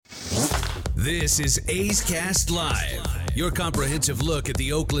This is A's Cast Live, your comprehensive look at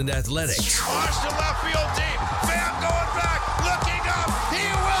the Oakland Athletics. Watch the left field deep. Pham going back, looking up. He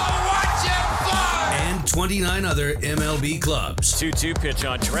will watch it fly. And 29 other MLB clubs. 2-2 pitch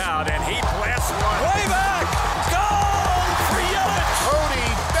on Trout, and he blasts one. Way back. Goal for Yelich.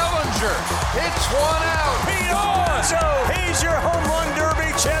 Cody Bellinger hits one out. Pete Alonso, he's your home run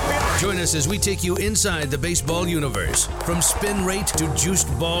derby champion. Join us as we take you inside the baseball universe. From spin rate to juiced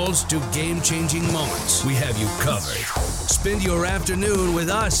balls to game-changing moments, we have you covered. Spend your afternoon with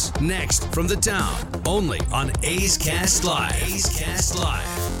us next from the town, only on A's Cast Live. A's Cast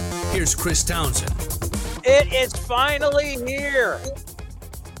Live. Here's Chris Townsend. It is finally here.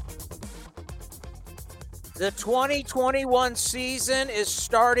 The 2021 season is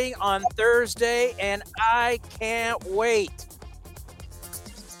starting on Thursday, and I can't wait.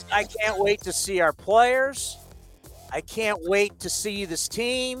 I can't wait to see our players. I can't wait to see this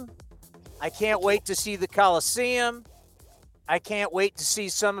team. I can't wait to see the Coliseum. I can't wait to see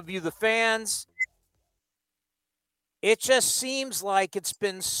some of you, the fans. It just seems like it's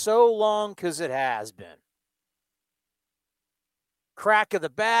been so long, because it has been. Crack of the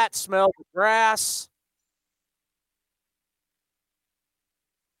bat, smell the grass.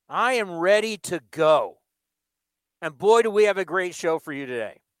 I am ready to go. And boy, do we have a great show for you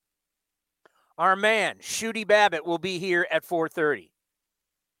today. Our man, Shooty Babbitt, will be here at 4:30.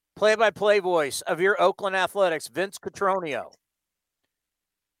 Play-by-play voice of your Oakland Athletics, Vince Cotroneo.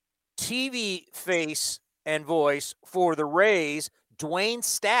 TV face and voice for the Rays, Dwayne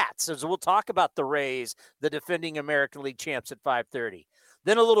Stats, as we'll talk about the Rays, the defending American League champs, at 5:30.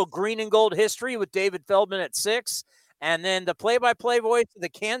 Then a little green and gold history with David Feldman at 6. And then the play-by-play voice of the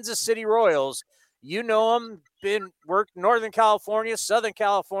Kansas City Royals. You know him, worked Northern California, Southern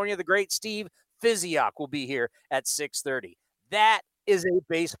California. The great Steve Physiok will be here at 6:30. That is a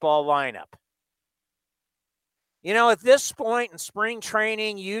baseball lineup. You know, at this point in spring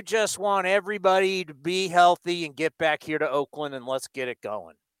training, you just want everybody to be healthy and get back here to Oakland, and let's get it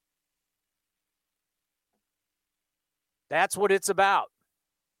going. That's what it's about.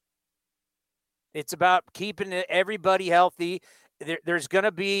 It's about keeping everybody healthy. There's going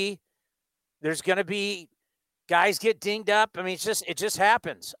to be guys get dinged up. I mean, it just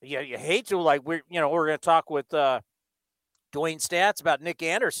happens. You hate to, like, we're going to talk with Dwayne Stats about Nick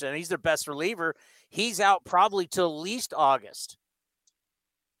Anderson. He's their best reliever. He's out probably till at least August.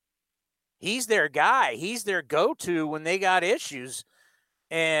 He's their guy. He's their go-to when they got issues.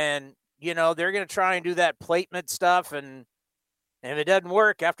 And, they're going to try and do that platelet stuff. And if it doesn't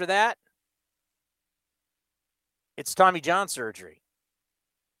work after that, it's Tommy John surgery.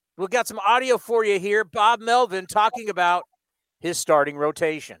 We've got some audio for you here. Bob Melvin talking about his starting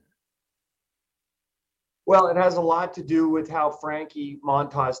rotation. Well, it has a lot to do with how Frankie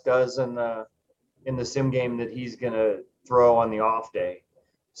Montas does in the sim game that he's going to throw on the off day.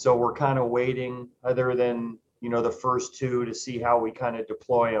 So we're kind of waiting, other than, the first two, to see how we kind of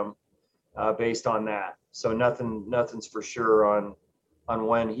deploy them based on that. So nothing's for sure on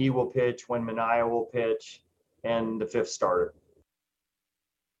when he will pitch, when Manaea will pitch, and the fifth starter.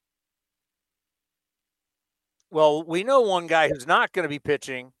 Well, we know one guy who's not going to be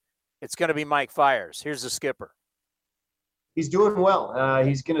pitching. It's going to be Mike Fiers. Here's the skipper. He's doing well.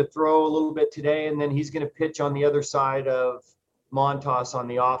 He's going to throw a little bit today, and then he's going to pitch on the other side of Montas on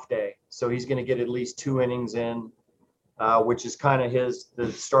the off day. So he's going to get at least 2 innings in, which is kind of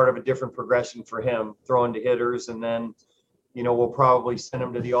the start of a different progression for him, throwing to hitters. And then, we'll probably send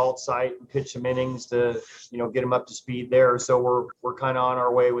him to the alt site and pitch some innings to, get him up to speed there. So we're kind of on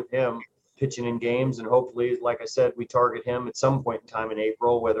our way with him pitching in games, and hopefully, like I said, we target him at some point in time in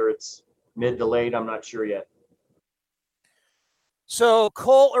April, whether it's mid to late, I'm not sure yet. So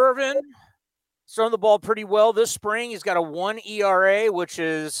Cole Irvin throwing the ball pretty well this spring. He's got a 1 ERA, which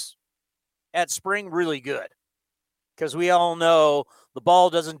is at spring really good, because we all know the ball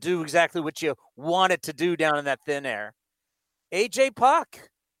doesn't do exactly what you want it to do down in that thin air. AJ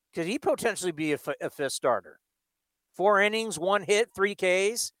Puck, could he potentially be a fifth starter? 4 innings, 1 hit, 3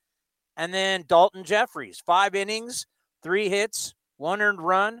 Ks. And then Dalton Jeffries, 5 innings, 3 hits, 1 earned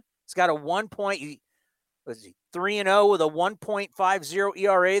run. He's got a 3-0 with a 1.50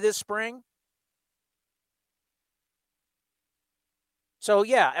 ERA this spring. So,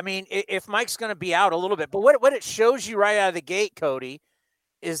 yeah, I mean, if Mike's going to be out a little bit, but what it shows you right out of the gate, Cody,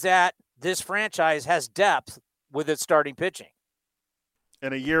 is that this franchise has depth with its starting pitching.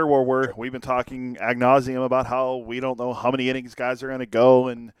 In a year where we've been talking ad nauseum about how we don't know how many innings guys are going to go,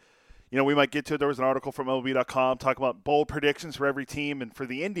 and we might get to it. There was an article from MLB.com talking about bold predictions for every team, and for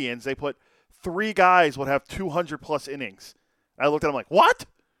the Indians, they put 3 guys would have 200-plus innings. I looked at them like, what?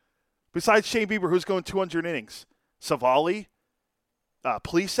 Besides Shane Bieber, who's going 200 innings? Savali?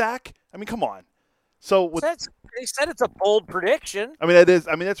 Plesac? I mean, come on. So they said it's a bold prediction. I mean, it is.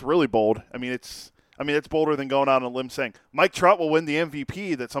 I mean, that's really bold. I mean, it's bolder than going out on a limb saying Mike Trout will win the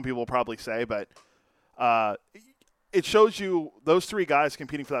MVP, that some people will probably say, but it shows you those three guys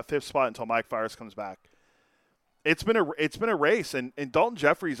competing for that fifth spot until Mike Fiers comes back. It's been a race, and Dalton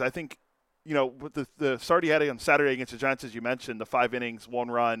Jeffries, I think, with the start he had on Saturday against the Giants, as you mentioned, the 5 innings,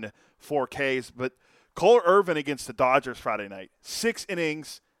 1 run, 4 Ks, but Cole Irvin against the Dodgers Friday night, 6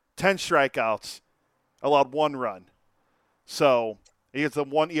 innings, 10 strikeouts, allowed 1 run. So he has a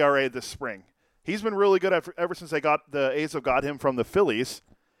 1 ERA this spring. He's been really good ever since the A's have got him from the Phillies.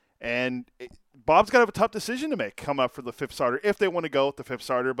 And Bob's got to have a tough decision to make come up for the 5th starter if they want to go with the 5th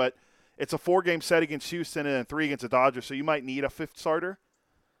starter. But it's a 4-game set against Houston and then 3 against the Dodgers, so you might need a 5th starter.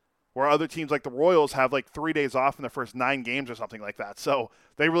 Where other teams like the Royals have like 3 days off in their first 9 games or something like that. So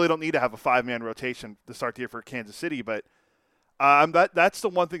they really don't need to have a 5-man rotation to start the year for Kansas City. But that's the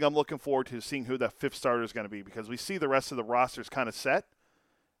one thing I'm looking forward to, seeing who that 5th starter is going to be, because we see the rest of the rosters kind of set,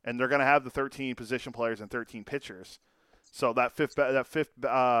 and they're going to have the 13 position players and 13 pitchers. So that fifth man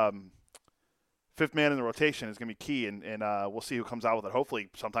in the rotation is going to be key, and we'll see who comes out with it, hopefully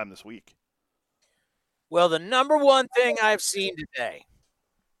sometime this week. Well, the number one thing I've seen today,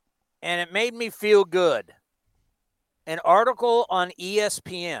 and it made me feel good, an article on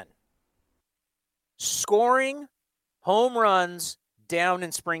ESPN, scoring home runs down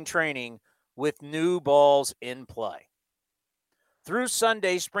in spring training with new balls in play. Through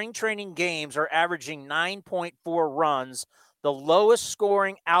Sunday, spring training games are averaging 9.4 runs, the lowest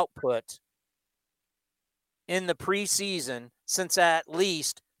scoring output in the preseason since at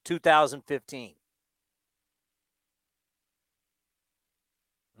least 2015.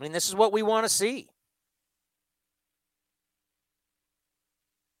 I mean, this is what we want to see.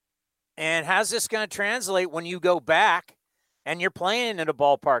 And how's this going to translate when you go back and you're playing in a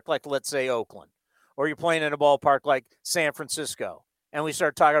ballpark like, let's say, Oakland, or you're playing in a ballpark like San Francisco, and we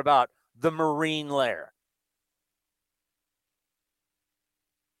start talking about the Marine Lair?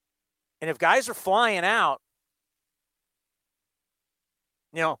 And if guys are flying out,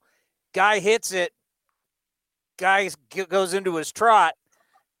 guy hits it, guy goes into his trot,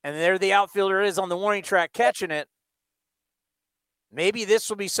 and there the outfielder is on the warning track catching it, maybe this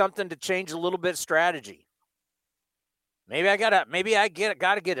will be something to change a little bit of strategy. Maybe I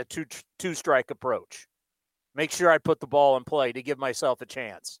gotta get a two strike approach. Make sure I put the ball in play to give myself a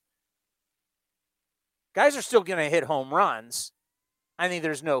chance. Guys are still going to hit home runs. I think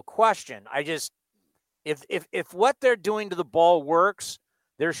there's no question. I just, if what they're doing to the ball works,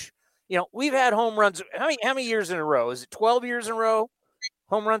 we've had home runs. How many years in a row? Is it 12 years in a row?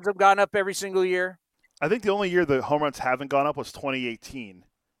 Home runs have gone up every single year. I think the only year the home runs haven't gone up was 2018,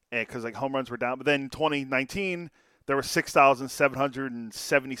 because home runs were down. But then 2019, there were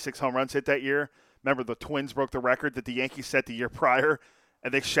 6,776 home runs hit that year. Remember, the Twins broke the record that the Yankees set the year prior,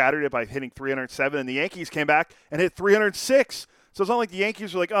 and they shattered it by hitting 307. And the Yankees came back and hit 306. So it's not like the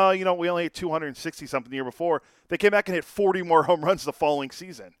Yankees were like, we only hit 260-something the year before. They came back and hit 40 more home runs the following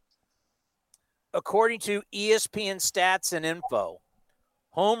season. According to ESPN Stats and Info,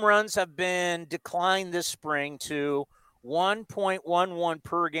 home runs have been declined this spring to 1.11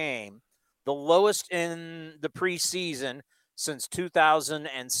 per game, the lowest in the preseason since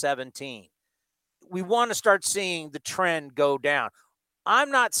 2017. We want to start seeing the trend go down.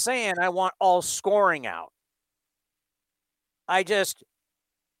 I'm not saying I want all scoring out. I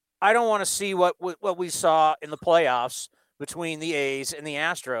don't want to see what we saw in the playoffs between the A's and the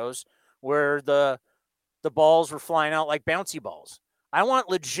Astros, where the balls were flying out like bouncy balls. I want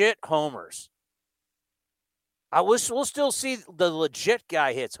legit homers. We'll still see the legit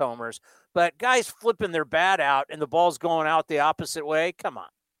guy hits homers, but guys flipping their bat out and the ball's going out the opposite way, come on.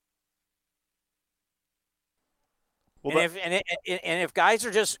 Well, and if guys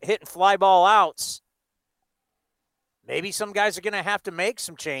are just hitting fly ball outs, maybe some guys are going to have to make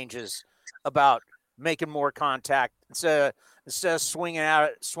some changes about making more contact instead of swinging out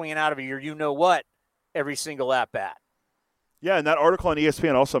of your you-know-what every at bat. Yeah, and that article on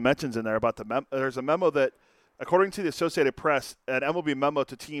ESPN also mentions in there about there's a memo that, according to the Associated Press, an MLB memo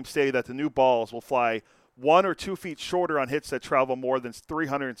to teams stating that the new balls will fly 1 or 2 feet shorter on hits that travel more than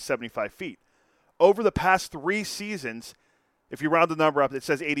 375 feet. Over the past 3 seasons, if you round the number up, it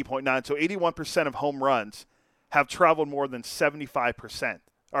says 80.9. So 81% of home runs have traveled more than 75%.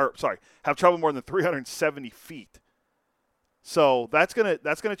 Have traveled more than 370 feet. So that's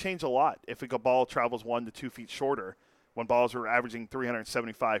gonna change a lot if a ball travels 1 to 2 feet shorter. When balls are averaging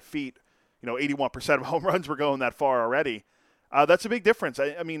 375 feet, 81% of home runs were going that far already. That's a big difference.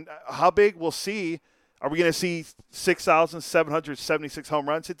 I mean, how big we'll see. Are we going to see 6,776 home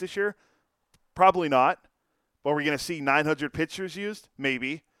runs hit this year? Probably not. But are we going to see 900 pitchers used?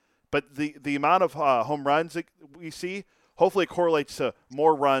 Maybe. But the amount of home runs that we see hopefully correlates to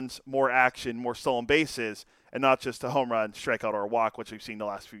more runs, more action, more stolen bases, and not just a home run, strikeout, or a walk, which we've seen the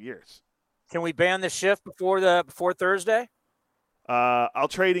last few years. Can we ban the shift before Thursday? I'll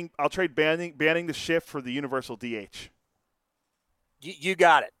trade banning the shift for the universal DH. You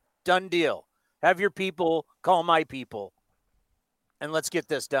got it. Done deal. Have your people call my people, and let's get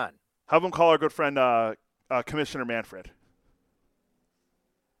this done. Have them call our good friend Commissioner Manfred.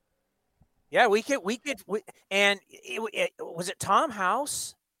 Yeah, we could, and was it Tom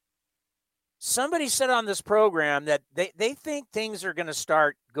House? Somebody said on this program that they think things are going to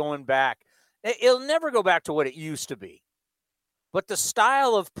start going back. It'll never go back to what it used to be, but the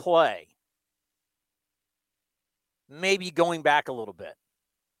style of play may be going back a little bit.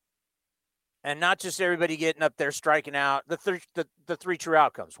 And not just everybody getting up there striking out. The three true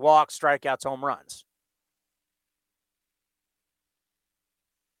outcomes: walks, strikeouts, home runs.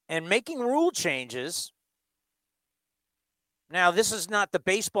 And making rule changes. Now,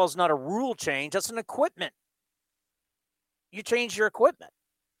 baseball's not a rule change. That's an equipment. You change your equipment.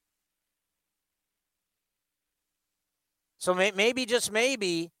 So maybe, just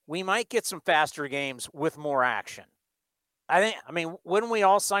maybe, we might get some faster games with more action. Wouldn't we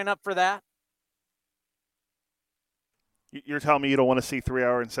all sign up for that? You're telling me you don't want to see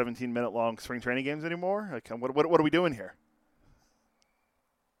 3-hour and 17-minute long spring training games anymore? Like, what are we doing here?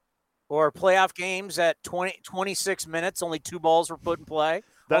 Or playoff games at 26 minutes, only 2 balls were put in play.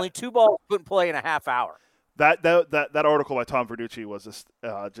 Only 2 balls put in play in a half hour. That article by Tom Verducci was just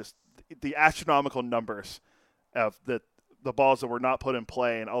the astronomical numbers of the balls that were not put in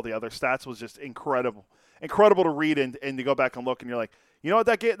play and all the other stats was just incredible to read and to go back and look, and you're like, you know what,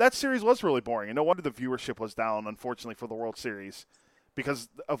 that series was really boring, and no wonder the viewership was down, unfortunately, for the World Series, because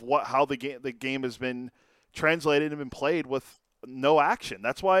of how the game has been translated and been played with no action.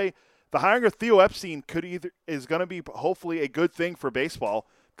 That's why the hiring of Theo Epstein is going to be hopefully a good thing for baseball,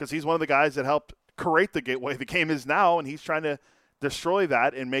 because he's one of the guys that helped create the way the game is now, and he's trying to destroy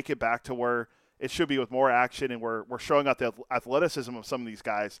that and make it back to where it should be with more action, and we're showing out the athleticism of some of these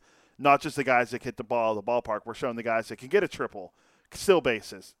guys, not just the guys that hit the ball at the ballpark. We're showing the guys that can get a triple, steal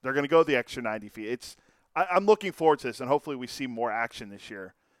bases. They're going to go the extra 90 feet. I'm looking forward to this, and hopefully we see more action this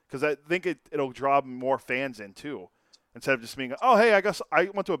year, because I think it'll draw more fans in too, instead of just being, oh, hey, I guess I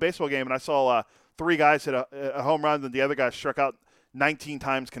went to a baseball game and I saw 3 guys hit a home run and the other guys struck out 19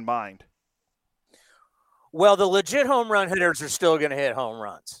 times combined. Well, the legit home run hitters are still going to hit home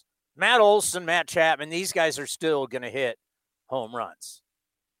runs. Matt Olson, Matt Chapman, these guys are still going to hit home runs.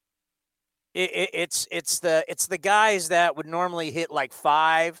 It's the guys that would normally hit like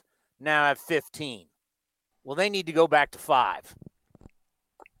 5 now have 15. Well, they need to go back to 5.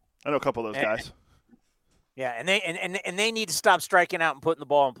 I know a couple of those guys. Yeah, and they need to stop striking out and putting the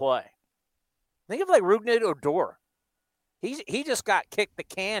ball in play. Think of like Rougned Odor. He just got kicked the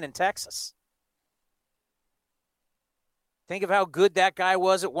can in Texas. Think of how good that guy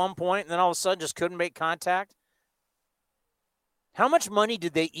was at one point, and then all of a sudden just couldn't make contact. How much money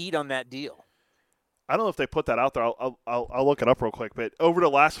did they eat on that deal? I don't know if they put that out there. I'll look it up real quick. But over the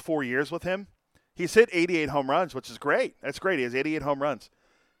last 4 years with him, he's hit 88 home runs, which is great. That's great. He has 88 home runs.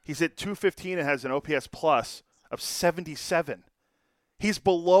 He's hit .215 and has an OPS plus of 77. He's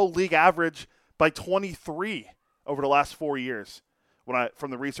below league average by 23 over the last 4 years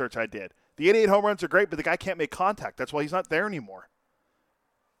from the research I did. The 88 home runs are great, but the guy can't make contact. That's why he's not there anymore.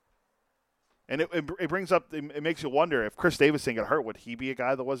 And it brings up, it makes you wonder, if Chris Davis didn't get hurt, would he be a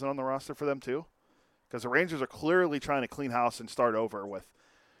guy that wasn't on the roster for them too? Because the Rangers are clearly trying to clean house and start over with,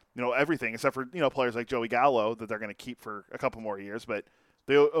 everything except for, players like Joey Gallo that they're going to keep for a couple more years. But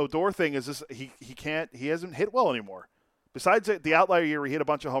the Odor thing is this: he hasn't hit well anymore. Besides the outlier year where he hit a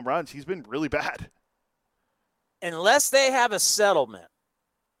bunch of home runs, he's been really bad. Unless they have a settlement,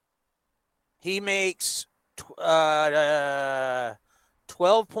 he makes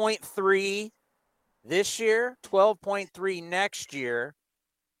 12.3 this year, 12.3 next year,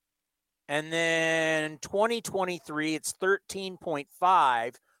 and then 2023 it's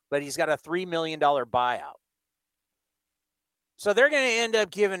 13.5, but he's got a $3 million buyout. So they're going to end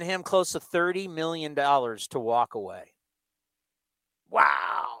up giving him close to $30 million to walk away.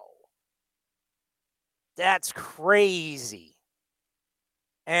 Wow. That's crazy.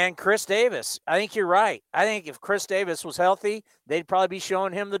 And Chris Davis, I think you're right. I think if Chris Davis was healthy, they'd probably be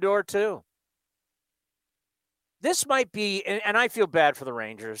showing him the door too. This might be, and I feel bad for the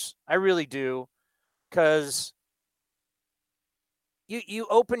Rangers. I really do, because you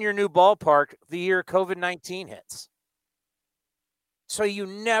open your new ballpark the year COVID-19 hits. So you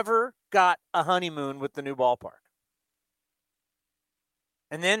never got a honeymoon with the new ballpark.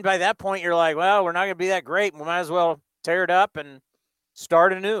 And then by that point, you're like, well, we're not going to be that great. We might as well tear it up and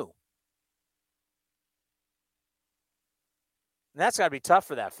start anew. And that's got to be tough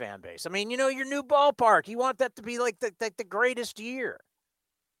for that fan base. I mean, your new ballpark, you want that to be like the greatest year.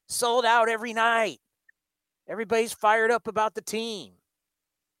 Sold out every night. Everybody's fired up about the team.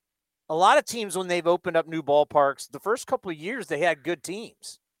 A lot of teams, when they've opened up new ballparks, the first couple of years, they had good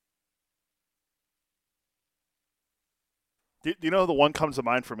teams. Do you know the one comes to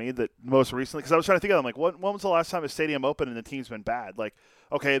mind for me that most recently? Because I was trying to think of them, like, when was the last time a stadium opened and the team's been bad? Like,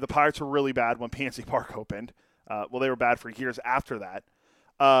 okay, the Pirates were really bad when PNC Park opened. Well, they were bad for years after that.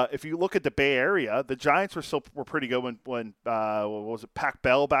 If you look at the Bay Area, the Giants were pretty good when what was it, Pac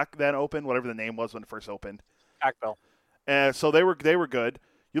Bell back then opened, whatever the name was when it first opened. Pac Bell. So they were good.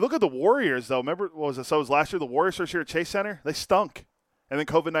 You look at the Warriors, though. Remember, it was last year? The Warriors first year at Chase Center, they stunk, and then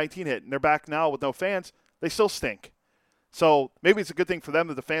COVID-19 hit, and they're back now with no fans. They still stink. So maybe it's a good thing for them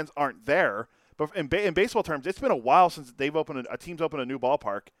that the fans aren't there. But in baseball terms, it's been a while since they've opened a team's opened a new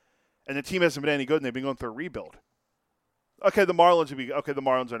ballpark, and the team hasn't been any good, and they've been going through a rebuild. Okay, the Marlins the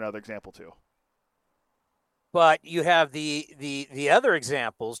Marlins are another example too. But you have the other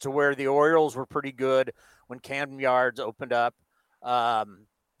examples to where the Orioles were pretty good when Camden Yards opened up.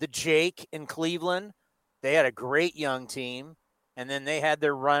 The Jake in Cleveland, they had a great young team, and then they had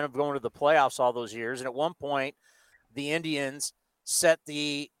their run of going to the playoffs all those years. And at one point, the Indians set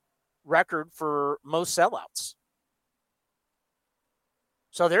the record for most sellouts.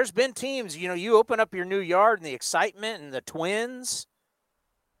 So there's been teams, you open up your new yard and the excitement and the Twins.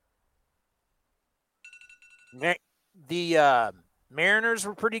 The Mariners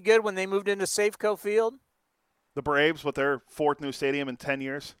were pretty good when they moved into Safeco Field. The Braves with their fourth new stadium in 10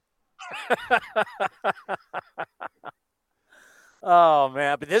 years. Oh,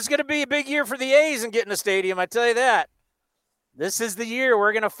 man. But this is going to be a big year for the A's in getting a stadium, I tell you that. This is the year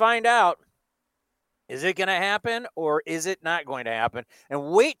we're going to find out. Is it going to happen or is it not going to happen?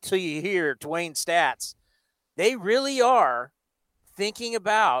 And wait till you hear Dwayne Stats. They really are thinking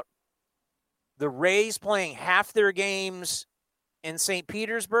about the Rays playing half their games in St.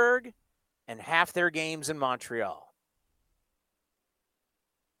 Petersburg and half their games in Montreal.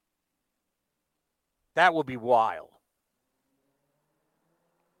 That will be wild.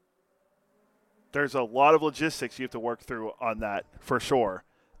 There's a lot of logistics you have to work through on that for sure.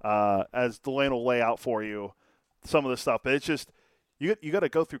 As Delane will lay out for you some of the stuff, but it's just you got to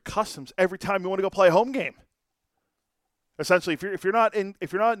go through customs every time you want to go play a home game. Essentially, if you're not in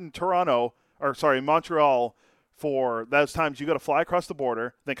Montreal for those times, you got to fly across the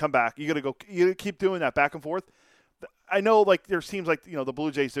border, then come back. You got to keep doing that back and forth. I know, like there's teams like the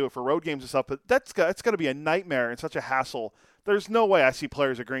Blue Jays do it for road games and stuff, but it's got to be a nightmare and such a hassle. There's no way I see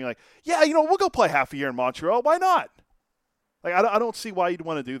players agreeing like, yeah, we'll go play half a year in Montreal. Why not? Like, I don't see why you'd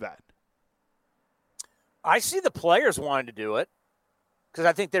want to do that. I see the players wanting to do it because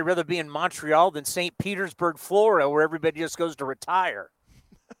I think they'd rather be in Montreal than St. Petersburg, Florida, where everybody just goes to retire.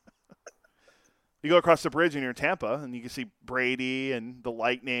 You go across the bridge and you're in Tampa, and you can see Brady and the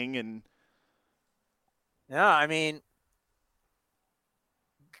Lightning. And yeah, I mean,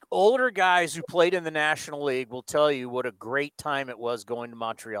 older guys who played in the National League will tell you what a great time it was going to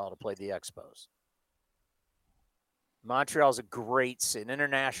Montreal to play the Expos. Montreal's a great city, an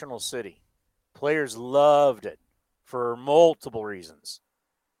international city. Players loved it for multiple reasons.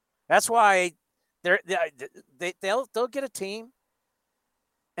 That's why they'll get a team.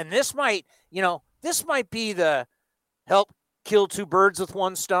 And this might be the help kill two birds with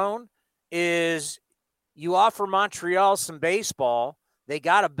one stone is you offer Montreal some baseball. They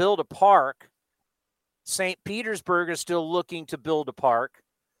got to build a park. St. Petersburg is still looking to build a park.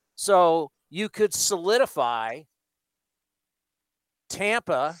 So you could solidify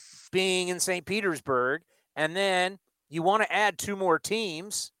Tampa being in St. Petersburg, and then you want to add two more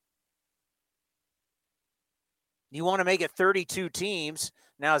teams. You want to make it 32 teams.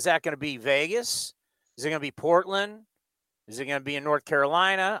 Now, is that going to be Vegas? Is it going to be Portland? Is it going to be in North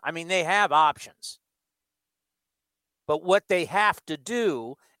Carolina? I mean, they have options. But what they have to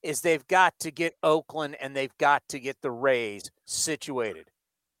do is they've got to get Oakland and they've got to get the Rays situated.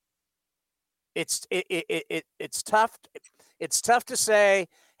 It's tough. It's tough to say,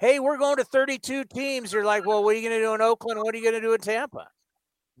 hey, we're going to 32 teams. You're like, well, what are you going to do in Oakland? What are you going to do in Tampa?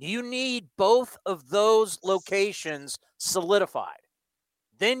 You need both of those locations solidified.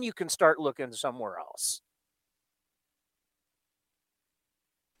 Then you can start looking somewhere else.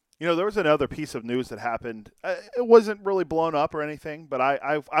 There was another piece of news that happened. It wasn't really blown up or anything, but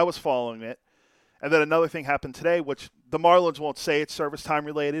I was following it. And then another thing happened today, which the Marlins won't say it's service time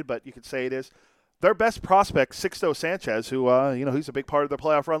related, but you could say it is. Their best prospect, Sixto Sanchez, who, he's a big part of their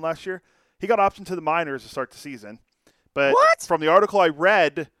playoff run last year, he got optioned to the minors to start the season. But from the article I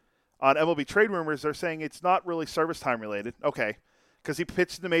read on MLB Trade Rumors, they're saying it's not really service time related. Okay, because he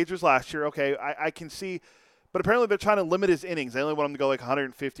pitched in the majors last year. Okay, I can see. But apparently they're trying to limit his innings. They only want him to go like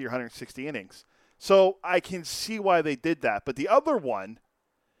 150 or 160 innings. So I can see why they did that. But the other one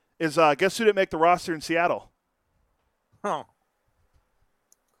is, guess who didn't make the roster in Seattle? Oh.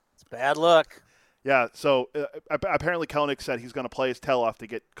 It's bad luck. Yeah, so apparently Kelenic said he's going to play his tail off to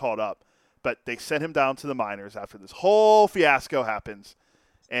get called up. But they sent him down to the minors after this whole fiasco happens.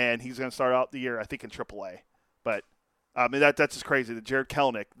 And he's going to start out the year, I think, in AAA. But that's just crazy. That Jared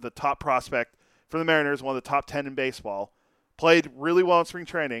Kelenic, the top prospect for the Mariners, one of the top 10 in baseball, played really well in spring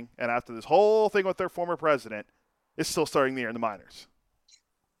training, and after this whole thing with their former president, is still starting the year in the minors.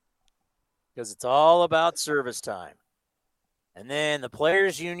 Because it's all about service time. And then the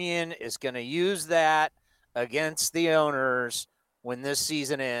players' union is going to use that against the owners when this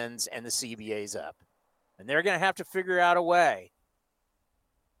season ends and the CBA's up. And they're going to have to figure out a way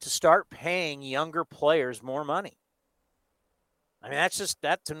to start paying younger players more money. I mean,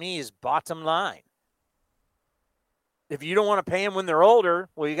 that to me is bottom line. If you don't want to pay them when they're older,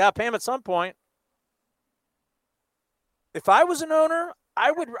 well, you got to pay them at some point. If I was an owner,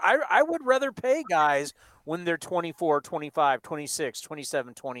 I would rather pay guys when they're 24, 25, 26,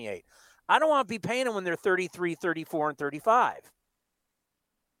 27, 28. I don't want to be paying them when they're 33, 34, and 35.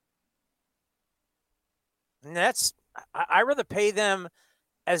 And I'd rather pay them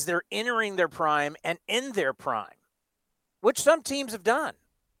as they're entering their prime and in their prime, which some teams have done.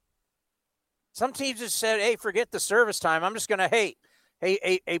 Some teams have said, hey, forget the service time. I'm just going to, hey,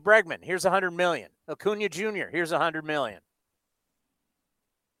 Bregman, here's $100 million. Acuna Jr., here's $100 million.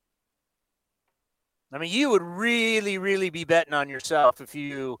 I mean, you would really, really be betting on yourself if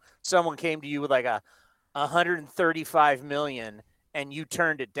someone came to you with like a $135 million and you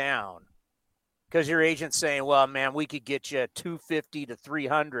turned it down because your agent's saying, well, man, we could get you $250 to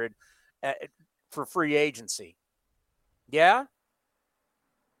 $300 for free agency. Yeah?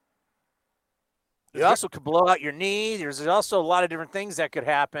 You also could blow out your knee. There's also a lot of different things that could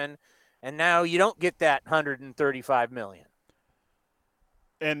happen, and now you don't get that $135 million.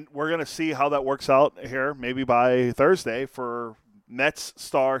 And we're going to see how that works out here maybe by Thursday for Mets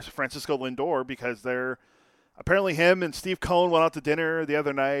star Francisco Lindor, because apparently him and Steve Cohen went out to dinner the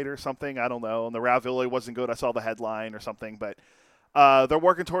other night or something. I don't know. And the ravioli wasn't good. I saw the headline or something. But they're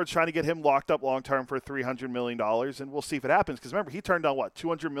working towards trying to get him locked up long-term for $300 million, and we'll see if it happens. Because remember, he turned down,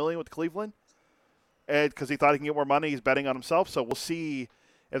 $200 million with Cleveland? Because he thought he can get more money. He's betting on himself. So we'll see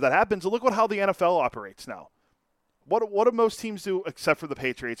if that happens. And look how the NFL operates now. What do most teams do except for the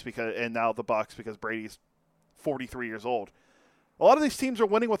Patriots and now the Bucs because Brady's 43 years old? A lot of these teams are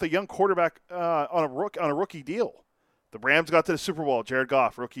winning with a young quarterback on a rookie deal. The Rams got to the Super Bowl. Jared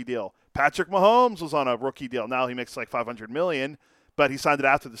Goff, rookie deal. Patrick Mahomes was on a rookie deal. Now he makes like $500 million, but he signed it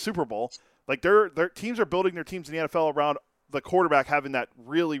after the Super Bowl. Like their teams are building their teams in the NFL around the quarterback having that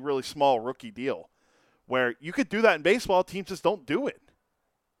really, really small rookie deal, where you could do that in baseball. Teams just don't do it.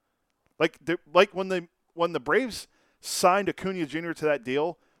 Like when the Braves signed Acuna Jr. to that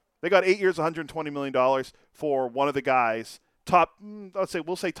deal, they got 8 years, $120 million for one of the guys,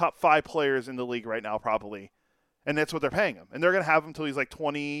 we'll say top 5 players in the league right now probably, and that's what they're paying him. And they're going to have him until he's like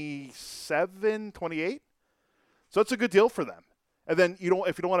 27, 28. So it's a good deal for them. And then if you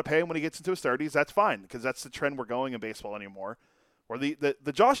don't want to pay him when he gets into his 30s, that's fine, because that's the trend we're going in baseball anymore. Or the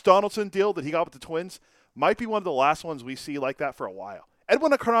Josh Donaldson deal that he got with the Twins might be one of the last ones we see like that for a while.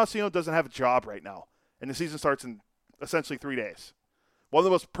 Edwin Encarnacion doesn't have a job right now, and the season starts in essentially 3 days. One of the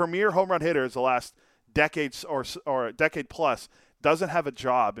most premier home run hitters the last decades or a decade plus doesn't have a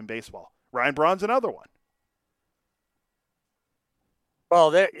job in baseball. Ryan Braun's another one. Well,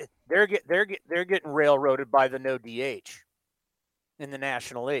 they're getting railroaded by the no DH in the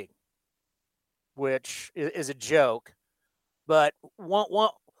National League, which is a joke. But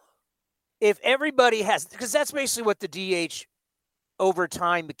if everybody has, because that's basically what the DH over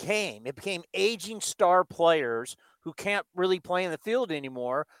time became. It became aging star players who can't really play in the field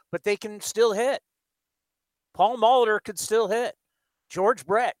anymore, but they can still hit. Paul Molitor could still hit. George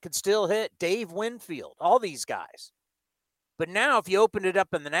Brett could still hit. Dave Winfield, all these guys. But now if you open it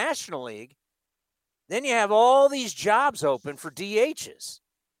up in the National League, then you have all these jobs open for DHs.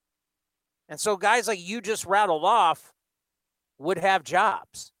 And so guys like you just rattled off would have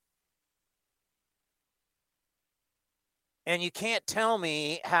jobs. And you can't tell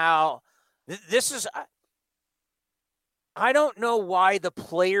me how this is. I don't know why the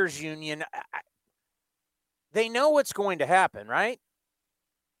players union, they know what's going to happen, right?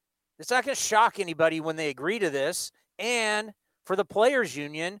 It's not going to shock anybody when they agree to this. And for the players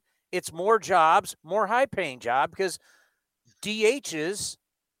union, it's more jobs, more high-paying job, because DHs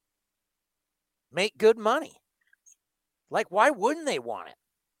make good money. Like, why wouldn't they want it?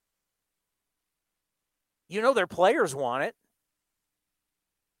 You know, their players want it.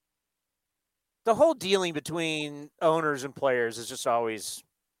 The whole dealing between owners and players is just always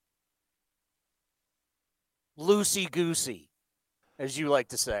loosey-goosey, as you like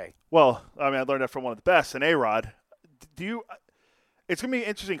to say. Well, I mean, I learned that from one of the best, and A-Rod. It's going to be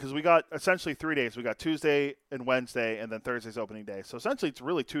interesting because we got essentially 3 days. We got Tuesday and Wednesday, and then Thursday's opening day. So essentially it's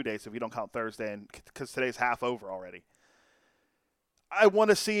really 2 days if you don't count Thursday, and because today's half over already. I want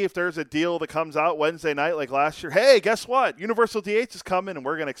to see if there's a deal that comes out Wednesday night like last year. Hey, guess what? Universal DH is coming, and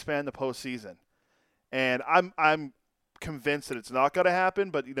we're going to expand the postseason. And I'm convinced that it's not going to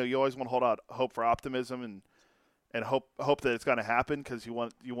happen, but you always want to hold out hope for optimism and hope that it's going to happen because you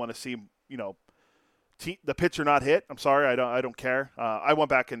want to see the pitcher not hit. I'm sorry, I don't care. I went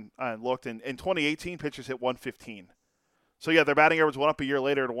back and looked, and in 2018, pitchers hit 115. So yeah, their batting average went up a year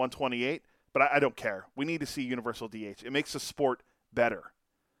later to 128, but I don't care. We need to see universal DH. It makes the sport better.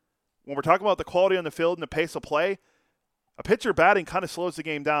 When we're talking about the quality on the field and the pace of play, a pitcher batting kind of slows the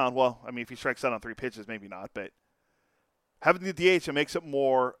game down. Well, I mean, if he strikes out on 3 pitches, maybe not, but having the DH, it makes it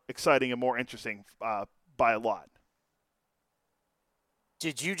more exciting and more interesting by a lot.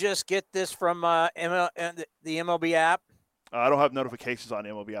 Did you just get this from the MLB app? I don't have notifications on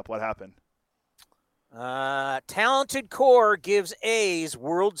the MLB app. What happened? Talented core gives A's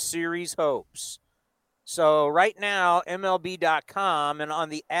World Series hopes. So right now, MLB.com and on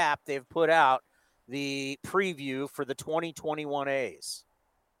the app, they've put out the preview for the 2021 A's.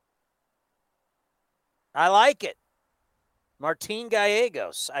 I like it. Martin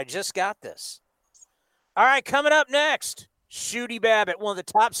Gallegos. I just got this. All right, coming up next, Shooty Babbitt, one of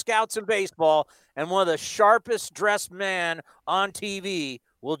the top scouts in baseball and one of the sharpest dressed men on TV,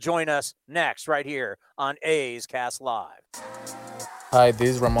 will join us next right here on A's Cast Live. Hi, this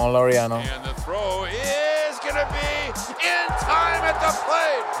is Ramon Laureano. And the throw is going to be in time at the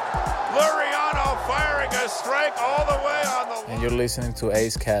plate. Laureano firing a strike all the way on the line. And you're listening to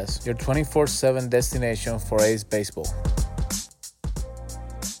A's Cast, your 24/7 destination for A's baseball.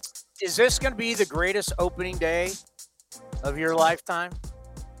 Is this going to be the greatest opening day of your lifetime?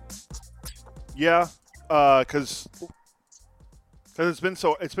 Yeah, because it's been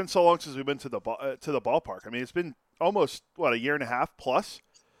so long since we've been to the ballpark. I mean, it's been almost a year and a half plus.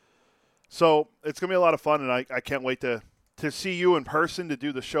 So it's gonna be a lot of fun, and I can't wait to see you in person, to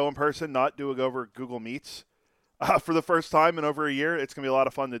do the show in person, not do it over Google Meets for the first time in over a year. It's gonna be a lot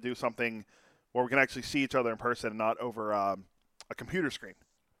of fun to do something where we can actually see each other in person and not over a computer screen.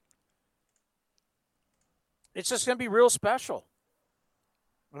 It's just going to be real special.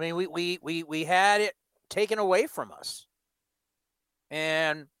 I mean, we had it taken away from us.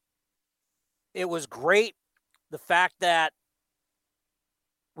 And it was great, the fact that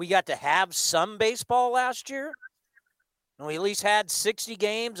we got to have some baseball last year. And we at least had 60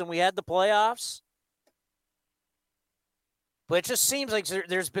 games and we had the playoffs. But it just seems like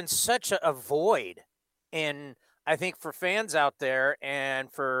there's been such a void. And I think for fans out there and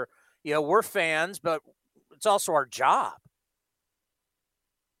for, we're fans, but it's also our job.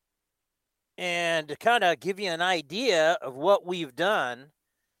 And to kind of give you an idea of what we've done,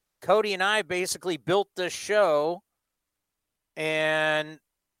 Cody and I basically built this show and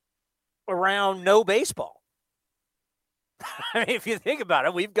around no baseball. I mean, if you think about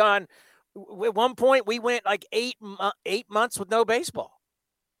it, we've gone, at one point we went like 8 months with no baseball.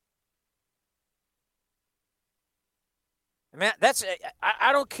 Man,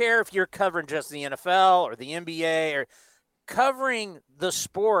 I don't care if you're covering just the NFL or the NBA or covering the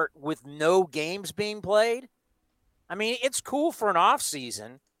sport with no games being played. I mean, it's cool for an off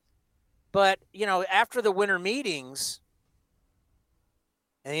season, but after the winter meetings,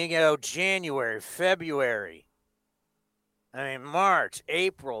 and you go January, February, March,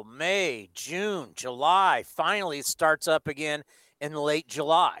 April, May, June, July, finally it starts up again in late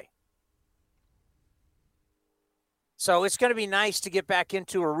July. So it's going to be nice to get back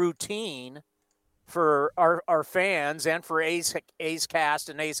into a routine for our fans and for A's Cast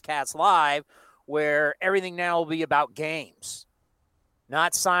and A's Cast Live, where everything now will be about games,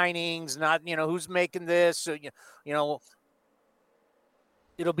 not signings, not, who's making this. So, it'll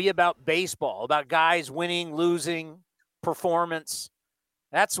be about baseball, about guys winning, losing, performance.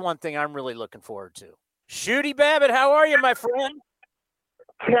 That's one thing I'm really looking forward to. Shooty Babbitt, how are you, my friend?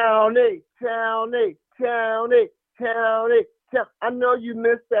 Townie. I know you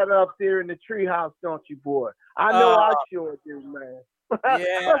missed that up there in the treehouse, don't you, boy? I know I sure do, man.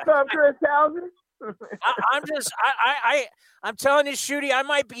 Yeah. What's up, Chris Townsend? I'm telling you, Shooty, I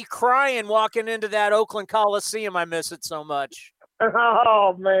might be crying walking into that Oakland Coliseum. I miss it so much.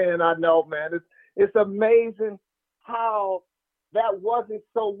 Oh, man, I know, man. It's amazing how that wasn't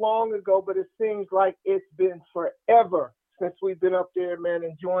so long ago, but it seems like it's been forever since we've been up there, man,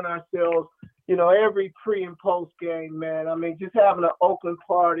 enjoying ourselves, every pre and post game, man. I mean, just having an Oakland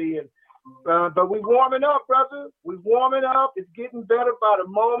party. And but we warming up, brother. We warming up. It's getting better by the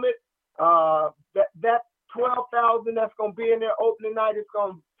moment. That 12,000 that's going to be in there opening night is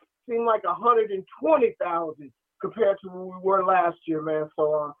going to seem like 120,000 compared to where we were last year, man.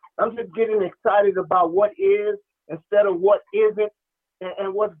 So I'm just getting excited about what is instead of what isn't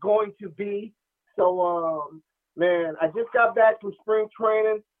and what's going to be. So, man, I just got back from spring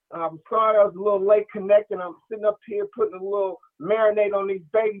training. I'm sorry I was a little late connecting. I'm sitting up here putting a little marinade on these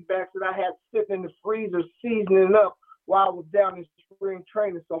baby backs that I had sitting in the freezer seasoning up while I was down in spring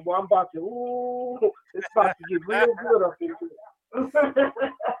training. So, boy, I'm about to, it's about to get real good up here.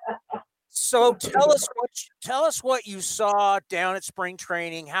 So tell us what you saw down at spring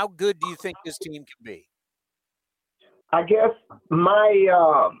training. How good do you think this team can be? I guess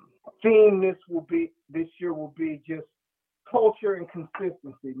my theme this year will be just culture and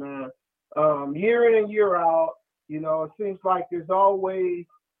consistency, man. Year in and year out, it seems like there's always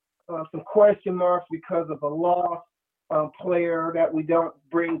some question marks because of a lost player that we don't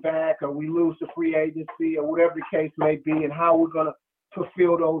bring back, or we lose to free agency, or whatever the case may be, and how we're going to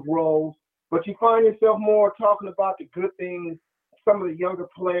fulfill those roles. But you find yourself more talking about the good things, some of the younger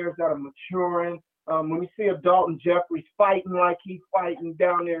players that are maturing. When you see a Dalton Jeffries fighting like he's fighting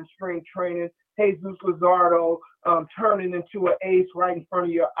down there in spring training, Jesus Luzardo turning into an ace right in front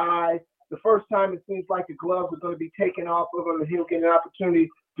of your eyes. The first time it seems like the gloves are going to be taken off of him and he'll get an opportunity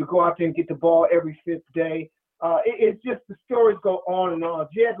to go out there and get the ball every fifth day. It's just the stories go on and on.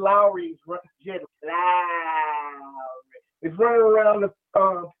 Jed Lowry is running around the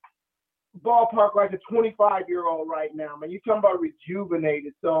ballpark like a 25-year-old right now, man. You're talking about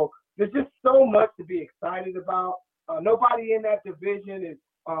rejuvenated. So there's just so much to be excited about. Nobody in that division is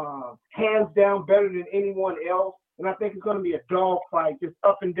hands down better than anyone else. And I think it's going to be a dogfight just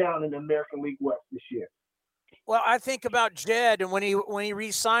up and down in the American League West this year. Well, I think about Jed, and when he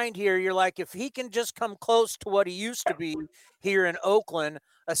re-signed here, you're like, if he can just come close to what he used to be here in Oakland,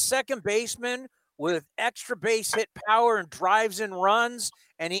 a second baseman with extra base hit power and drives and runs,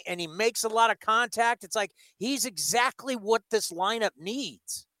 and he makes a lot of contact. It's like he's exactly what this lineup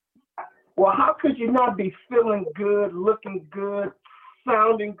needs. Well, how could you not be feeling good, looking good,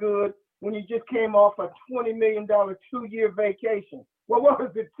 sounding good when you just came off a $20 million 2-year vacation? Well, what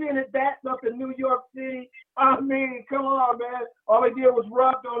was it, 10 at bats up in New York City? I mean, come on, man. All they did was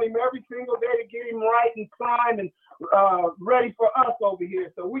rubbed on him every single day to get him right and primed and ready for us over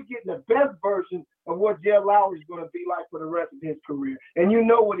here. So we're getting the best version of what Jed Lowry is going to be like for the rest of his career. And you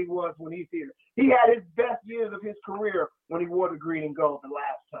know what he was when he's here. He had his best years of his career when he wore the green and gold the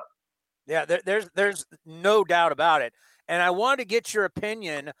last time. Yeah, there's no doubt about it. And I want to get your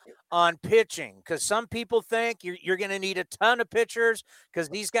opinion on pitching, because some people think you're going to need a ton of pitchers because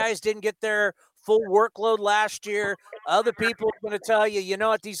these guys didn't get their full workload last year. Other people are going to tell you, you know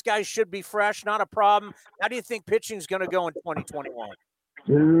what, these guys should be fresh, not a problem. How do you think pitching is going to go in 2021?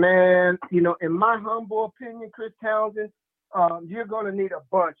 Man, in my humble opinion, Chris Townsend, you're going to need a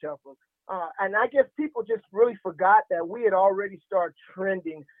bunch of them. And I guess people just really forgot that we had already started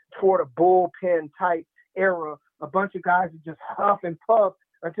trending toward a bullpen type era. A bunch of guys that just huff and puff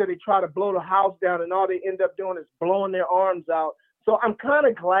until they try to blow the house down, and all they end up doing is blowing their arms out. So I'm kind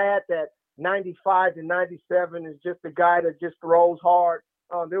of glad that 95 to 97 is just a guy that just throws hard.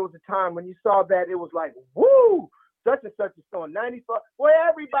 There was a time when you saw that, it was like, woo, such and such is throwing 95. Well,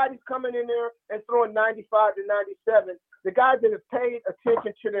 everybody's coming in there and throwing 95 to 97. The guys that have paid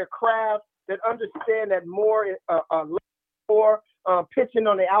attention to their craft, that understand that more pitching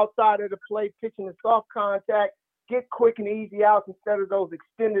on the outside of the plate, pitching in soft contact, get quick and easy outs instead of those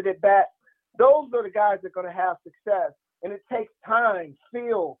extended at bats. Those are the guys that are going to have success. And it takes time,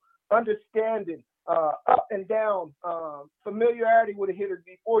 feel, understanding, up and down, familiarity with a hitter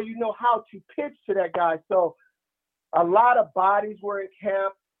before you know how to pitch to that guy. So a lot of bodies were in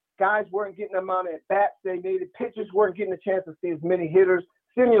camp. Guys weren't getting the amount of at-bats they needed. Pitchers weren't getting a chance to see as many hitters.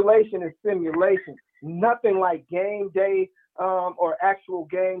 Simulation is simulation. Nothing like game day or actual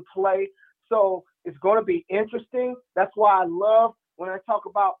game play. So it's going to be interesting. That's why I love when I talk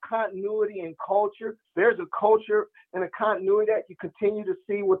about continuity and culture, there's a culture and a continuity that you continue to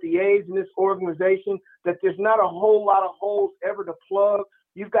see with the A's in this organization, that there's not a whole lot of holes ever to plug.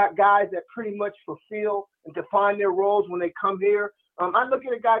 You've got guys that pretty much fulfill and define their roles when they come here. I look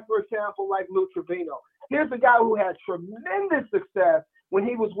at a guy, for example, like Lou Trevino. Here's a guy who had tremendous success when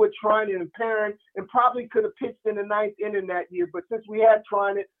he was with Trinan and Perrin, and probably could have pitched in the ninth inning that year. But since we had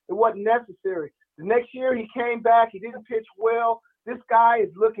Trinan, it wasn't necessary. The next year he came back. He didn't pitch well. This guy is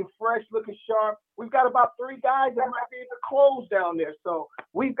looking fresh, looking sharp. We've got about 3 guys that might be able to close down there. So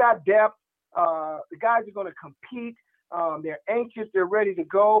we've got depth. The guys are going to compete. They're anxious. They're ready to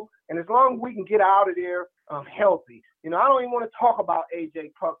go. And as long as we can get out of there healthy. I don't even want to talk about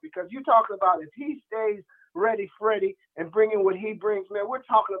A.J. Puk, because you're talking about if he stays ready, Freddie, and bringing what he brings, man, we're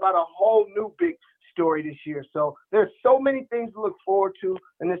talking about a whole new big story this year. So there's so many things to look forward to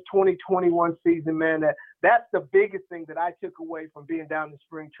in this 2021 season, man. That's the biggest thing that I took away from being down in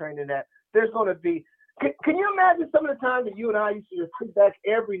spring training, that there's going to be – can you imagine some of the times that you and I used to just sit back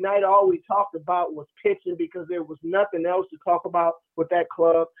every night, all we talked about was pitching, because there was nothing else to talk about with that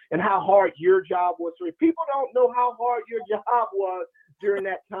club, and how hard your job was. People don't know how hard your job was during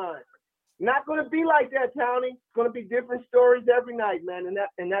that time. Not going to be like that, Townie. It's going to be different stories every night, man,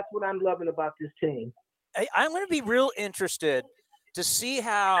 and that's what I'm loving about this team. I'm going to be real interested to see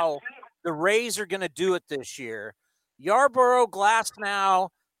how the Rays are going to do it this year. Yarborough, Glasnow,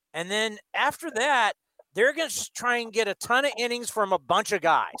 and then after that, they're going to try and get a ton of innings from a bunch of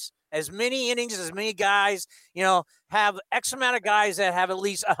guys. As many innings, as many guys, have X amount of guys that have at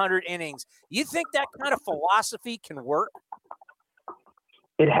least 100 innings. You think that kind of philosophy can work?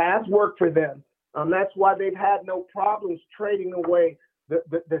 It has worked for them. That's why they've had no problems trading away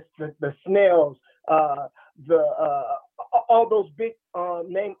the Snells, all those big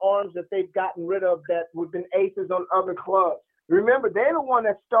name arms that they've gotten rid of that would have been aces on other clubs. Remember, they're the one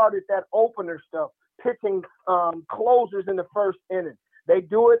that started that opener stuff, pitching closers in the first inning. They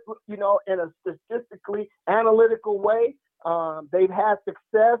do it, in a statistically analytical way. They've had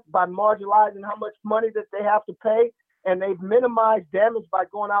success by marginalizing how much money that they have to pay, and they've minimized damage by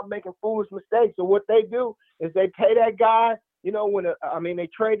going out and making foolish mistakes. So what they do is they pay that guy, they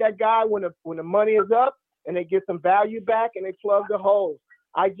trade that guy when the money is up, and they get some value back, and they plug the holes.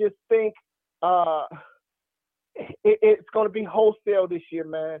 I just think it's going to be wholesale this year,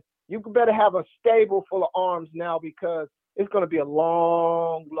 man. You better have a stable full of arms now, because it's going to be a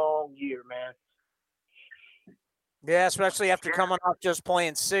long, long year, man. Yeah, especially after coming off just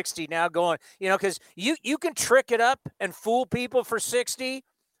playing 60, now going, because you can trick it up and fool people for 60,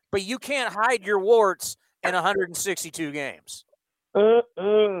 but you can't hide your warts in 162 games.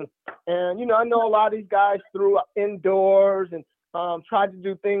 And, I know a lot of these guys threw indoors and tried to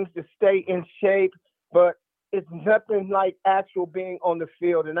do things to stay in shape, but it's nothing like actual being on the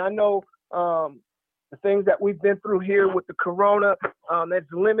field. And I know the things that we've been through here with the corona,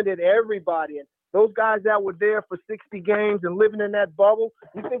 that's limited everybody. And those guys that were there for 60 games and living in that bubble,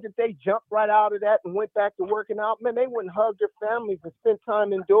 you think that they jumped right out of that and went back to working out? Man, they wouldn't hug their families and spend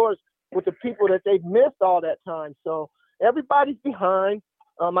time indoors with the people that they've missed all that time. So everybody's behind.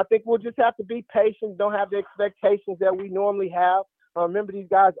 I think we'll just have to be patient, don't have the expectations that we normally have. Remember, these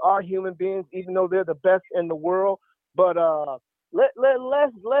guys are human beings, even though they're the best in the world. But let's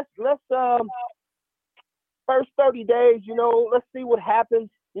first 30 days, let's see what happens.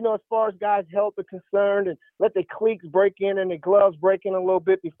 As far as guys' health are concerned, and let the cleats break in and the gloves break in a little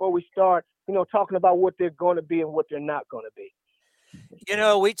bit before we start, talking about what they're going to be and what they're not going to be.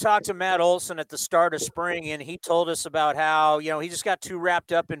 We talked to Matt Olson at the start of spring, and he told us about how, he just got too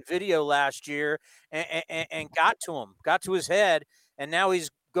wrapped up in video last year and got to his head, and now he's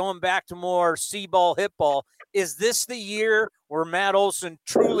going back to more see-ball, hit-ball. Is this the year where Matt Olson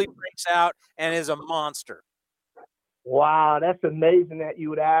truly breaks out and is a monster? Wow, that's amazing that you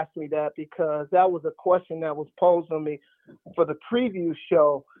would ask me that, because that was a question that was posed on me for the preview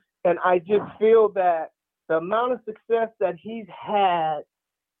show. And I just feel that the amount of success that he's had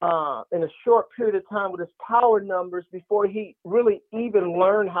in a short period of time with his power numbers before he really even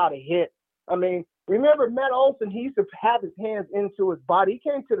learned how to hit. I mean, remember Matt Olson, he used to have his hands into his body. He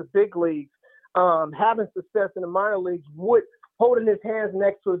came to the big leagues, having success in the minor leagues, holding his hands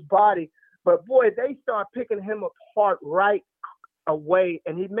next to his body. But, boy, they start picking him apart right away.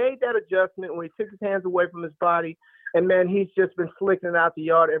 And he made that adjustment when he took his hands away from his body. And, man, he's just been slicking it out the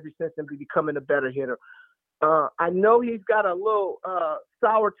yard ever since and becoming a better hitter. I know he's got a little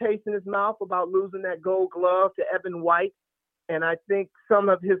sour taste in his mouth about losing that gold glove to Evan White. And I think some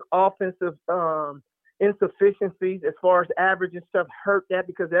of his offensive insufficiencies as far as average and stuff hurt that,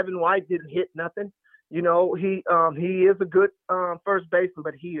 because Evan White didn't hit nothing. You know, he is a good first baseman,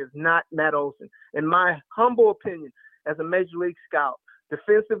 but he is not Matt Olson. In my humble opinion, as a major league scout,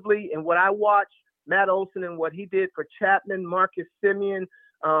 defensively, and what I watched Matt Olson and what he did for Chapman, Marcus Semien,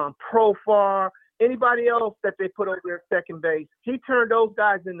 Profar, anybody else that they put over there at second base, he turned those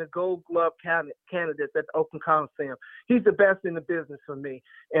guys into Gold Glove candidates at the Oakland Coliseum. He's the best in the business for me,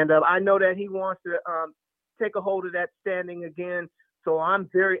 and I know that he wants to take a hold of that standing again. So I'm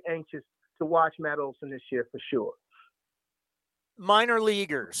very anxious to watch Matt Olson this year for sure. Minor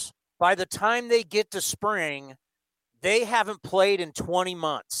leaguers, by the time they get to spring, they haven't played in 20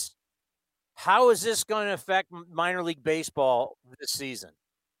 months. How is this going to affect minor league baseball this season?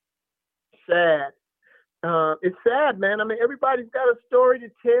 Sad. It's sad, man. I mean, everybody's got a story to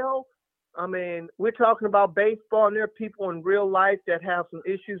tell. I mean, we're talking about baseball, and there are people in real life that have some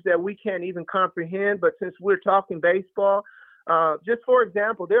issues that we can't even comprehend. But since we're talking baseball, just for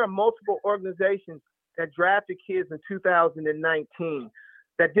example, there are multiple organizations that drafted kids in 2019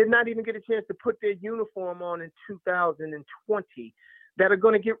 that did not even get a chance to put their uniform on in 2020 that are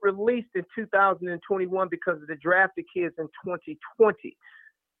going to get released in 2021 because of the drafted kids in 2020.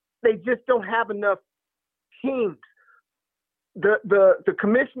 They just don't have enough teams. The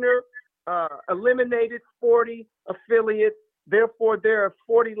commissioner eliminated 40 affiliates. Therefore, there are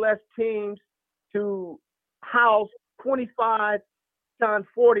 40 less teams to house 25 times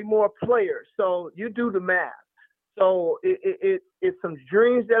 40 more players. So you do the math. So it's some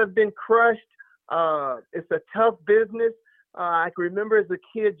dreams that have been crushed. It's a tough business. I can remember as a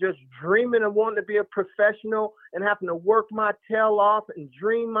kid just dreaming of wanting to be a professional and having to work my tail off and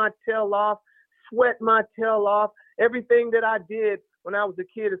dream my tail off, sweat my tail off. Everything that I did when I was a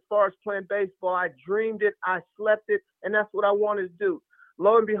kid as far as playing baseball, I dreamed it, I slept it, and that's what I wanted to do.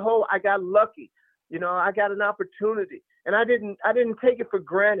 Lo and behold, I got lucky. You know, I got an opportunity, and I didn't take it for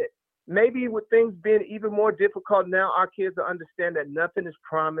granted. Maybe with things being even more difficult now, our kids will understand that nothing is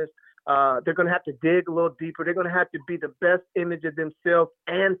promised. They're going to have to dig a little deeper. They're going to have to be the best image of themselves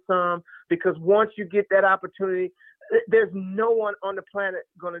and some, because once you get that opportunity, there's no one on the planet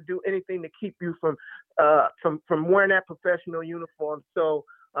going to do anything to keep you from wearing that professional uniform. So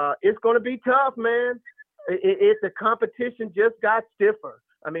it's going to be tough, man. The competition just got stiffer.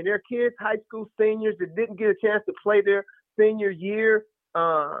 I mean, there are kids, high school seniors that didn't get a chance to play their senior year.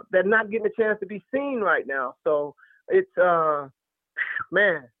 They're not getting a chance to be seen right now. So it's,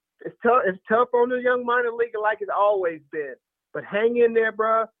 man, it's tough. It's tough on the young minor leaguer like it's always been. But hang in there,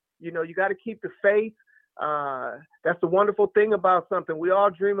 bro. You know, you got to keep the faith. That's the wonderful thing about something. We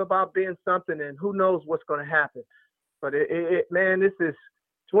all dream about being something, and who knows what's going to happen. But man, this is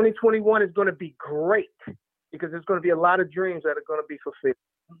 2021 is going to be great because there's going to be a lot of dreams that are going to be fulfilled.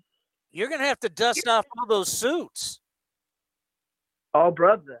 You're going to have to dust off all those suits. Oh,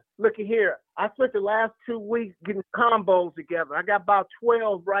 brother, looky here. I spent the last 2 weeks getting combos together. I got about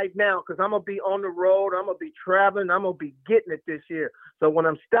 12 right now because I'm going to be on the road. I'm going to be traveling. I'm going to be getting it this year. So when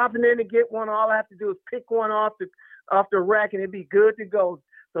I'm stopping in to get one, all I have to do is pick one off the rack, and it'd be good to go.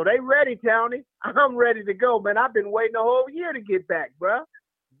 So they ready, Townie. I'm ready to go, man. I've been waiting a whole year to get back, bro.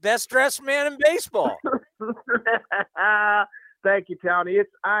 Best dressed man in baseball. Thank you, Townie.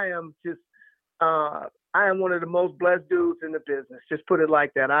 I am one of the most blessed dudes in the business. Just put it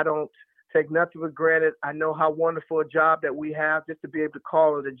like that. I don't take nothing for granted. I know how wonderful a job that we have. Just to be able to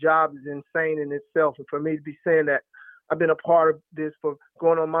call it a job is insane in itself. And for me to be saying that I've been a part of this for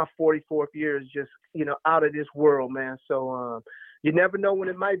going on my 44th year is just, you know, out of this world, man. So you never know when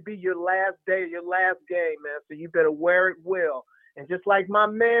it might be your last day, your last game, man. So you better wear it well. And just like my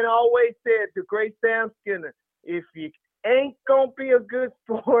man always said, the great Sam Skinner, if you ain't going to be a good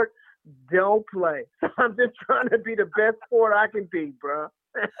sport, don't play. So I'm just trying to be the best sport I can be, bro.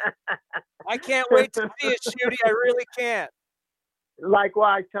 I can't wait to see it, Shooty. I really can't.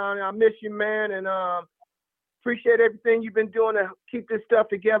 Likewise, Tony. I miss you, man, and appreciate everything you've been doing to keep this stuff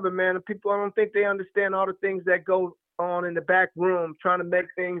together, man. And people, I don't think they understand all the things that go on in the back room, trying to make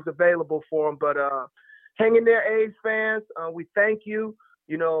things available for them. But hang in there, A's fans. We thank you.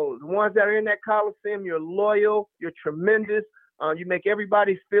 You know, the ones that are in that Coliseum, you're loyal. You're tremendous. You make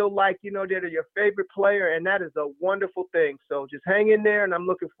everybody feel like, you know, they're your favorite player, and that is a wonderful thing. So just hang in there, and I'm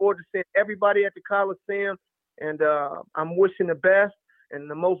looking forward to seeing everybody at the Coliseum, and I'm wishing the best and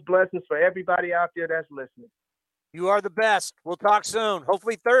the most blessings for everybody out there that's listening. You are the best. We'll talk soon,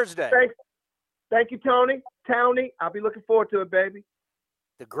 hopefully Thursday. Thank you, Tony. Townie, I'll be looking forward to it, baby.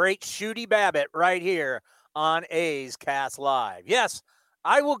 The great Shooty Babbitt right here on A's Cast Live. Yes,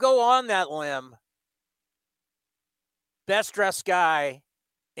 I will go on that limb. Best dressed guy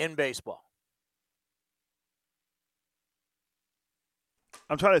in baseball.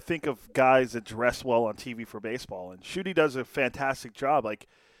 I'm trying to think of guys that dress well on TV for baseball, and Shooty does a fantastic job. Like,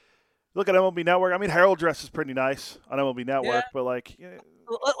 look at MLB Network. I mean, Harold dresses pretty nice on MLB Network, but like,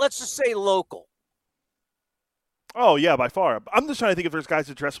 let's just say local. Oh yeah, by far. I'm just trying to think if there's guys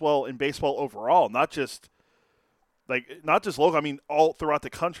that dress well in baseball overall, not just local. I mean, all throughout the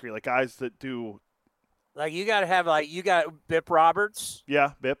country, like guys that do. Like you got to have you got Bip Roberts.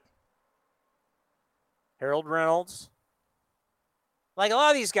 Yeah, Bip. Harold Reynolds. Like a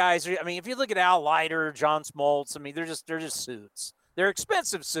lot of these guys are, I mean, if you look at Al Leiter, John Smoltz, I mean, they're just suits. They're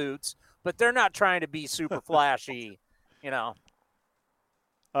expensive suits, but they're not trying to be super flashy, you know.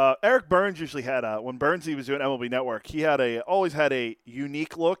 Eric Burns usually had when Burnsy was doing MLB Network, he always had a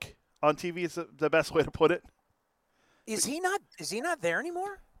unique look on TV. Is the best way to put it. Is he not there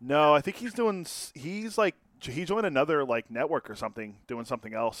anymore? No, I think he joined another like network or something, doing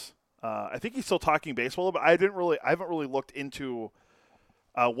something else. I think he's still talking baseball, but I haven't really looked into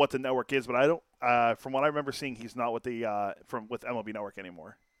what the network is, but I don't. From what I remember seeing, he's not with with MLB Network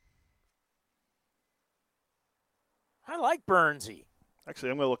anymore. I like Burnsy.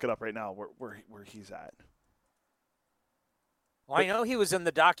 Actually, I'm going to look it up right now. Where he's at. Well, I know he was in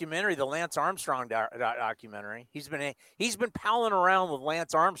the documentary, the Lance Armstrong documentary. He's been palling around with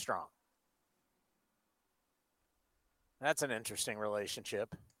Lance Armstrong. That's an interesting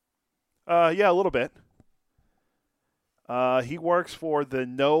relationship. Yeah, a little bit. He works for the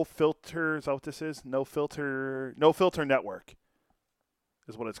No Filter. Is that what this is? No Filter Network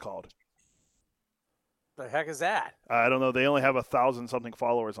is what it's called. The heck is that? I don't know. They only have 1,000-something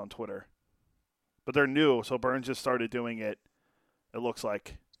followers on Twitter, but they're new. So Burns just started doing it. It looks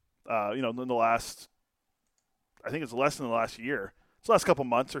like, in the last, I think it's less than the last year. It's the last couple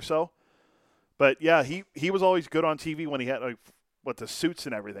months or so. But yeah, he was always good on TV when he had with the suits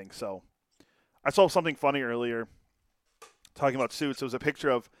and everything. So I saw something funny earlier talking about suits. It was a picture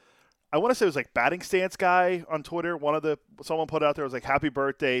of, I want to say it was like batting stance guy on Twitter. Someone put out there was like happy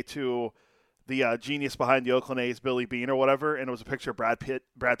birthday to the genius behind the Oakland A's, Billy Beane or whatever, and it was a picture of Brad Pitt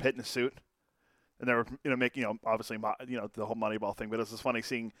in a suit, and they were making obviously the whole Moneyball thing, but it was just funny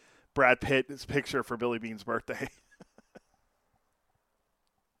seeing Brad Pitt's picture for Billy Beane's birthday.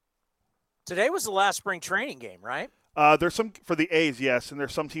 Today was the last spring training game, right? There's some for the A's, yes, and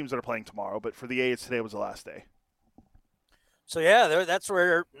there's some teams that are playing tomorrow, but for the A's today was the last day. So yeah, that's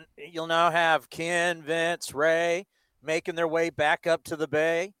where you'll now have Ken, Vince, Ray making their way back up to the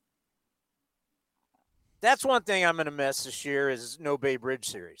Bay. That's one thing I'm going to miss this year is no Bay Bridge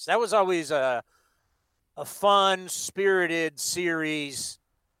series. That was always a fun, spirited series.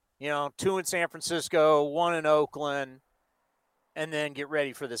 2 in San Francisco, 1 in Oakland, and then get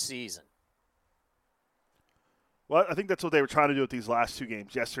ready for the season. Well, I think that's what they were trying to do with these last 2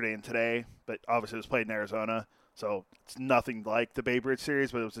 games, yesterday and today, but obviously it was played in Arizona, so it's nothing like the Bay Bridge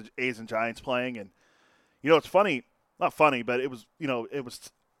series, but it was the A's and Giants playing, and it's funny, not funny, but it was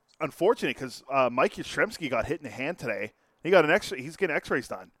unfortunate because Mike Yastrzemski got hit in the hand today. He's getting X-rays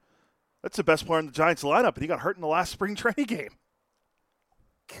done. That's the best player in the Giants lineup, and he got hurt in the last spring training game.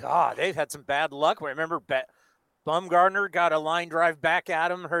 God, they've had some bad luck. Remember, Bumgarner got a line drive back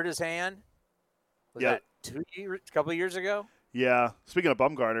at him, hurt his hand. Was that a couple of years ago? Yeah. Speaking of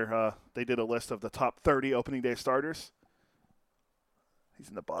Bumgarner, they did a list of the top 30 opening day starters. He's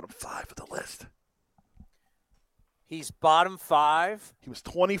in the bottom 5 of the list. He's bottom 5. He was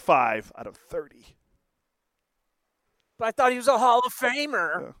 25 out of 30. But I thought he was a Hall of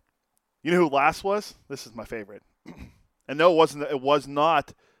Famer. Yeah. You know who last was? This is my favorite. And no, it was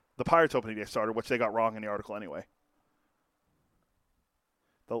not the Pirates opening day starter, which they got wrong in the article anyway.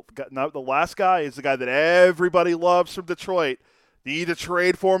 The last guy is the guy that everybody loves from Detroit. You need to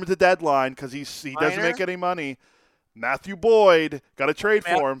trade for him at the deadline because he doesn't make any money. Matthew Boyd, got to trade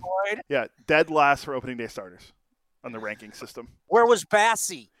for him. Boyd? Yeah, dead last for opening day starters on the ranking system. Where was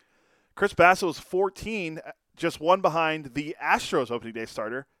Bassey? Chris Bassett was 14, just one behind the Astros opening day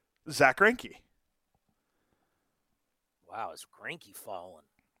starter, Zach Greinke. Wow, is Greinke falling?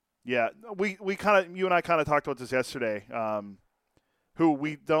 Yeah, you and I kind of talked about this yesterday. Who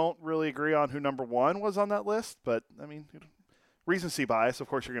we don't really agree on who number 1 was on that list, but I mean, recency bias. Of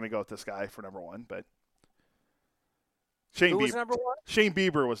course, you're going to go with this guy for number 1, but Who was number 1? Shane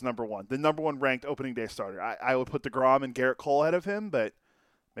Bieber was number 1, the number 1 ranked opening day starter. I would put DeGrom and Garrett Cole ahead of him, but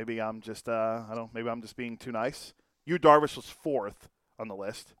maybe I'm just maybe I'm just being too nice. Yu Darvish was 4th on the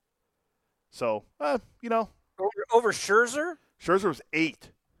list, so over Scherzer. Scherzer was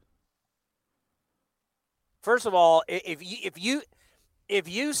 8. First of all, if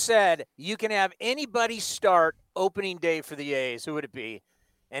you said you can have anybody start opening day for the A's, who would it be?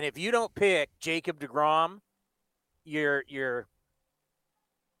 And if you don't pick Jacob DeGrom, you're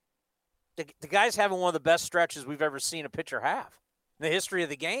the guy's having one of the best stretches we've ever seen a pitcher have in the history of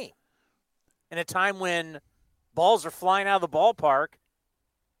the game. In a time when balls are flying out of the ballpark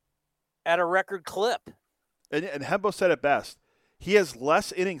at a record clip. And Hembo said it best. He has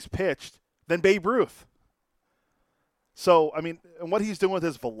less innings pitched than Babe Ruth. So, I mean, and what he's doing with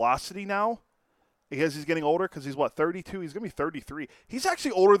his velocity now, because he's getting older, because he's, 32? He's going to be 33. He's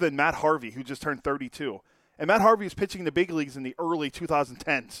actually older than Matt Harvey, who just turned 32. And Matt Harvey was pitching in the big leagues in the early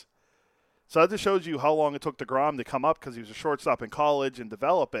 2010s. So that just shows you how long it took DeGrom to come up, because he was a shortstop in college and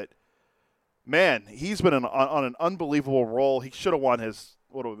develop it. Man, he's been on an unbelievable roll. He should have won his,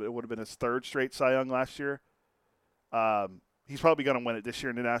 it would have been his third straight Cy Young last year. He's probably going to win it this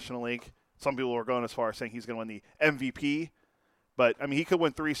year in the National League. Some people are going as far as saying he's going to win the MVP. But, I mean, he could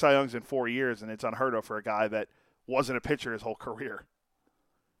win 3 Cy Youngs in 4 years, and it's unheard of for a guy that wasn't a pitcher his whole career.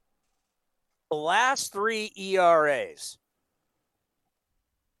 The last 3 ERAs,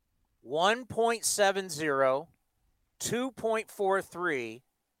 1.70, 2.43,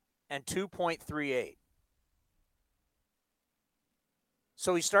 and 2.38.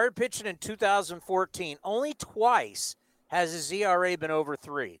 So he started pitching in 2014. Only twice has his ERA been over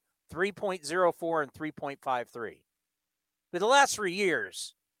 3, 3.04 and 3.53. But the last 3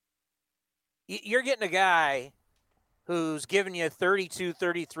 years, you're getting a guy who's giving you 32,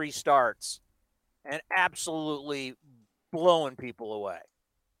 33 starts and absolutely blowing people away.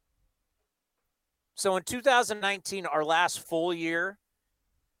 So in 2019, our last full year,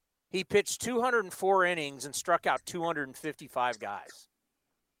 he pitched 204 innings and struck out 255 guys.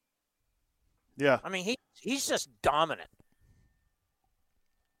 Yeah. I mean, he's just dominant.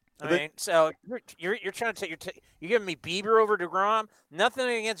 I mean, so you're trying to you're giving me Bieber over DeGrom. Nothing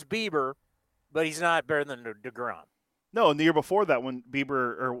against Bieber, but he's not better than DeGrom. No, and the year before that, when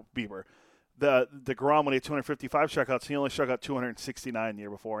DeGrom, when he had 255 strikeouts, he only struck out 269 the year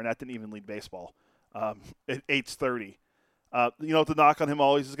before, and that didn't even lead baseball. At age 30. You know what the knock on him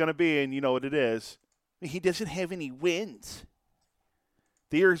always is going to be, and you know what it is. He doesn't have any wins.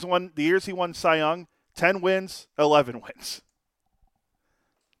 The years he won Cy Young, 10 wins, 11 wins.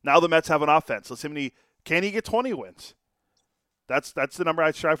 Now the Mets have an offense. Let's see, can he get 20 wins? That's the number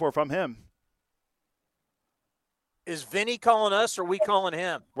I'd strive for from him. Is Vinny calling us, or are we calling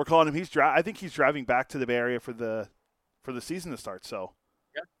him? We're calling him. I think he's driving back to the Bay Area for the season to start. So.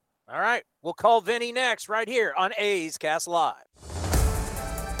 Yep. All right, we'll call Vinny next, right here on A's Cast Live.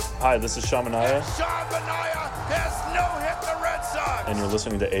 Hi, this is Sean Manaea. Sean Manaea has no-hit the Red Sox. And you're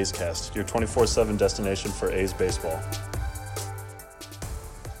listening to A's Cast, your 24/7 destination for A's baseball.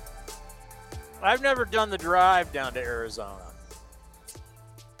 I've never done the drive down to Arizona.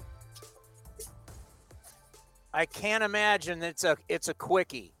 I can't imagine that it's a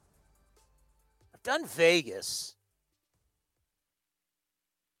quickie. I've done Vegas,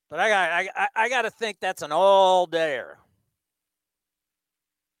 but I got to think that's an all-dayer.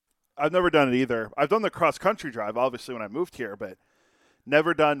 I've never done it either. I've done the cross-country drive, obviously, when I moved here, but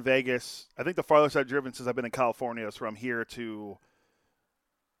never done Vegas. I think the farthest I've driven since I've been in California is from here to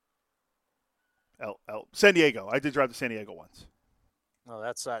San Diego. I did drive to San Diego once. Oh,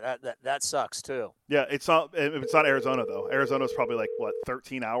 that sucks too. Yeah, it's not Arizona though. Arizona's probably like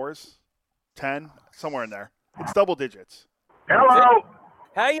 13 hours, 10, somewhere in there. It's double digits. Hello.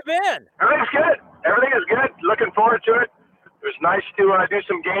 How you been? Everything's good. Everything is good. Looking forward to it. It was nice to do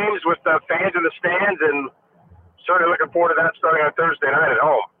some games with the fans in the stands, and certainly looking forward to that starting on Thursday night at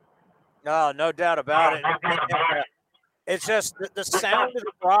home. No, no doubt about it. It's just the sound of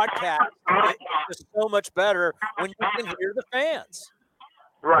the broadcast is so much better when you can hear the fans.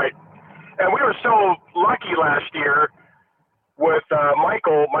 Right. And we were so lucky last year with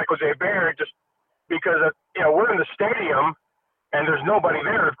Michael J. Baird, just because we're in the stadium and there's nobody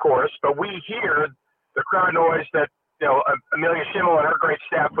there, of course, but we hear the crowd noise that Amelia Schimmel and her great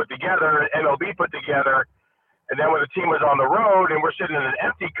staff put together, MLB put together, and then when the team was on the road and we're sitting in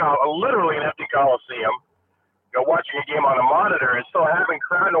literally an empty Coliseum, watching a game on a monitor and still having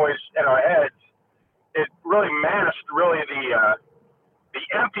crowd noise in our heads, it really masked the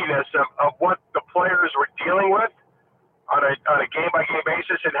emptiness of what the players were dealing with on a game-by-game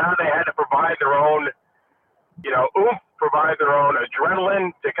basis, and how they had to provide their own, oomph, provide their own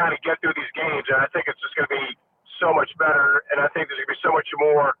adrenaline to kind of get through these games. And I think it's just going to be so much better, and I think there's going to be so much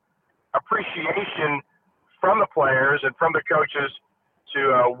more appreciation from the players and from the coaches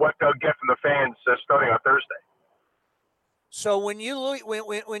to what they'll get from the fans starting on Thursday. So when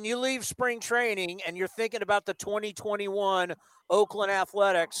you leave spring training and you're thinking about the 2021 Oakland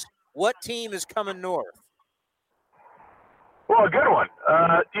Athletics, what team is coming north? Well, a good one.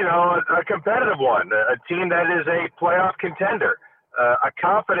 A competitive one. A team that is a playoff contender. a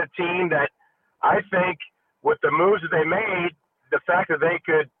confident team that I think with the moves that they made, the fact that they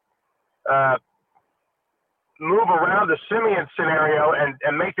could move around the Simeon scenario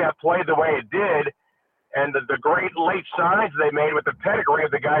and make that play the way it did, and the great late signs they made with the pedigree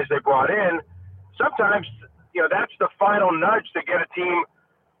of the guys they brought in, sometimes, that's the final nudge to get a team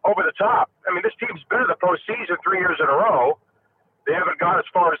over the top. I mean, this team's been in the postseason 3 years in a row. They haven't gone as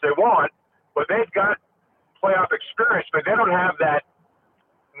far as they want, but they've got playoff experience, but they don't have that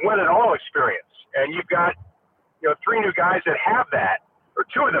win-it-all experience. And you've got, 3 new guys that have that, or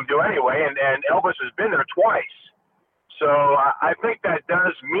 2 of them do anyway, and Elvis has been there twice. So I think that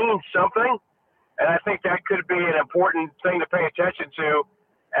does mean something, and I think that could be an important thing to pay attention to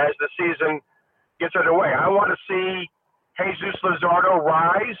as the season gets underway. I want to see Jesus Luzardo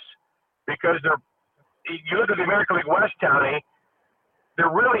rise because you look at the American League West, Tony, there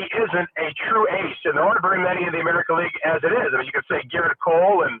really isn't a true ace, and there aren't very many in the American League as it is. I mean, you could say Garrett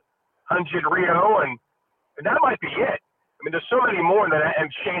Cole and Hyun-Jin Ryu, and that might be it. I mean, there's so many more than that, and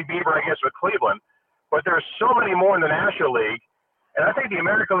Shane Bieber, I guess, with Cleveland, but there's so many more in the National League, and I think the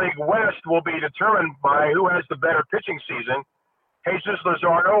American League West will be determined by who has the better pitching season, Jesus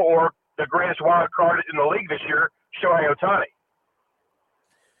Luzardo or the greatest wild card in the league this year, Shohei Ohtani.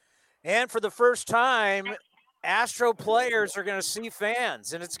 And for the first time, Astro players are going to see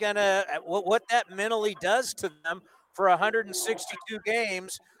fans, and it's going to what that mentally does to them for 162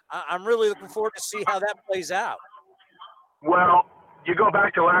 games. I'm really looking forward to see how that plays out. Well, you go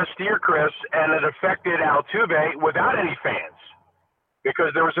back to last year, Chris, and it affected Altuve without any fans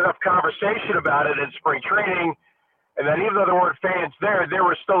because there was enough conversation about it in spring training, and then even though there weren't fans there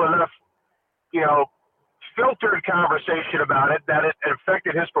was still enough, filtered conversation about it that it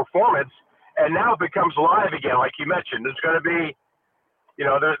affected his performance. And now it becomes live again, like you mentioned. There's going to be,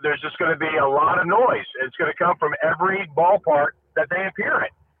 there's just going to be a lot of noise. It's going to come from every ballpark that they appear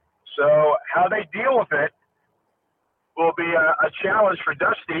in. So how they deal with it will be a challenge for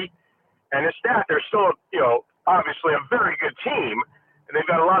Dusty and his staff. They're still, obviously a very good team, and they've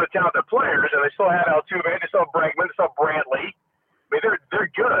got a lot of talented players, and they still have Altuve, they still have Bregman, they still have Brantley. I mean,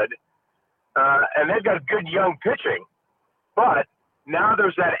 they're good, and they've got good young pitching. But now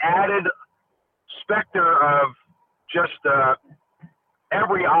there's that added specter of just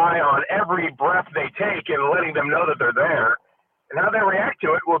every eye on every breath they take and letting them know that they're there. And how they react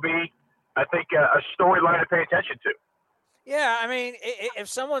to it will be, I think, a storyline to pay attention to. Yeah, I mean, if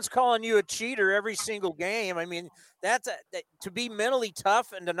someone's calling you a cheater every single game, I mean, to be mentally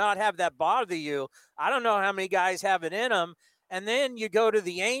tough and to not have that bother you. I don't know how many guys have it in them. And then you go to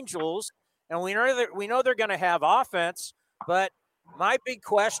the Angels, and we know they're going to have offense, but my big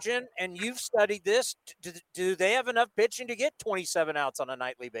question, and you've studied this, do they have enough pitching to get 27 outs on a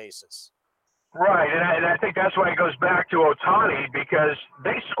nightly basis? Right, and I think that's why it goes back to Ohtani because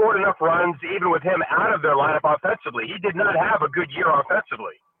they scored enough runs even with him out of their lineup offensively. He did not have a good year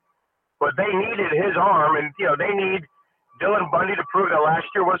offensively, but they needed his arm, and they need Dylan Bundy to prove that last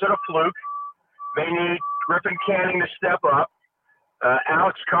year wasn't a fluke. They need Griffin Canning to step up.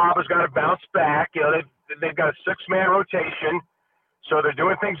 Alex Cobb has got to bounce back. They've got a 6-man rotation. So they're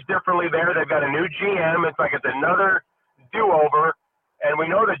doing things differently there. They've got a new GM. It's like it's another do-over. And we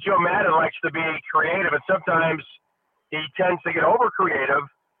know that Joe Madden likes to be creative, and sometimes he tends to get over-creative.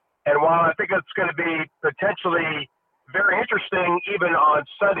 And while I think it's going to be potentially very interesting even on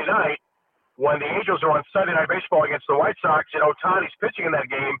Sunday night, when the Angels are on Sunday Night Baseball against the White Sox and Ohtani's pitching in that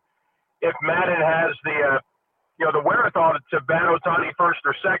game, if Madden has the wherewithal to bat Ohtani first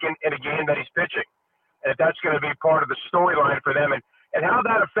or second in a game that he's pitching. And that's going to be part of the storyline for them. And how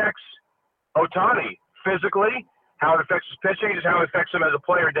that affects Ohtani physically, how it affects his pitching, just how it affects him as a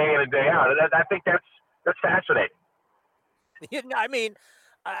player day in and day out. And I think that's fascinating. I mean,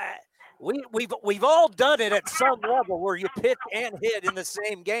 we've all done it at some level where you pitch and hit in the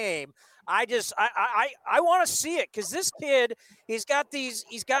same game. I want to see it because this kid, he's got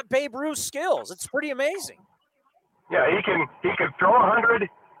Babe Ruth skills. It's pretty amazing. Yeah, he can throw 100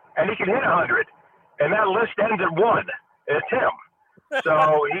 and he can hit 100. And that list ends at 1. It's him.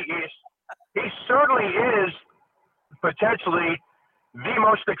 So he certainly is potentially the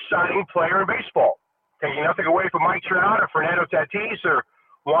most exciting player in baseball. Taking nothing away from Mike Trout or Fernando Tatis or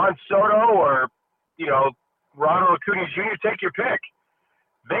Juan Soto or, Ronald Acuna Jr., take your pick.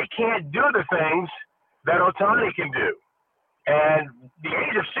 They can't do the things that Ohtani can do. And the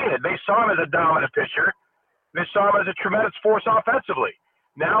A's have seen it. They saw him as a dominant pitcher. They saw him as a tremendous force offensively.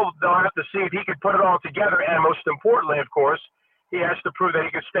 Now they'll have to see if he can put it all together, and most importantly, of course, he has to prove that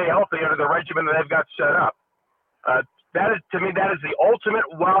he can stay healthy under the regimen that they've got set up. To me, that is the ultimate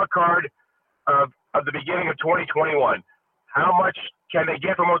wild card of the beginning of 2021. How much can they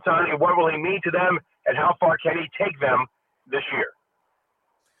get from Ohtani? What will he mean to them? And how far can he take them this year?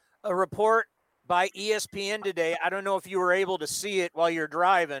 A report by ESPN today. I don't know if you were able to see it while you're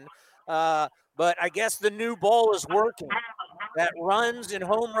driving, but I guess the new ball is working. That runs and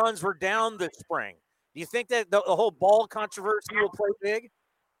home runs were down this spring. Do you think that the whole ball controversy will play big?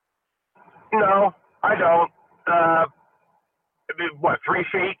 No, I don't. 3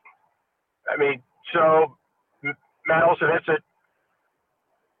 feet? I mean, so Matt Olson hits it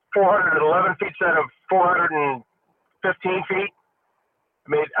 411 feet instead of 415 feet. I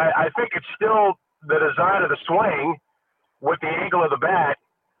mean, I think it's still the design of the swing with the angle of the bat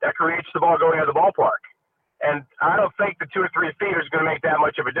that creates the ball going out of the ballpark. And I don't think the 2 or 3 feet is going to make that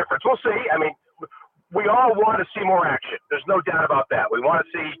much of a difference. We'll see. I mean, we all want to see more action. There's no doubt about that. We want to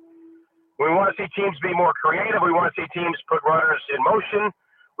see teams be more creative. We want to see teams put runners in motion.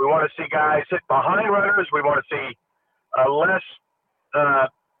 We want to see guys hit behind runners. We want to see less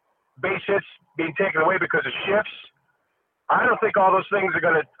base hits being taken away because of shifts. I don't think all those things are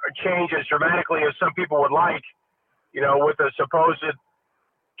going to change as dramatically as some people would like, with the supposed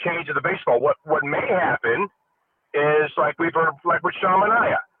change of the baseball. What may happen is like with Sean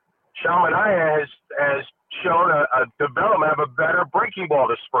Manaea. Sean Manaea has shown a development of a better breaking ball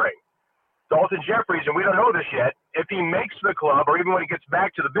this spring. Dalton Jeffries, and we don't know this yet, if he makes the club or even when he gets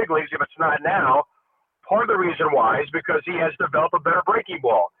back to the big leagues, if it's not now, part of the reason why is because he has developed a better breaking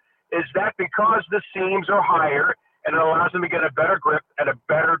ball. Is that because the seams are higher and it allows them to get a better grip and a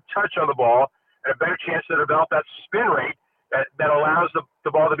better touch on the ball and a better chance to develop that spin rate that allows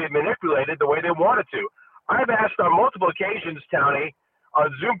the ball to be manipulated the way they want it to? I've asked on multiple occasions, Tony, on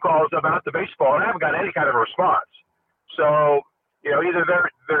Zoom calls about the baseball, and I haven't got any kind of a response. So, either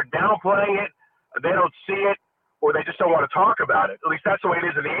they're downplaying it, they don't see it, or they just don't want to talk about it. At least that's the way it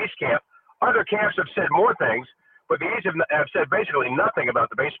is in the A's camp. Other camps have said more things, but the A's have said basically nothing about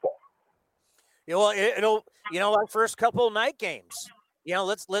the baseball. It'll our first couple of night games.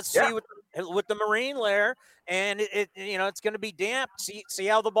 Let's see with the Marine Lair, and it's going to be damp. See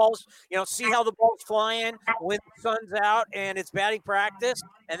how the ball's flying when the sun's out and it's batting practice,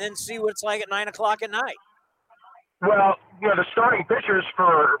 and then see what it's like at 9:00 at night. Well, the starting pitchers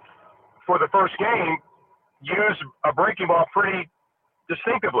for the first game use a breaking ball pretty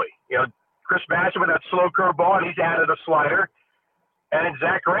distinctively. Chris Bassett with that slow curve ball, and he's added a slider, and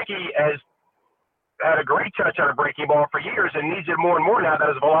Zach Greinke has had a great touch on a breaking ball for years and needs it more and more now that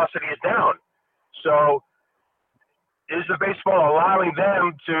his velocity is down. So is the baseball allowing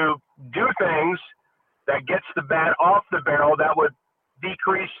them to do things that gets the bat off the barrel that would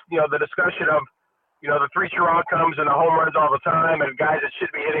decrease, the discussion of, the 3-2 outcomes and the home runs all the time and guys that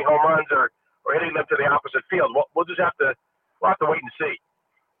should be hitting home runs or hitting them to the opposite field? We'll just have to wait and see.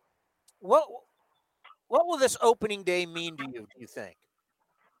 What will this opening day mean to you, do you think?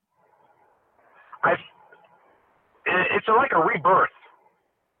 It's like a rebirth.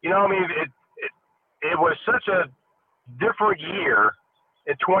 It was such a different year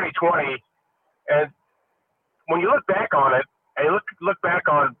in 2020, and when you look back on it, and you look back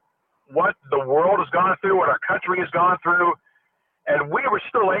on what the world has gone through, what our country has gone through, and we were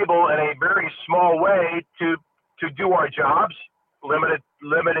still able in a very small way to do our jobs, limited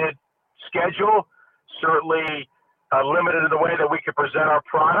schedule, certainly limited in the way that we could present our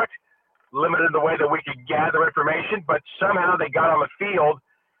product, limited in the way that we could gather information, but somehow they got on the field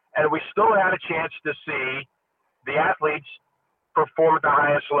and we still had a chance to see the athletes perform at the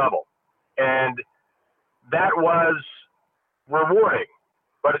highest level. And that was rewarding,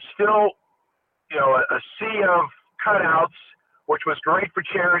 but it's still, a sea of cutouts, which was great for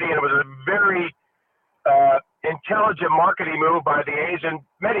charity. And it was a very intelligent marketing move by the A's and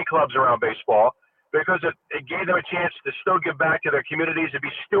many clubs around baseball, because it gave them a chance to still give back to their communities and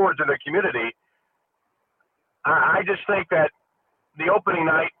be stewards of their community. I just think that the opening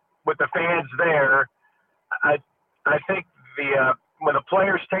night with the fans there, I think when the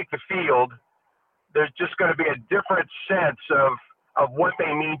players take the field, there's just going to be a different sense of what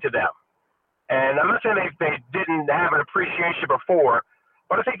they mean to them. And I'm not saying they didn't have an appreciation before,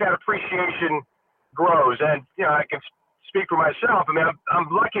 but I think that appreciation grows. And, I can speak for myself. I mean, I'm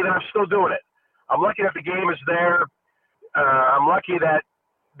lucky that I'm still doing it. I'm lucky that the game is there. I'm lucky that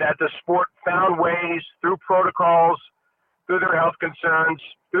the sport found ways through protocols, through their health concerns,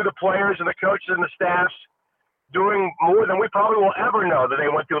 through the players and the coaches and the staffs, doing more than we probably will ever know that they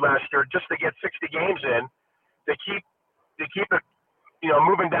went through last year just to get 60 games in, to keep it,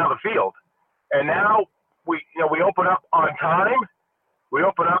 moving down the field. And now we open up on time. We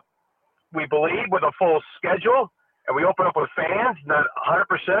open up, we believe, with a full schedule. And we open up with fans, not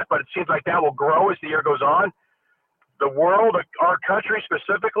 100%, but it seems like that will grow as the year goes on. the world, our country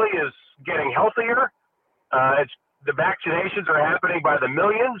specifically, is getting healthier. The vaccinations are happening by the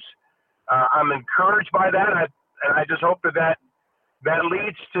millions. I'm encouraged by that, and I just hope that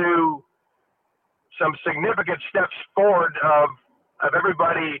leads to some significant steps forward of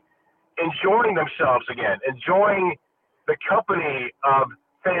everybody enjoying themselves again, enjoying the company of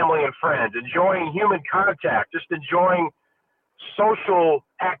family and friends, enjoying human contact, just enjoying social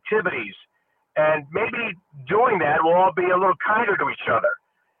activities. And maybe doing that, we'll all be a little kinder to each other.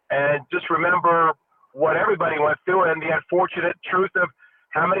 And just remember what everybody went through and the unfortunate truth of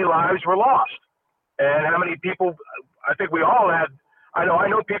how many lives were lost and how many people. I think we all had. I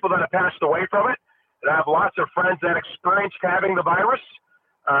know people that have passed away from it, and I have lots of friends that experienced having the virus.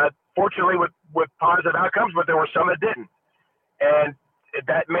 Fortunately, with positive outcomes, but there were some that didn't, and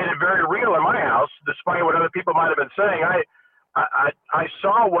that made it very real in my house, despite what other people might have been saying. I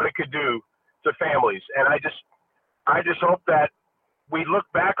saw what it could do to families, and I just hope that we look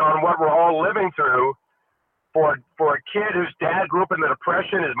back on what we're all living through. For a kid whose dad grew up in the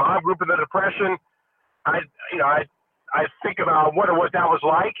Depression, his mom grew up in the Depression, I think about what that was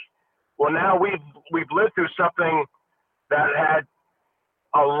like. Well, now we've lived through something that had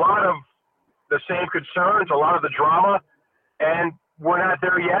a lot of the same concerns, a lot of the drama, and we're not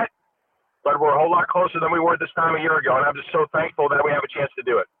there yet, but we're a whole lot closer than we were this time a year ago, and I'm just so thankful that we have a chance to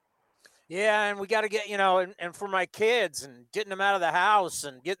do it. Yeah, and we got to get, and for my kids and getting them out of the house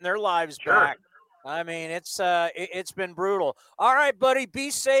and getting their lives back. I mean, it's been brutal. All right, buddy, be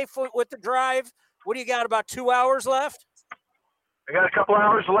safe with the drive. What do you got, about 2 hours left? I got a couple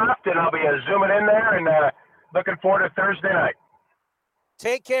hours left, and I'll be zooming in there and looking forward to Thursday night.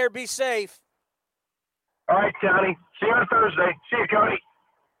 Take care. Be safe. All right, Tony. See you on Thursday. See you, Cody.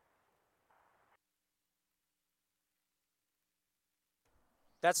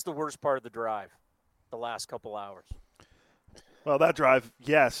 That's the worst part of the drive, the last couple hours. Well, that drive,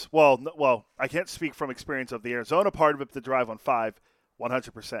 yes. Well, I can't speak from experience of the Arizona part of it, the drive on 5,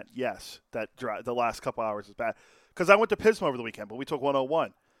 100%. Yes, that drive, the last couple hours is bad. Because I went to Pismo over the weekend, but we took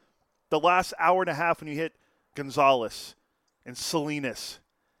 101. The last hour and a half when you hit Gonzales and Salinas,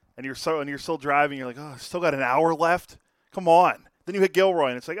 and you're still driving, you're like, oh, I still got an hour left? Come on. Then you hit Gilroy,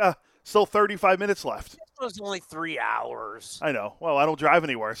 and it's like, still 35 minutes left. It was only 3 hours. I know. Well, I don't drive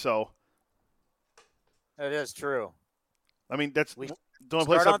anywhere, so. That is true. I mean, that's the only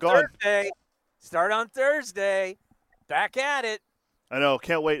place I've gone. Start on Thursday. Back at it. I know.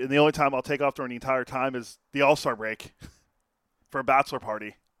 Can't wait. And the only time I'll take off during the entire time is the All-Star break for a bachelor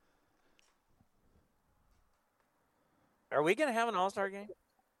party. Are we going to have an All-Star game?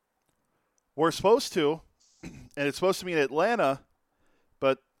 We're supposed to, and it's supposed to be in Atlanta,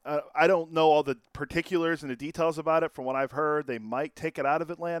 but I don't know all the particulars and the details about it. From what I've heard, they might take it out of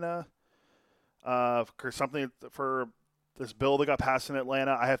Atlanta or something for this bill that got passed in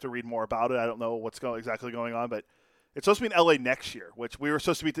Atlanta. I have to read more about it. I don't know what's exactly going on, but it's supposed to be in LA next year, which we were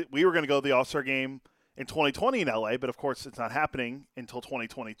supposed to be. We were going to go to the All-Star game in 2020 in LA, but of course it's not happening until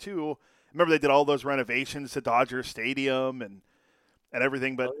 2022. Remember, they did all those renovations to Dodger Stadium and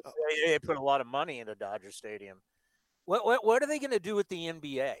everything, but they put a lot of money into Dodger Stadium. What are they going to do with the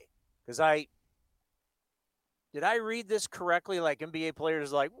NBA? Because did I read this correctly? Like NBA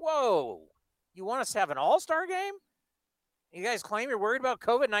players, like, whoa, you want us to have an All-Star game? You guys claim you're worried about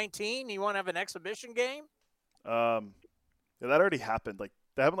COVID-19. You want to have an exhibition game? Yeah, that already happened. Like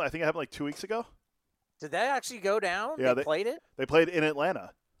that happened. I think it happened like 2 weeks ago. Did that actually go down? Yeah, they played it. They played in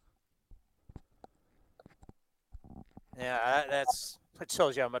Atlanta. Yeah, that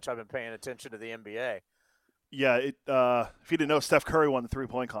shows you how much I've been paying attention to the NBA. Yeah, if you didn't know, Steph Curry won the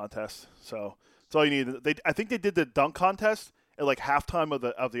 3-point contest. So that's all you need. I think they did the dunk contest at like halftime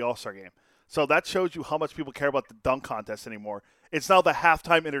of the All-Star game. So that shows you how much people care about the dunk contest anymore. It's now the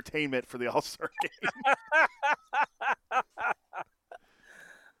halftime entertainment for the All-Star game.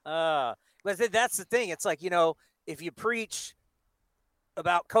 But that's the thing. It's like, if you preach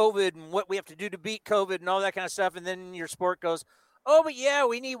about COVID and what we have to do to beat COVID and all that kind of stuff, and then your sport goes, oh, but yeah,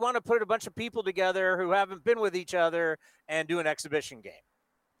 we want to put a bunch of people together who haven't been with each other and do an exhibition game.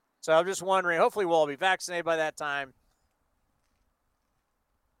 So I'm just wondering, hopefully we'll all be vaccinated by that time.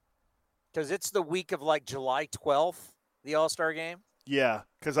 Because it's the week of like July 12th, the All-Star game. Yeah,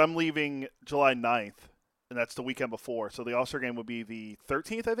 because I'm leaving July 9th, and that's the weekend before. So the All-Star game would be the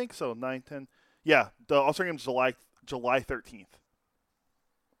 13th, I think. So 9, 10. Yeah, the All-Star game is July 13th.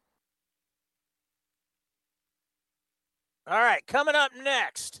 All right, coming up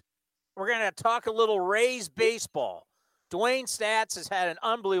next, we're going to talk a little Rays baseball. Dwayne Staats has had an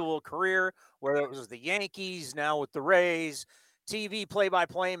unbelievable career, whether it was the Yankees, now with the Rays. TV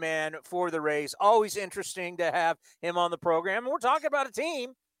play-by-play man for the Rays. Always interesting to have him on the program. And we're talking about a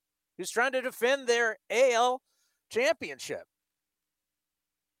team who's trying to defend their AL championship.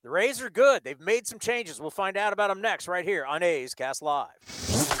 The Rays are good. They've made some changes. We'll find out about them next right here on A's Cast Live.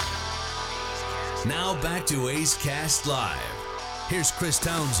 Now back to A's Cast Live. Here's Chris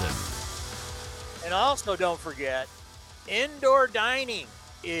Townsend. And also don't forget, indoor dining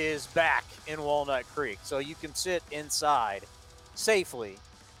is back in Walnut Creek. So you can sit inside safely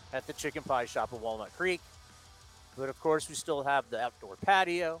at the Chicken Pie Shop of Walnut Creek. But, of course, we still have the outdoor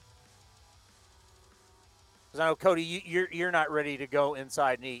patio. Because I know, Cody, you're not ready to go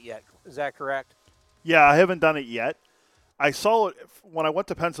inside and eat yet. Is that correct? Yeah, I haven't done it yet. I saw it when I went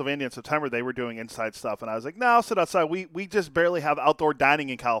to Pennsylvania in September. They were doing inside stuff, and I was like, "No, I'll sit outside." We just barely have outdoor dining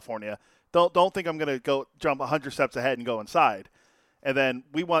in California. Don't think I'm going to go jump 100 steps ahead and go inside. And then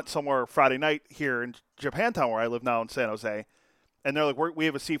we went somewhere Friday night here in Japantown, where I live now in San Jose, and they're like, "We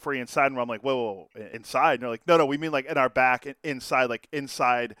have a seat for you inside," and I'm like, "Whoa, inside?" And they're like, "No, we mean like in our back, inside, like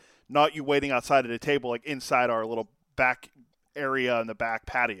inside." Not you waiting outside at a table, like inside our little back area in the back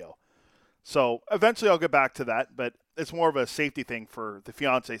patio. So eventually I'll get back to that, but it's more of a safety thing for the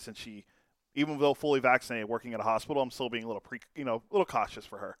fiance since she, even though fully vaccinated, working at a hospital, I'm still being a little cautious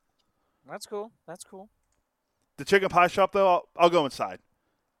for her. That's cool. That's cool. The Chicken Pie Shop, though, I'll go inside.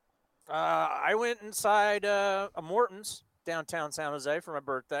 I went inside a Morton's downtown San Jose for my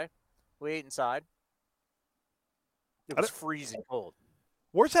birthday. We ate inside. It was freezing cold.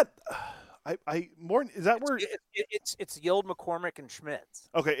 Where's that? Morton, is that where? It's the old McCormick and Schmidt's.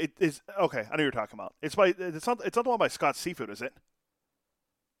 Okay, it is. Okay, I know you're talking about. It's not the one by Scott's Seafood, is it?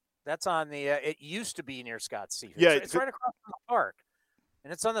 That's on the. It used to be near Scott's Seafood. Yeah, it's right across from the park,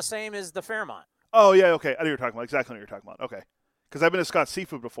 and it's on the same as the Fairmont. Oh yeah, okay. I know you're talking about exactly what you're talking about. Okay, because I've been to Scott's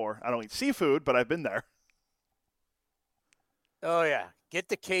Seafood before. I don't eat seafood, but I've been there. Oh yeah, get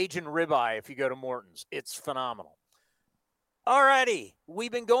the Cajun ribeye if you go to Morton's. It's phenomenal. All righty,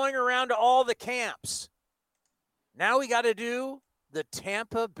 we've been going around to all the camps. Now we got to do the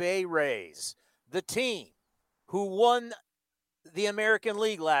Tampa Bay Rays, the team who won the American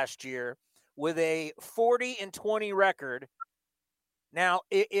League last year with a 40-20 record. Now,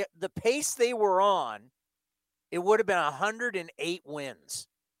 the pace they were on, it would have been 108 wins.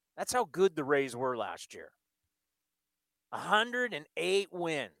 That's how good the Rays were last year. 108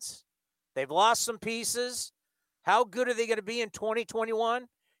 wins. They've lost some pieces. How good are they going to be in 2021?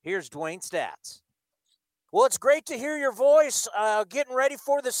 Here's Dwayne Stats. Well, it's great to hear your voice. Getting ready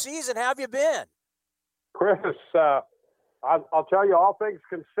for the season. How have you been? Chris, I'll tell you, all things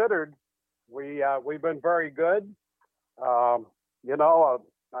considered, we've been very good. I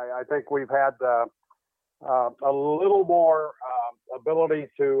think we've had a little more ability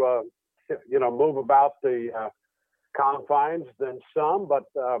to, move about the confines than some, but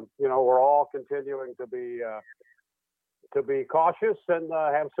we're all continuing to be cautious and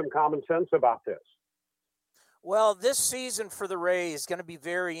have some common sense about this. Well, this season for the Rays is going to be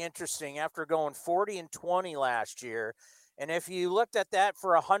very interesting after going 40-20 last year. And if you looked at that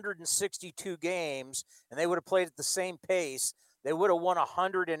for 162 games and they would have played at the same pace, they would have won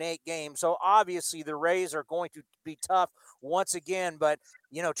 108 games. So obviously the Rays are going to be tough once again. But,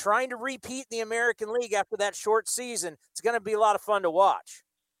 trying to repeat the American League after that short season, it's going to be a lot of fun to watch.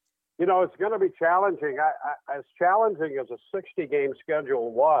 It's going to be challenging. As challenging as a 60-game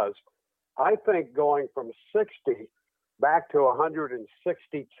schedule was, I think going from 60 back to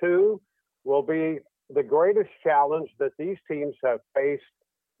 162 will be the greatest challenge that these teams have faced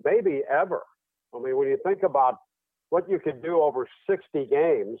maybe ever. I mean, when you think about what you could do over 60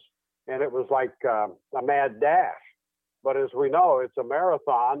 games, and it was like a mad dash. But as we know, it's a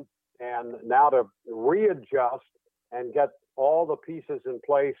marathon, and now to readjust and get all the pieces in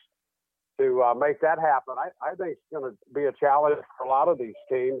place to make that happen, I think it's going to be a challenge for a lot of these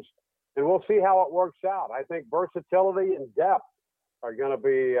teams, and we'll see how it works out. I think versatility and depth are going to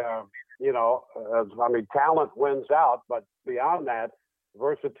be, talent wins out, but beyond that,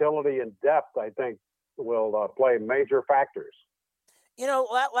 versatility and depth, I think, will play major factors.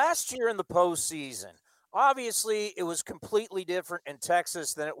 Last year in the postseason, obviously it was completely different in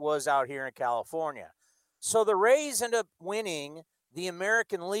Texas than it was out here in California. So the Rays end up winning the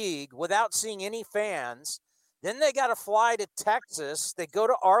American League without seeing any fans. Then they got to fly to Texas. They go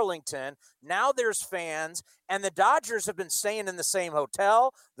to Arlington. Now there's fans. And the Dodgers have been staying in the same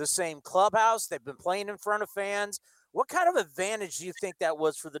hotel, the same clubhouse. They've been playing in front of fans. What kind of advantage do you think that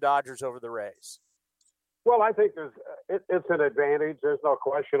was for the Dodgers over the Rays? Well, I think it's an advantage. There's no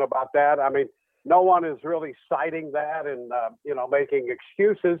question about that. I mean, no one is really citing that and, making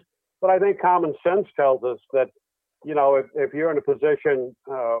excuses. But I think common sense tells us that if you're in a position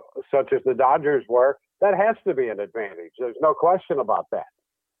such as the Dodgers were, that has to be an advantage. There's no question about that.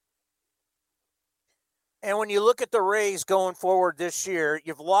 And when you look at the Rays going forward this year,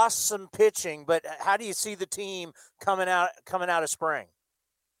 you've lost some pitching, but how do you see the team coming out of spring?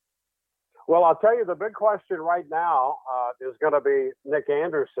 Well, I'll tell you, the big question right now is going to be Nick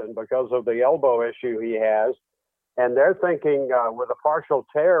Anderson because of the elbow issue he has. And they're thinking with a partial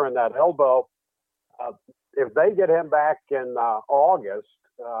tear in that elbow, if they get him back in August,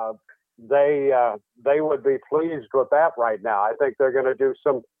 they would be pleased with that right now. I think they're going to do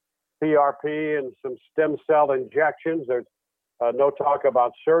some PRP and some stem cell injections. There's no talk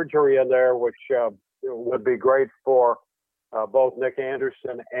about surgery in there, which would be great for both Nick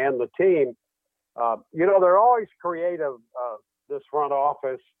Anderson and the team. They're always creative, this front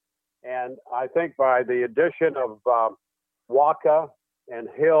office. And I think by the addition of Waka and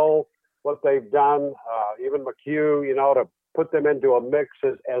Hill, what they've done, even McHugh, to put them into a mix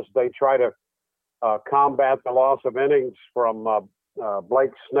as they try to combat the loss of innings from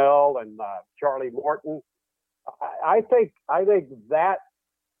Blake Snell and Charlie Morton. I think that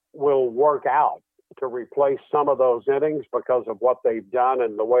will work out to replace some of those innings because of what they've done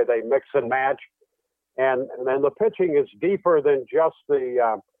and the way they mix and match. And then the pitching is deeper than just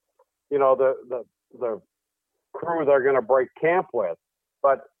the crew they're going to break camp with.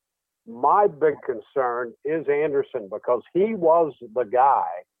 But my big concern is Anderson because he was the guy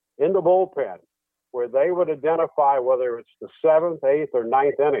in the bullpen where they would identify whether it's the 7th, 8th, or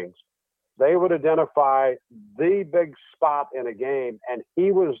 9th innings. They would identify the big spot in a game, and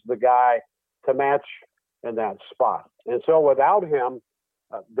he was the guy to match in that spot. And so without him,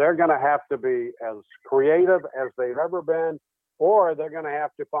 they're going to have to be as creative as they've ever been, or they're going to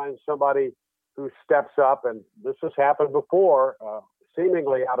have to find somebody who steps up. And this has happened before,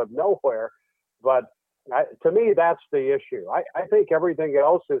 seemingly out of nowhere. But to me, that's the issue. I think everything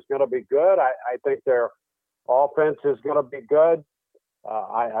else is going to be good. I think their offense is going to be good.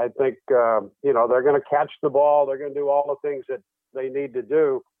 I think, they're going to catch the ball. They're going to do all the things that they need to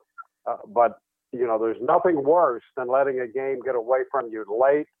do. But there's nothing worse than letting a game get away from you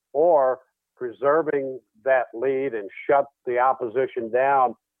late or preserving that lead and shut the opposition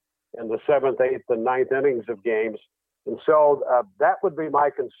down in the 7th, 8th, and 9th innings of games. And so that would be my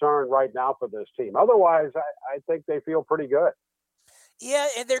concern right now for this team. Otherwise, I think they feel pretty good. Yeah,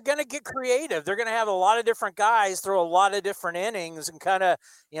 and they're going to get creative. They're going to have a lot of different guys throw a lot of different innings and kind of,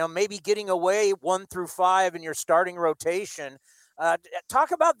 maybe getting away 1 through 5 in your starting rotation.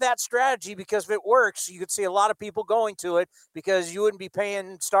 Talk about that strategy, because if it works, you could see a lot of people going to it because you wouldn't be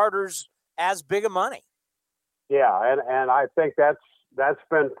paying starters as big of money. Yeah, and I think that's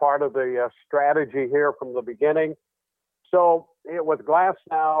been part of the strategy here from the beginning. So with Glass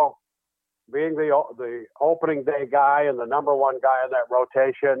now being the opening day guy and the number one guy in that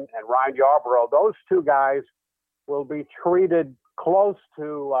rotation, and Ryan Yarbrough, those two guys will be treated close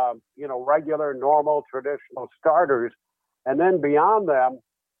to regular, normal, traditional starters. And then beyond them,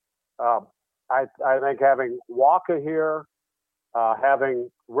 I think having Waka here, having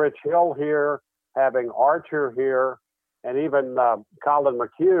Rich Hill here, having Archer here, and even Colin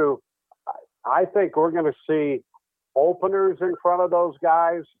McHugh, I think we're going to see openers in front of those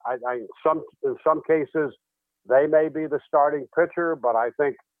guys. In some cases, they may be the starting pitcher, but I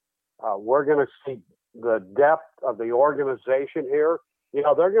think we're going to see the depth of the organization here.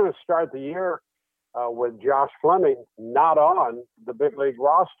 They're going to start the year with Josh Fleming not on the big league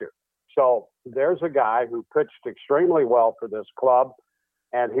roster. So there's a guy who pitched extremely well for this club,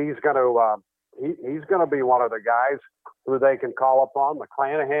 and he's going to be one of the guys who they can call upon.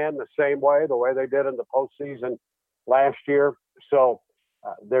 McClanahan the same way, the way they did in the postseason last year. So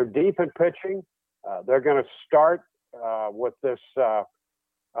they're deep in pitching. They're going to start with this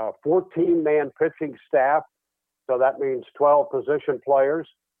 14-man pitching staff. So that means 12 position players.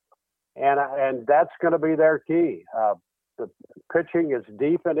 And that's going to be their key. The pitching is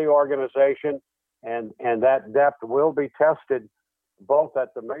deep in the organization, and that depth will be tested both at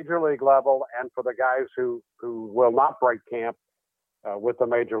the major league level and for the guys who will not break camp with the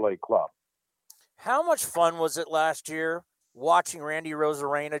major league club. How much fun was it last year watching Randy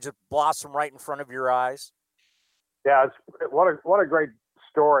Arozarena just blossom right in front of your eyes? Yeah, what a great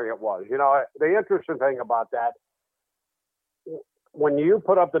story it was. The interesting thing about that, when you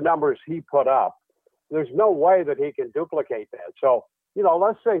put up the numbers he put up, there's no way that he can duplicate that. So,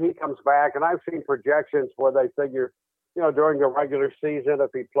 let's say he comes back, and I've seen projections where they figure, during the regular season, if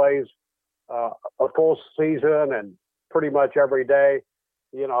he plays a full season and pretty much every day,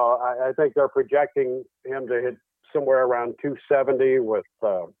 I think they're projecting him to hit somewhere around 270 with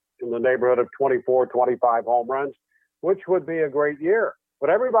in the neighborhood of 24, 25 home runs. which would be a great year. But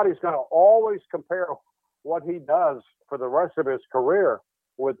everybody's going to always compare what he does for the rest of his career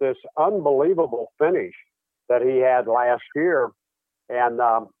with this unbelievable finish that he had last year. And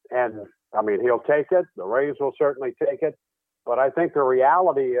I mean, he'll take it. The Rays will certainly take it. But I think the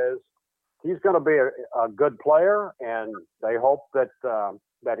reality is he's going to be a good player, and they hope that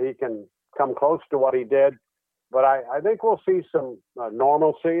that he can come close to what he did. But I think we'll see some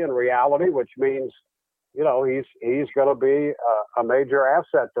normalcy and reality, which means, you know, he's going to be a major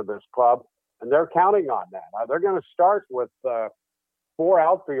asset to this club, and they're counting on that. They're going to start with 4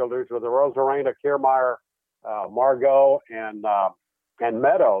 outfielders with Arozarena, Kiermaier, Margot, and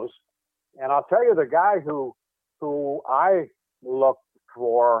Meadows. And I'll tell you, the guy who I look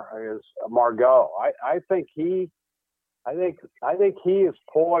for is Margot. I think he is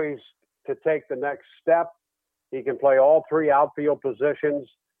poised to take the next step. He can play all 3 outfield positions.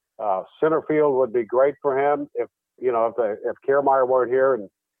 Center field would be great for him if Kiermaier weren't here and,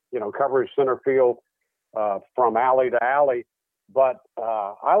 you know, covers center field from alley to alley. But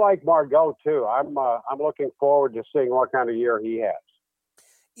I like Margot too. I'm looking forward to seeing what kind of year he has.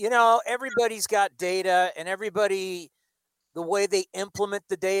 You know, everybody's got data, and everybody, the way they implement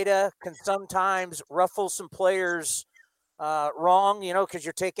the data can sometimes ruffle some players wrong, you know, because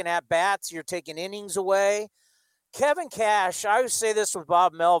you're taking at-bats, you're taking innings away. Kevin Cash, I would say this with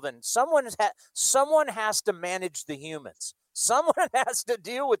Bob Melvin, someone has to manage the humans. Someone has to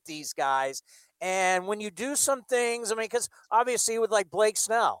deal with these guys. And when you do some things, I mean, because obviously with like Blake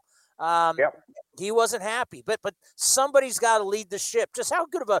Snell, he wasn't happy, but somebody's got to lead the ship. Just how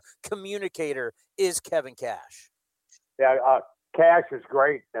good of a communicator is Kevin Cash? Yeah, Cash is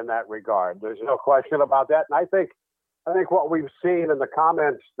great in that regard. There's no question about that. And I think what we've seen in the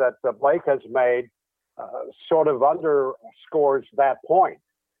comments that Blake has made sort of underscores that point.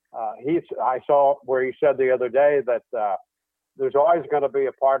 I saw where he said the other day that there's always going to be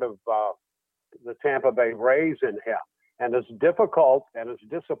a part of the Tampa Bay Rays in him. And as difficult and as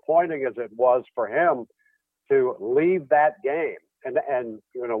disappointing as it was for him to leave that game, and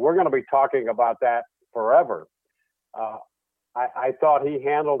you know, we're going to be talking about that forever. I thought he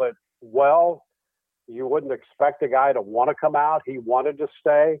handled it well. You wouldn't expect a guy to want to come out. He wanted to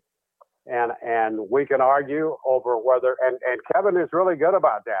stay. And we can argue over whether, and Kevin is really good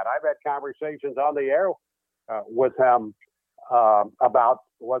about that. I've had conversations on the air with him about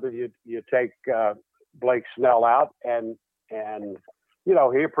whether you take Blake Snell out, and you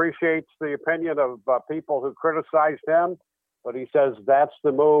know, he appreciates the opinion of people who criticized him, but he says that's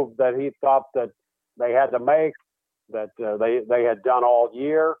the move that he thought that they had to make, that they had done all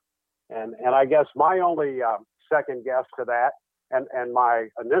year, and I guess my only second guess to that, and my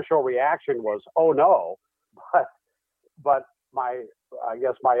initial reaction was, oh no, but I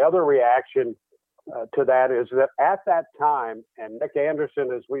guess my other reaction to that is that at that time, and Nick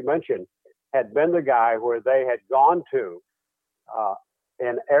Anderson, as we mentioned, had been the guy where they had gone to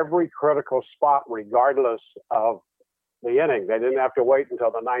in every critical spot, regardless of the inning. They didn't have to wait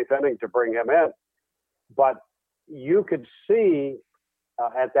until the 9th inning to bring him in. But you could see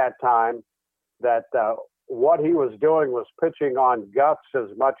at that time that what he was doing was pitching on guts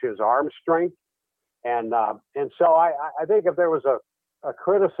as much as arm strength. And so I think if there was a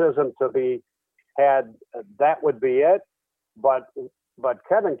criticism to be had, that would be it. But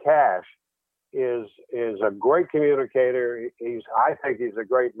Kevin Cash is a great communicator. I think he's a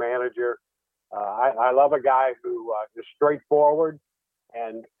great manager. I love a guy who is straightforward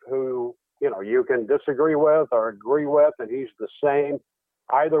and who, you know, you can disagree with or agree with, and he's the same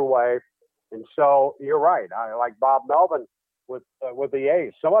either way. And so you're right. I like Bob Melvin with the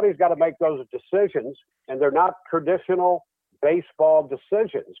A's. Somebody's got to make those decisions, and they're not traditional baseball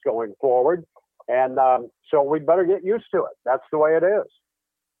decisions going forward. And so we better get used to it. That's the way it is.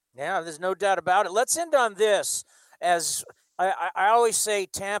 Yeah, there's no doubt about it. Let's end on this. As I always say,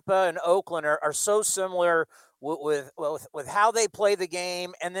 Tampa and Oakland are so similar with how they play the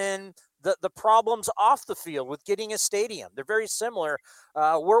game, and then the problems off the field with getting a stadium. They're very similar.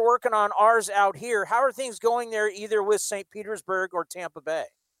 We're working on ours out here. How are things going there, either with St. Petersburg or Tampa Bay?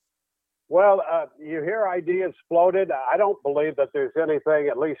 Well, you hear ideas floated. I don't believe that there's anything,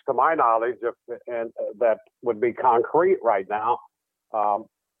 at least to my knowledge, that would be concrete right now.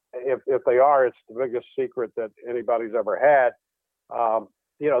 If they are, it's the biggest secret that anybody's ever had.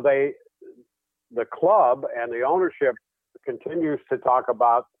 You know, the club and the ownership continues to talk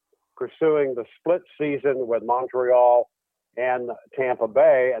about pursuing the split season with Montreal and Tampa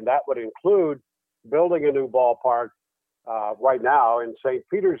Bay, and that would include building a new ballpark right now in St.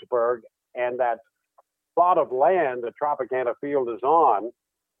 Petersburg, and that plot of land that Tropicana Field is on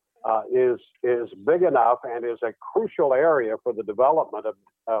is big enough and is a crucial area for the development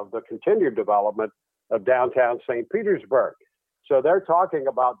of the continued development of downtown St. Petersburg. So they're talking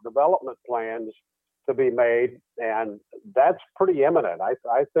about development plans to be made, and that's pretty imminent. I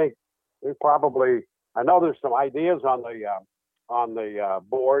think we probably, I know there's some ideas on the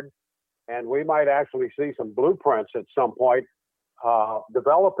board, and we might actually see some blueprints at some point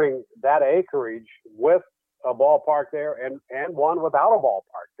developing that acreage with a ballpark there and one without a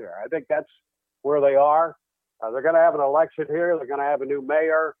ballpark there. I think that's where they are. They're going to have an election here. They're going to have a new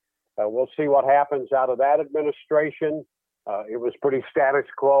mayor. We'll see what happens out of that administration. It was pretty status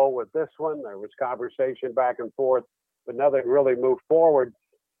quo with this one. There was conversation back and forth, but nothing really moved forward.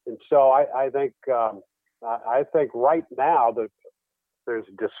 And so I think right now that there's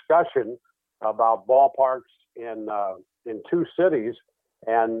discussion about ballparks in two cities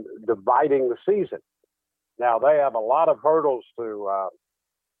and dividing the season. Now they have a lot of hurdles to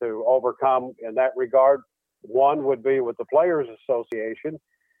overcome in that regard. One would be with the Players Association,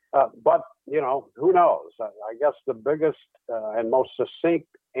 but who knows? I guess the biggest and most succinct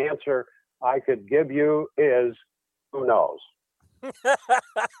answer I could give you is who knows.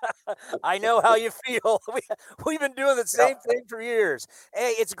 I know how you feel. We've been doing the same thing for years.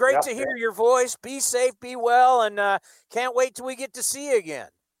 Hey, it's great to hear your voice. Be safe, be well, and can't wait till we get to see you again.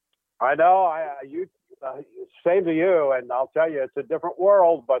 I know. Same to you, and I'll tell you, it's a different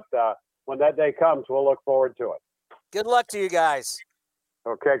world, but when that day comes, we'll look forward to it. Good luck to you guys.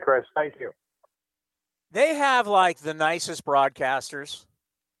 Okay, Chris. Thank you. They have, like, the nicest broadcasters.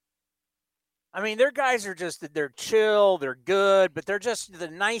 I mean, their guys are just, they're chill, they're good, but they're just the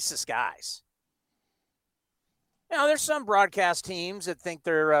nicest guys. Now, there's some broadcast teams that think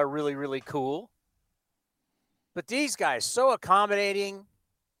they're really, really cool. But these guys, so accommodating,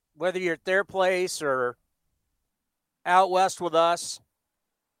 whether you're at their place or out west with us.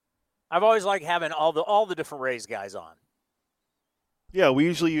 I've always liked having all the different Rays guys on. Yeah, we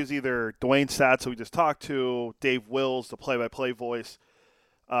usually use either Dwayne Stats, who we just talked to, Dave Wills, the play-by-play voice,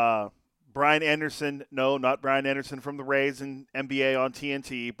 Brian Anderson. No, not Brian Anderson from the Rays and NBA on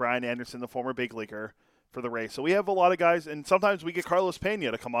TNT. Brian Anderson, the former big leaguer for the Rays. So we have a lot of guys, and sometimes we get Carlos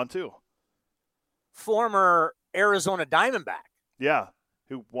Pena to come on too. Former Arizona Diamondback. Yeah,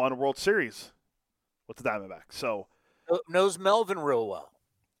 who won a World Series with the Diamondbacks. So knows Melvin real well.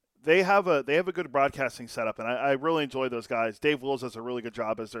 They have a good broadcasting setup, and I really enjoy those guys. Dave Wills does a really good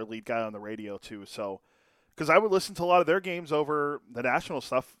job as their lead guy on the radio too. So, because I would listen to a lot of their games over the national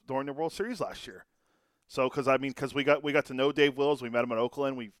stuff during the World Series last year. So, because we got to know Dave Wills, we met him in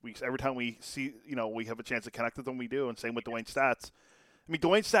Oakland. We every time we see, we have a chance to connect with them, we do, and same with Dwayne Stats. I mean,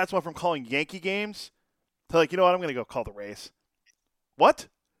 Dwayne Stats went from calling Yankee games to I'm going to go call the Rays. What?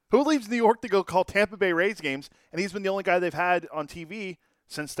 Who leaves New York to go call Tampa Bay Rays games? And he's been the only guy they've had on TV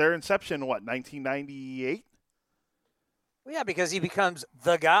since their inception, 1998? Well, yeah, because he becomes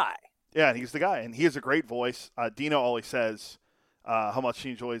the guy. Yeah, and he's the guy, and he has a great voice. Dina always says how much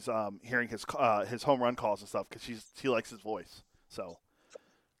she enjoys hearing his home run calls and stuff because she likes his voice. So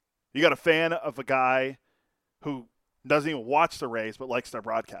you got a fan of a guy who doesn't even watch the Rays but likes their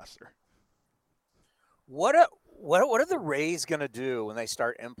broadcaster. What are the Rays going to do when they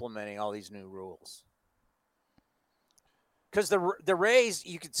start implementing all these new rules? Because the Rays,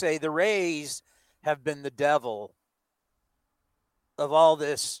 you could say the Rays have been the devil of all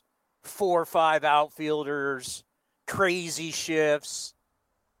this 4 or 5 outfielders, crazy shifts.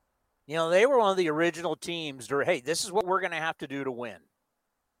 They were one of the original teams to, hey, this is what we're going to have to do to win.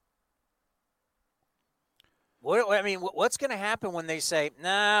 What's going to happen when they say,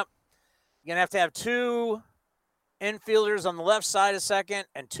 nah, you're going to have 2 infielders on the left side of second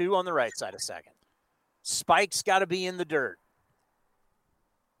and 2 on the right side of second. Spike's got to be in the dirt.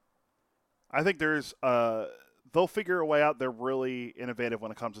 I think they'll figure a way out. They're really innovative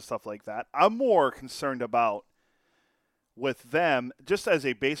when it comes to stuff like that. I'm more concerned about with them, just as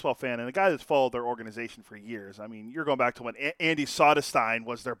a baseball fan and a guy that's followed their organization for years. I mean, you're going back to when Andy Soderstein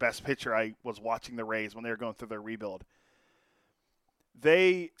was their best pitcher. I was watching the Rays when they were going through their rebuild.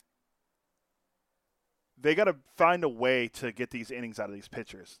 They got to find a way to get these innings out of these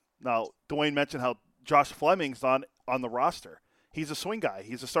pitchers. Now, Dwayne mentioned how Josh Fleming's on the roster. He's a swing guy.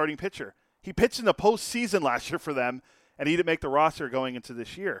 He's a starting pitcher. He pitched in the postseason last year for them, and he didn't make the roster going into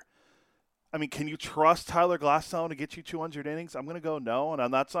this year. I mean, can you trust Tyler Glasnow to get you 200 innings? I'm going to go no,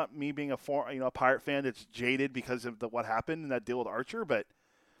 and that's not me being a Pirate fan that's jaded because of what happened in that deal with Archer. But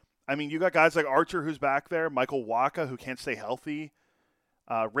I mean, you got guys like Archer who's back there, Michael Wacha who can't stay healthy,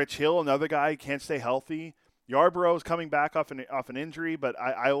 Rich Hill, another guy who can't stay healthy. Yarbrough is coming back off an injury, but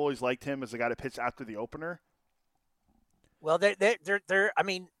I always liked him as a guy to pitch after the opener. Well, they're I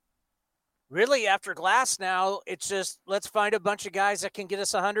mean, Really, after Glass now, it's just let's find a bunch of guys that can get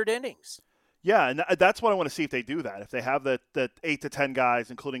us 100 innings. Yeah, and that's what I want to see if they do that. If they have the 8 to 10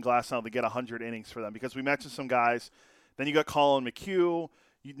 guys, including Glass now, to get 100 innings for them. Because we mentioned some guys. Then you got Colin McHugh.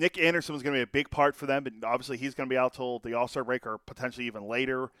 Nick Anderson was going to be a big part for them, but obviously he's going to be out till the All-Star break or potentially even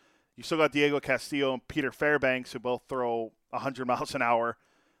later. You still got Diego Castillo and Peter Fairbanks, who both throw 100 miles an hour.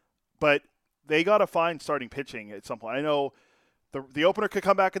 But they got to find starting pitching at some point. I know the opener could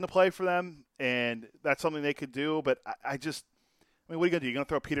come back into play for them, and that's something they could do. But I mean, what are you going to do? You're going to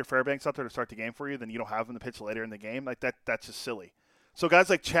throw Peter Fairbanks out there to start the game for you, then you don't have him to pitch later in the game? Like that's just silly. So guys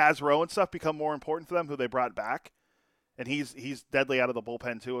like Chaz Rowe and stuff become more important for them, who they brought back. And he's deadly out of the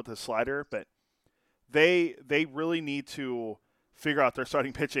bullpen, too, with his slider. But they really need to figure out their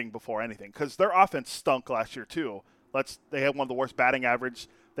starting pitching before anything. Because their offense stunk last year, too. They had one of the worst batting average.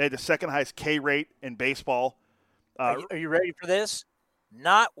 They had the second highest K rate in baseball. Are you ready for this?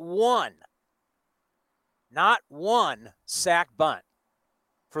 Not one sack bunt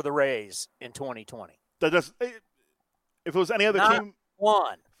for the Rays in 2020. If it was any other team,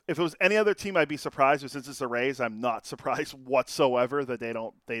 one. If it was any other team, I'd be surprised. But since it's the Rays, I'm not surprised whatsoever that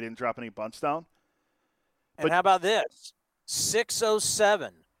they didn't drop any bunts down. And how about this?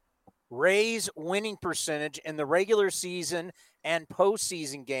 607 Rays winning percentage in the regular season and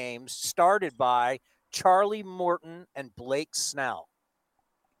postseason games started by Charlie Morton and Blake Snell.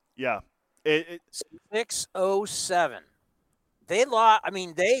 Yeah. 607. They lost. I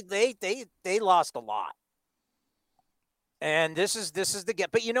mean, they lost a lot. And this is the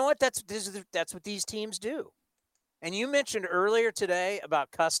get. But you know what? That's what these teams do. And you mentioned earlier today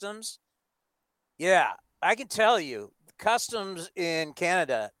about customs. Yeah, I can tell you, customs in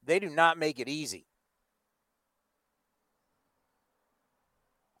Canada, they do not make it easy.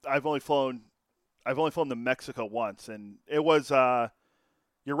 I've only flown to Mexico once, and it was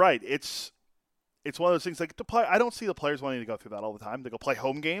you're right. It's one of those things like I don't see the players wanting to go through that all the time. They go play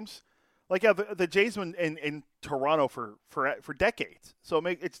home games. Like, yeah, the Jays in Toronto for decades. So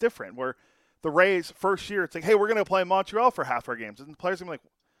it's different. Where the Rays, first year, it's like, hey, we're going to play in Montreal for half our games. And the players are like,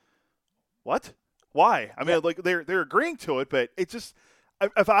 what? Why? I mean, like, they're agreeing to it, but it just –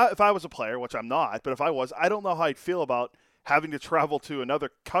 if I was a player, which I'm not, but if I was, I don't know how I'd feel about having to travel to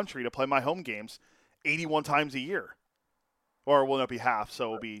another country to play my home games 81 times a year. Or will it be half, so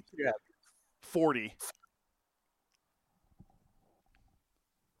it'll be 40.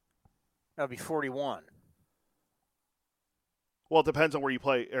 That'll be 41. Well, it depends on where you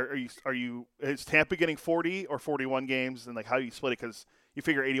play. Is Tampa getting 40 or 41 games? And, like, how do you split it? Because you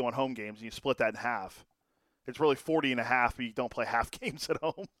figure 81 home games, and you split that in half. It's really 40 and a half, but you don't play half games at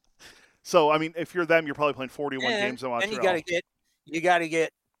home. So, I mean, if you're them, you're probably playing 41 games in Montreal. And you got to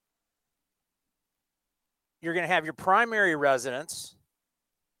get you're going to have your primary residence.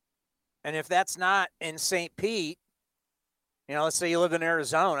 And if that's not in St. Pete, let's say you live in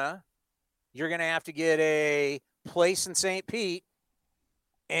Arizona, you're going to have to get a place in St. Pete,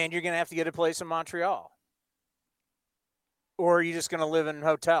 and you're going to have to get a place in Montreal. Or are you just going to live in a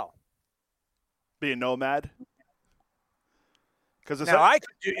hotel? Be a nomad? By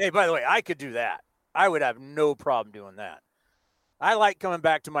the way, I could do that. I would have no problem doing that. I like coming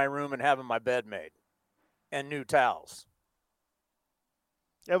back to my room and having my bed made and new towels.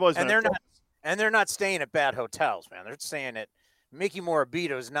 They're not staying at bad hotels, man. They're staying at Mickey Morabito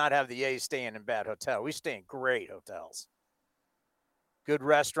does not have the A's staying in bad hotel. We stay in great hotels. Good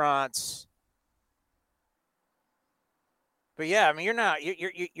restaurants. But yeah, I mean,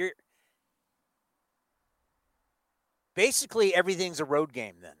 you're basically everything's a road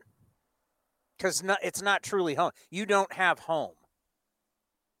game then. Because it's not truly home. You don't have home.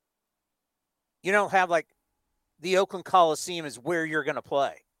 You don't have, like, the Oakland Coliseum is where you're going to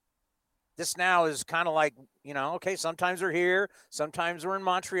play. This now is kind of like, okay, sometimes we're here, sometimes we're in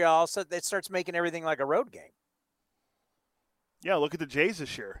Montreal, so it starts making everything like a road game. Yeah, look at the Jays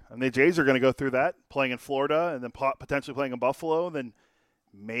this year. And the Jays are going to go through that, playing in Florida and then potentially playing in Buffalo, and then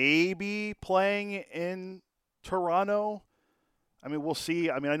maybe playing in Toronto. I mean, we'll see.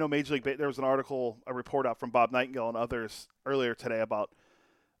 I mean, I know Major League there was an article, a report out from Bob Nightingale and others earlier today about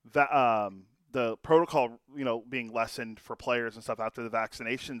that, the protocol, being lessened for players and stuff after the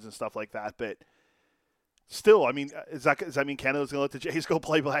vaccinations and stuff like that. But still, I mean, does that mean Canada's going to let the Jays go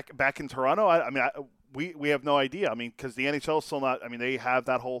play back in Toronto? We have no idea. I mean, because the NHL is still not. I mean, they have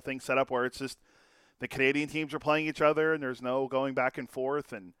that whole thing set up where it's just the Canadian teams are playing each other and there's no going back and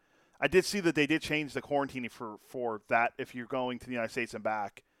forth. And I did see that they did change the quarantine for that if you're going to the United States and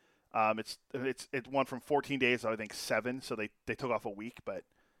back. It went from 14 days to, I think, 7, so they took off a week, but.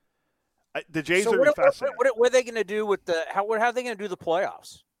 The Jays are fascinating. What are they going to do with how are they going to do the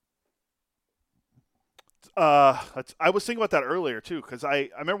playoffs? I was thinking about that earlier too, because I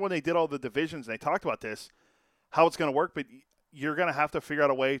remember when they did all the divisions and they talked about this, how it's going to work, but you're going to have to figure out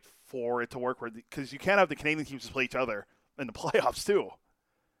a way for it to work, because you can't have the Canadian teams play each other in the playoffs too,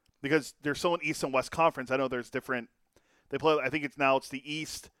 because there's so an East and West Conference. I know there's different. They play. I think it's the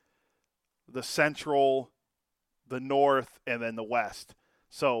East, the Central, the North, and then the West.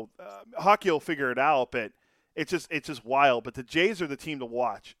 So hockey will figure it out, but it's just wild. But the Jays are the team to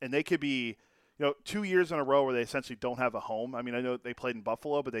watch, and they could be, 2 years in a row where they essentially don't have a home. I mean, I know they played in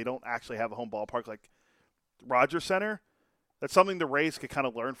Buffalo, but they don't actually have a home ballpark like Rogers Center. That's something the Rays could kind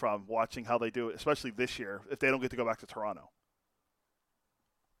of learn from, watching how they do it, especially this year, if they don't get to go back to Toronto.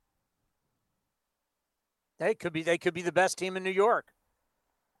 They could be the best team in New York.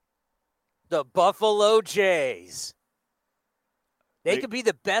 The Buffalo Jays. They could be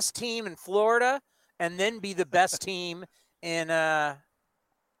the best team in Florida and then be the best team in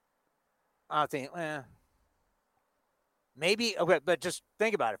maybe, okay, but just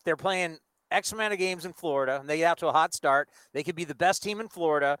think about it. If they're playing X amount of games in Florida and they get out to a hot start, they could be the best team in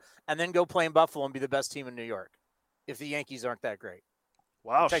Florida and then go play in Buffalo and be the best team in New York if the Yankees aren't that great.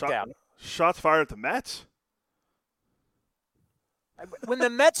 Wow. Shots fired at the Mets. When the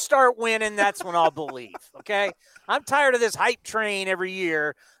Mets start winning, that's when I'll believe, okay? I'm tired of this hype train every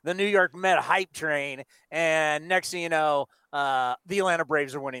year, the New York Met hype train, and next thing you know, the Atlanta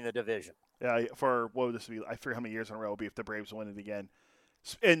Braves are winning the division. Yeah, for what would this be? I forget how many years in a row it will be if the Braves win it again.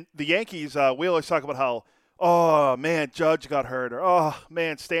 And the Yankees, we always talk about how, oh, man, Judge got hurt, or, oh,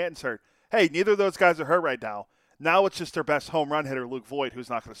 man, Stanton's hurt. Hey, neither of those guys are hurt right now. Now it's just their best home run hitter, Luke Voit,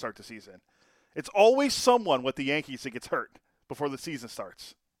 who's not going to start the season. It's always someone with the Yankees that gets hurt before the season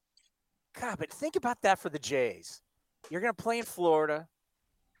starts. God, but think about that for the Jays. You're going to play in Florida.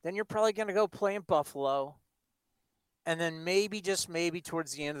 Then you're probably going to go play in Buffalo. And then maybe, just maybe,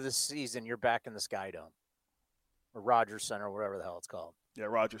 towards the end of the season, you're back in the Sky Dome. Or Rogers Center, or whatever the hell it's called. Yeah,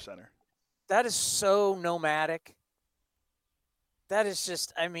 Rogers Center. That is so nomadic. That is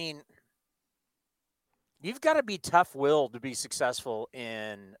just, I mean, you've got to be tough-willed to be successful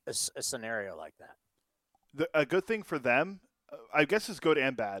in a scenario like that. A good thing for them, I guess it's good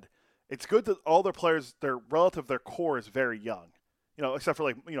and bad. It's good that all their players, their core is very young. Except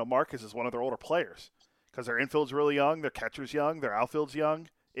for Marcus is one of their older players because their infield's really young, their catcher's young, their outfield's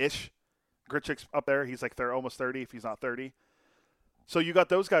young-ish. Grichuk's up there. He's they're almost 30 if he's not 30. So you got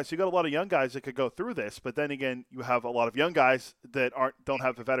those guys. You got a lot of young guys that could go through this, but then again, you have a lot of young guys that don't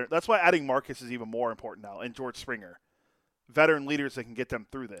have the veteran. That's why adding Marcus is even more important now, and George Springer. Veteran leaders that can get them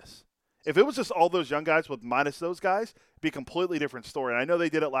through this. If it was just all those young guys with minus those guys, it'd be a completely different story. And I know they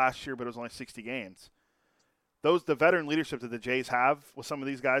did it last year, but it was only 60 games. The veteran leadership that the Jays have with some of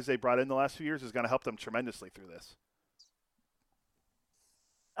these guys they brought in the last few years is going to help them tremendously through this.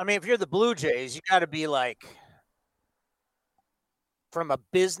 I mean, if you're the Blue Jays, you got to be from a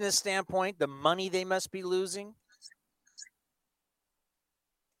business standpoint, the money they must be losing.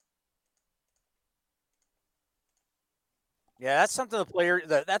 Yeah, that's something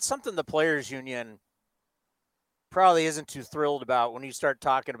the players union probably isn't too thrilled about when you start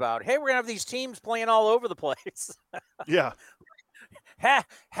talking about, hey, we're gonna have these teams playing all over the place. Yeah.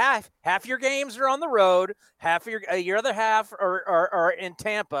 Half your games are on the road, half of your other half are in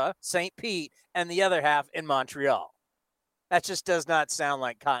Tampa, St. Pete, and the other half in Montreal. That just does not sound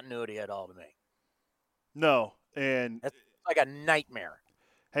like continuity at all to me. No, and that's like a nightmare.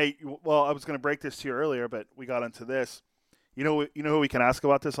 Hey, well, I was going to break this to you earlier, but we got into this. You know who we can ask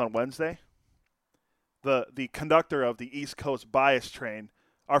about this on Wednesday? The conductor of the East Coast bias train,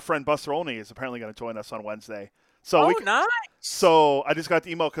 our friend Buster Olney, is apparently going to join us on Wednesday. So nice. So I just got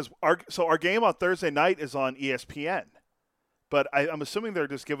the email because our game on Thursday night is on ESPN, but I'm assuming they're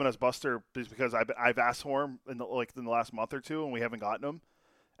just giving us Buster because I've asked for him in the last month or two and we haven't gotten him,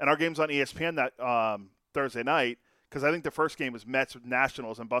 and our game's on ESPN that Thursday night because I think the first game was Mets with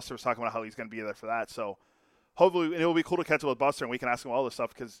Nationals and Buster was talking about how he's going to be there for that. So hopefully it will be cool to catch up with Buster and we can ask him all this stuff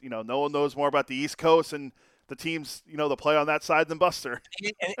because no one knows more about the East Coast and the teams that play on that side than Buster.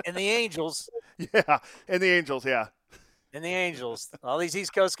 And the Angels. Yeah, and the Angels, yeah. And the Angels. All these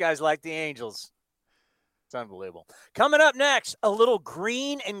East Coast guys like the Angels. It's unbelievable. Coming up next, a little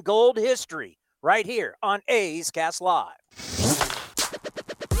green and gold history right here on A's Cast Live.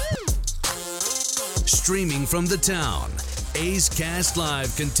 Streaming from the town, A's Cast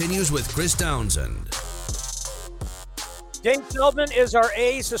Live continues with Chris Townsend. Dave Feldman is our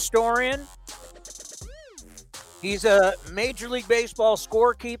A's historian. He's a Major League Baseball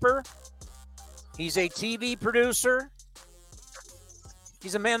scorekeeper. He's a TV producer.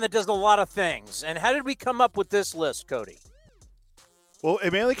 He's a man that does a lot of things. And how did we come up with this list, Cody? Well,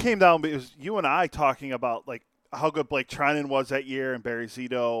 it mainly came down because you and I talking about like how good Blake Treinen was that year and Barry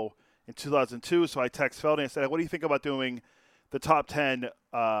Zito in 2002. So I texted Feldy and I said, what do you think about doing the top 10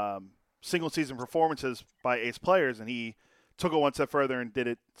 single-season performances by ace players? And he took it one step further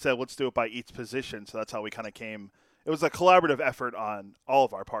and said, let's do it by each position. So that's how we kind of came. It was a collaborative effort on all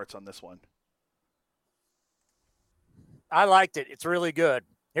of our parts on this one. I liked it. It's really good.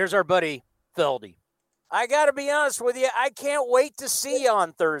 Here's our buddy, Feldy. I got to be honest with you. I can't wait to see you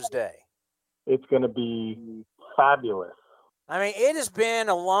on Thursday. It's going to be fabulous. I mean, it has been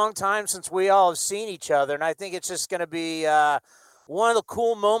a long time since we all have seen each other, and I think it's just going to be one of the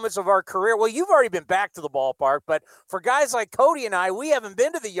cool moments of our career. Well, you've already been back to the ballpark, but for guys like Cody and I, we haven't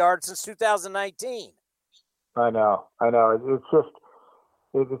been to the yard since 2019. I know.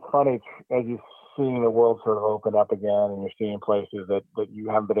 It's funny as you're seeing the world sort of open up again and you're seeing places that you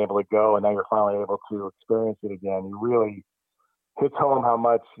haven't been able to go and now you're finally able to experience it again. You really hits home how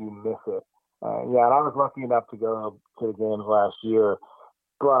much you miss it. And I was lucky enough to go to the games last year,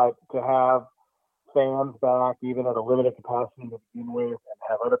 but to have fans back, even at a limited capacity to begin with, and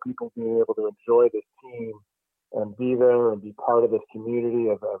have other people being able to enjoy this team and be there and be part of this community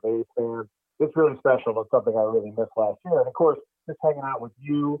of A's fans, it's really special. It's something I really missed last year. And of course, just hanging out with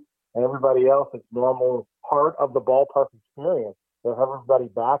you and everybody else, it's normal part of the ballpark experience. To have everybody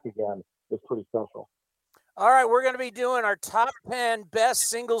back again is pretty special. All right, we're going to be doing our top 10 best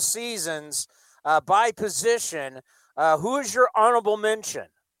single seasons by position. Who is your honorable mention?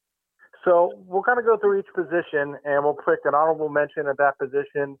 So we'll kind of go through each position, and we'll pick an honorable mention at that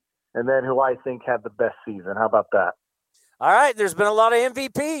position, and then who I think had the best season. How about that? All right, there's been a lot of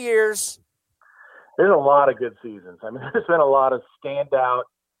MVP years. There's a lot of good seasons. I mean, there's been a lot of standout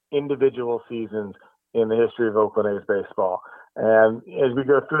individual seasons in the history of Oakland A's baseball. And as we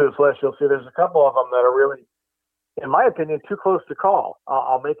go through this list, you'll see there's a couple of them that are really, in my opinion, too close to call.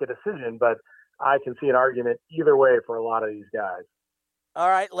 I'll make a decision, but I can see an argument either way for a lot of these guys. All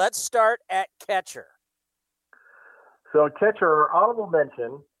right, let's start at catcher. So catcher, our honorable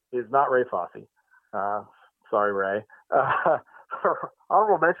mention is not Ray Fosse. Sorry, Ray.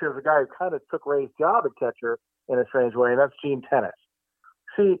 Honorable mention is a guy who kind of took Ray's job at catcher in a strange way, and that's Gene Tenace.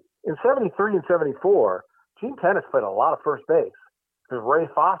 See, in 73 and 74, Gene Tenace played a lot of first base because Ray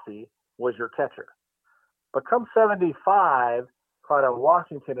Fosse was your catcher. But come 75, Cardell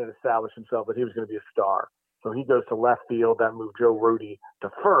Washington had established himself that he was going to be a star. So he goes to left field. That moved Joe Rudy to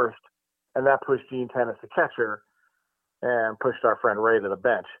first, and that pushed Gene Tenace to catcher and pushed our friend Ray to the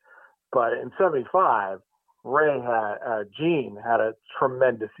bench. But in 75, Gene had a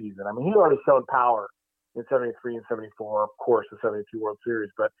tremendous season. I mean, he'd already shown power in 73 and 74, of course, the 72 World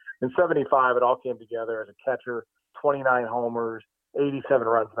Series. But in 75, it all came together as a catcher, 29 homers, 87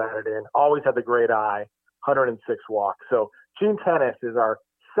 runs batted in, always had the great eye, 106 walks. So Gene Tenace is our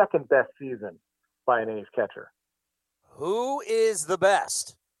second best season by an A's catcher. Who is the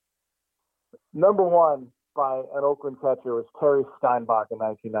best? Number one by an Oakland catcher was Terry Steinbach in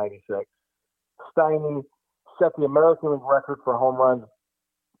 1996. Steiny set the American League record for home runs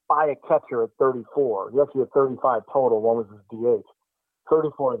by a catcher at 34. He actually had 35 total. One was his DH.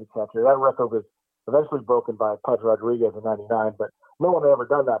 34 as a catcher. That record was eventually broken by Pudge Rodriguez in 99, but no one had ever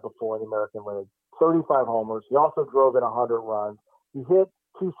done that before in the American League. 35 homers. He also drove in 100 runs. He hit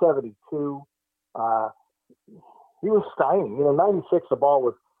 272. He was Steiny. 96, the ball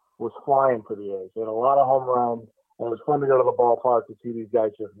was flying for the A's. They had a lot of home runs, and it was fun to go to the ballpark to see these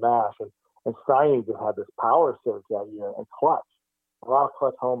guys just mash. And Steiny just had this power surge that year and clutch. A lot of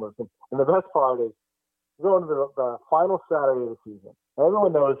clutch homers. And the best part is going to the final Saturday of the season.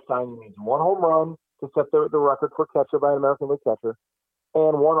 Everyone knows Steiny needs one home run to set the record for catcher by an American League catcher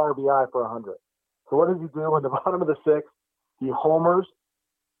and one RBI for 100. So what does he do in the bottom of the sixth? He homers,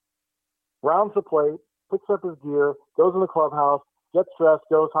 rounds the plate, picks up his gear, goes in the clubhouse, gets dressed,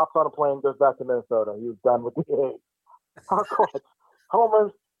 hops on a plane, goes back to Minnesota. He was done with the A's. How clutch.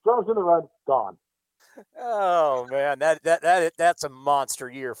 Homers, drives in the run, gone. Oh, man, that's a monster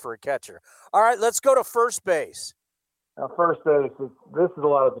year for a catcher. All right, let's go to first base. Now, first base, this is a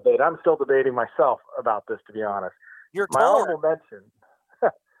lot of debate. I'm still debating myself about this, to be honest. You're My honorable mention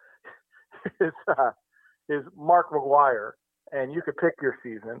is Mark McGwire, and you could pick your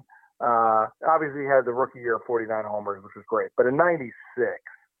season. Obviously, he had the rookie year of 49 homers, which was great. But in 96,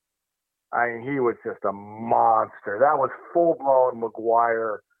 he was just a monster. That was full-blown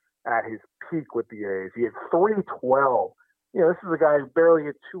McGwire at his peak with the A's. He had 312. This is a guy who barely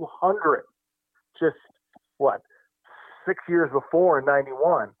hit 200 just, 6 years before in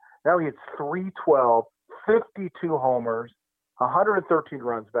 91. Now he hits 312, 52 homers, 113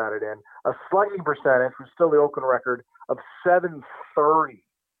 runs batted in, a slugging percentage, which is still the Oakland record, of 730.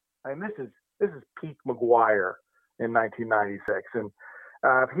 I mean, this is peak McGuire in 1996. And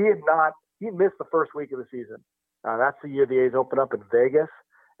if he'd missed the first week of the season. That's the year the A's opened up in Vegas.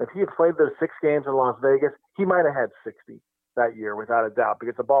 If he had played those 6 games in Las Vegas, he might have had 60 that year without a doubt,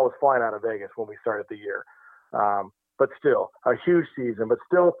 because the ball was flying out of Vegas when we started the year. But still, a huge season, but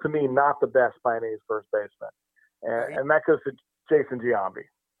still, to me, not the best by an A's first baseman. And that goes to Jason Giambi.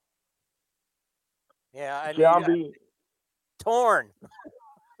 Yeah, Giambi. Torn.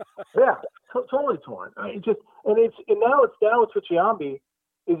 Yeah, totally torn. I mean, now it's with Giambi.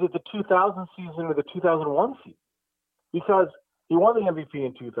 Is it the 2000 season or the 2001 season? Because he won the MVP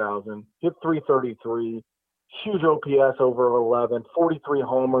in 2000, hit 333, huge OPS over 11, 43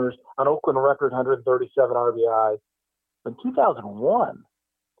 homers, an Oakland record 137 RBIs. In 2001,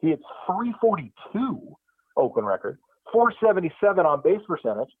 he hit 342, Oakland record, 477 on base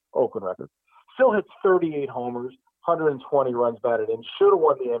percentage, Oakland record, still hits 38 homers, 120 runs batted in, should have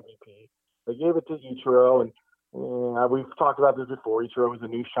won the MVP. They gave it to Ichiro, and we've talked about this before. Ichiro was a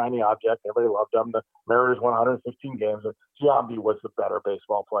new shiny object. Everybody loved him. The Mariners won 115 games. Giambi was the better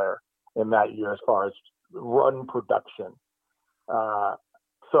baseball player in that year as far as run production.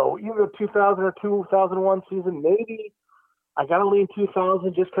 So either 2000 or 2001 season, maybe I got to lean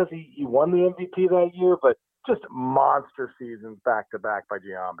 2000 just because he won the MVP that year, but just monster seasons back-to-back by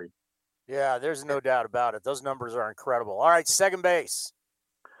Giambi. Yeah, there's no doubt about it. Those numbers are incredible. All right, second base.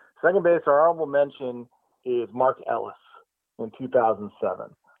 Second base, our honorable mention is Mark Ellis in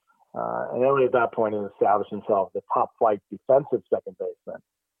 2007. And only at that point he established himself as the top-flight defensive second baseman.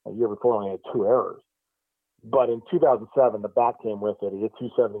 A year before, he only had 2 errors. But in 2007, the bat came with it. He hit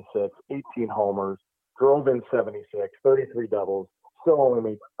 276, 18 homers, drove in 76, 33 doubles, still only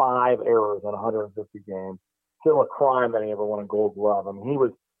made 5 errors in 150 games. Still a crime that he ever won a Gold Glove. I mean, he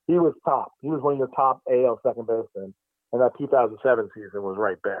was top. He was one of your top AL second basemen, and that 2007 season was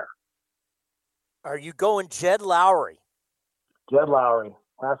right there. Are you going Jed Lowry? Jed Lowry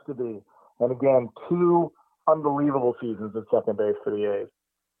has to be. And again, 2 unbelievable seasons at second base for the A's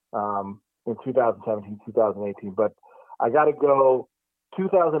in 2017, 2018. But I got to go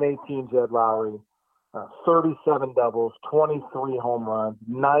 2018 Jed Lowry, 37 doubles, 23 home runs,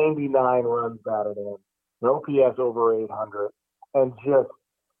 99 runs batted in, an OPS over 800, and just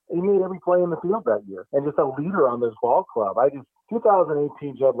he made every play in the field that year, and just a leader on this ball club.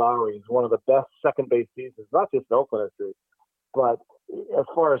 2018 Jed Lowry is one of the best second base seasons, not just in Oakland history, but as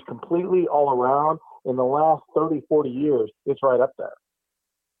far as completely all around in the last 30, 40 years, it's right up there.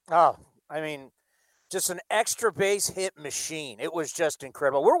 Oh, I mean, just an extra base hit machine. It was just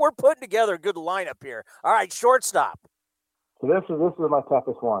incredible. We're putting together a good lineup here. All right, shortstop. So this is my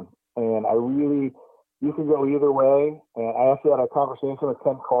toughest one, and you can go either way. And I actually had a conversation with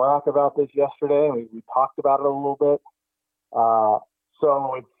Ken Korak about this yesterday, and we talked about it a little bit.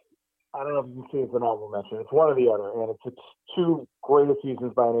 So it's, I don't know if you can see it's an honorable mention. It's one or the other, and it's 2 greatest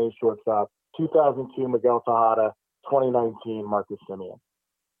seasons by an A's shortstop. 2002, Miguel Tejada. 2019, Marcus Semien.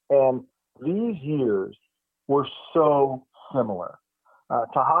 And these years were so similar.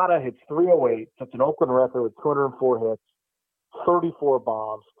 Tejada hits 308. That's an Oakland record with 204 hits, 34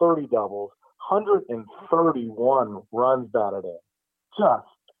 bombs, 30 doubles, 131 runs batted in. Just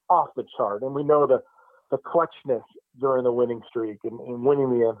off the chart. And we know the clutchness during the winning streak and winning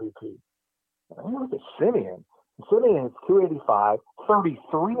the MVP. And look at Semien. Semien hits 285,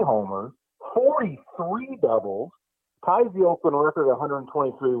 33 homers, 43 doubles, ties the Oakland record at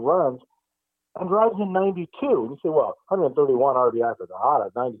 123 runs, and drives in 92. And you say, well, 131 RBI for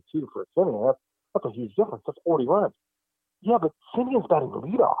Tejada, 92 for Semien. That's a huge difference. That's 40 runs. Yeah, but Simeon's batting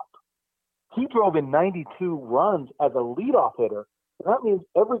leadoff. He drove in 92 runs as a leadoff hitter. And that means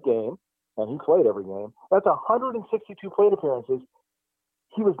every game, and he played every game, that's 162 plate appearances.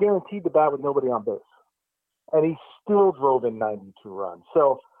 He was guaranteed to bat with nobody on base. And he still drove in 92 runs.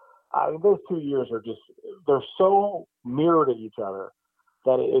 So those 2 years are just, they're so mirrored at each other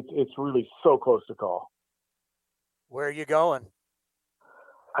that it's really so close to call. Where are you going?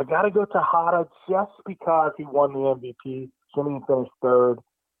 I got to go Tejada just because he won the MVP. Semien finished 3rd.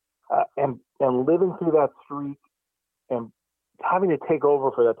 And living through that streak and having to take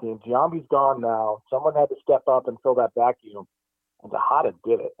over for that team. Giambi's gone now. Someone had to step up and fill that vacuum. And Tejada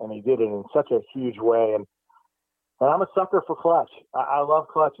did it. And he did it in such a huge way. And I'm a sucker for clutch. I love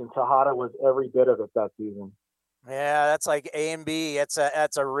clutch, and Tejada was every bit of it that season. Yeah, that's like A and B. That's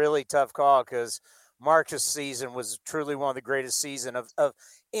a really tough call because March's season was truly one of the greatest seasons of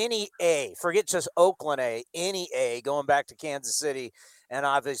any A. Forget just Oakland A, any A, going back to Kansas City and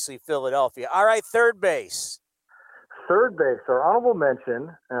obviously Philadelphia. All right, third base. third base, our honorable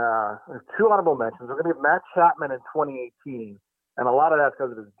mention, there's two honorable mentions. We're going to give Matt Chapman in 2018, and a lot of that's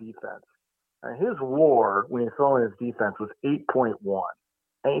because of his defense. His WAR, when you throw in his defense, was 8.1.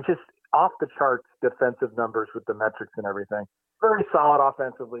 And he's just off the charts defensive numbers with the metrics and everything. Very solid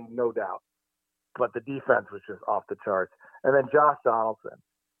offensively, no doubt. But the defense was just off the charts. And then Josh Donaldson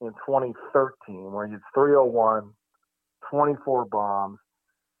in 2013, where he had 301, 24 bombs,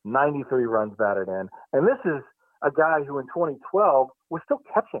 93 runs batted in. And this is a guy who in 2012 was still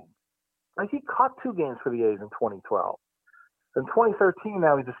catching. Like, he caught 2 games for the A's in 2012. In 2013,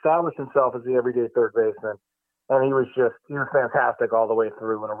 now he's established himself as the everyday third baseman, and he was fantastic all the way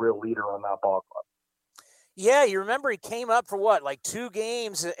through and a real leader on that ball club. Yeah, you remember he came up for what, like 2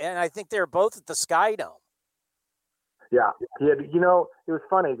 games, and I think they were both at the Sky Dome. Yeah, he had. It was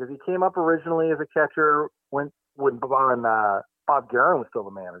funny because he came up originally as a catcher when Bob Guerin was still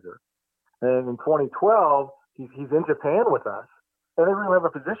the manager, and in 2012 he's in Japan with us, and they didn't have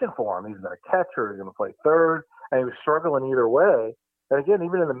a position for him. He's been a catcher. He's going to play third, and he was struggling either way. And again,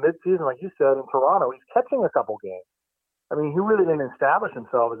 even in the midseason, like you said, in Toronto, he's catching a couple games. I mean, he really didn't establish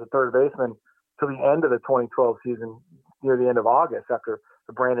himself as a third baseman till the end of the 2012 season, near the end of August, after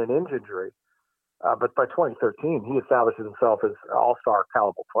the Brandon Inge injury. But by 2013, he establishes himself as an all-star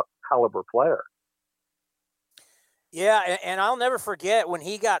caliber player. Yeah, and I'll never forget when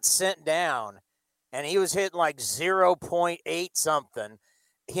he got sent down, and he was hitting like 0.8 something,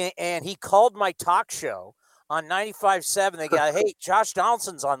 and he called my talk show on 95.7. They got, hey, Josh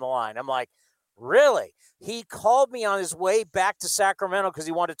Donaldson's on the line. I'm like, really? He called me on his way back to Sacramento because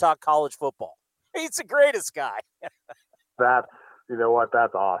he wanted to talk college football. He's the greatest guy. You know what?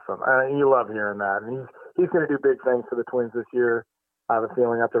 That's awesome. You love hearing that. And he's going to do big things for the Twins this year. I have a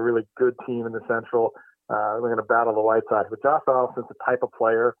feeling that's a really good team in the Central. We're going to battle the White Sox. But Josh Donaldson's the type of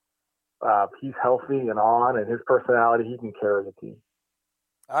player. He's healthy and on, and his personality, he can carry the team.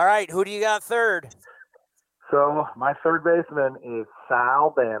 All right, who do you got third? So my third baseman is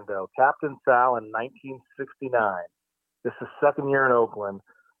Sal Bando, Captain Sal in 1969. This is second year in Oakland,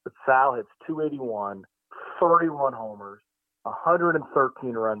 but Sal hits 281, 31 homers,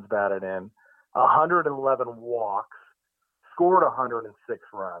 113 runs batted in, 111 walks, scored 106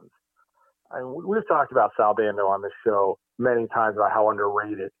 runs. We've talked about Sal Bando on this show many times about how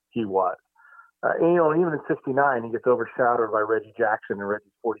underrated he was. Even in 69, he gets overshadowed by Reggie Jackson and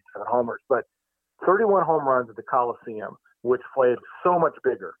Reggie's 47 homers. But 31 home runs at the Coliseum, which played so much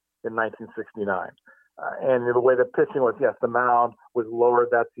bigger in 1969. And the way the pitching was, yes, the mound was lowered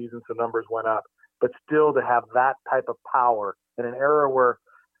that season, so numbers went up. But still to have that type of power in an era where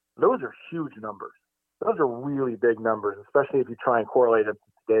those are huge numbers. Those are really big numbers, especially if you try and correlate them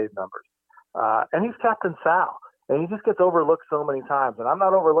to today's numbers. And he's Captain Sal, and he just gets overlooked so many times. And I'm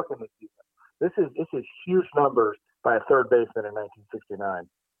not overlooking this season. This is huge numbers by a third baseman in 1969.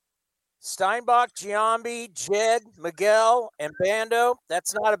 Steinbach, Giambi, Jed, Miguel, and Bando.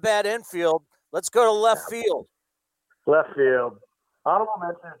 That's not a bad infield. Let's go to left field. Left field. Honorable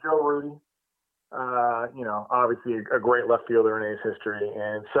mention is Joe Rudy. Obviously a great left fielder in A's history.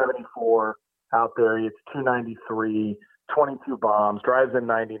 And 74 out there, he hits 293, 22 bombs, drives in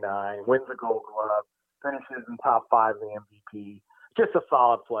 99, wins a Gold Glove, finishes in top 5 in the MVP. Just a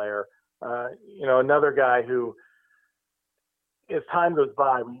solid player. Another guy who, as time goes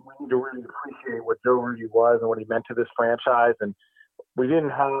by, we need to really appreciate what Joe Rudy was and what he meant to this franchise. And we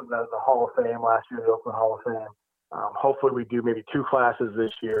didn't have the Hall of Fame last year, the Oakland Hall of Fame. Hopefully we do maybe 2 classes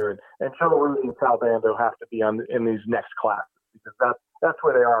this year. And Joe Rudy and Sal Bando have to be in these next classes because that's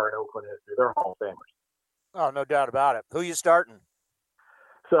where they are in Oakland history. They're Hall of Famers. Oh, no doubt about it. Who you starting?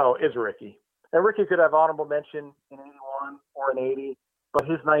 So it's Ricky. And Ricky could have honorable mention in 81 or in 80. But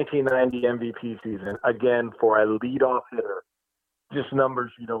his 1990 MVP season, again, for a leadoff hitter, just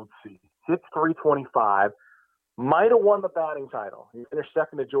numbers you don't see. Hits 325, might have won the batting title. He finished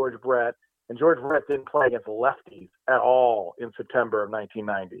second to George Brett, and George Brett didn't play against lefties at all in September of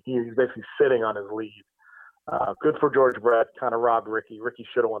 1990. He was basically sitting on his lead. Good for George Brett, kind of robbed Ricky. Ricky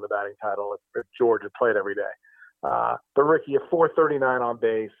should have won the batting title if George had played every day. But Ricky, a 439 on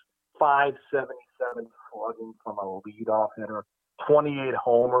base, 577 slugging from a leadoff hitter. 28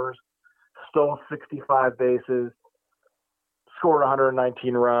 homers, stole 65 bases, scored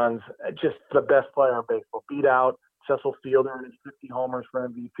 119 runs. Just the best player in baseball. Beat out Cecil Fielder in his 50 homers for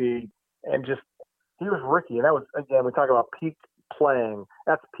MVP. And he was Ricky. And that was, again, we talk about peak playing.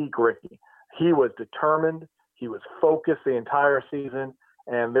 That's peak Ricky. He was determined. He was focused the entire season.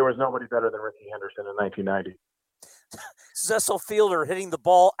 And there was nobody better than Ricky Henderson in 1990. Cecil Fielder hitting the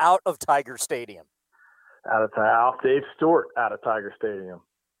ball out of Tiger Stadium. Off Dave Stewart out of Tiger Stadium.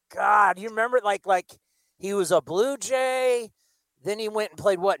 God, you remember like He was a Blue Jay. Then he went and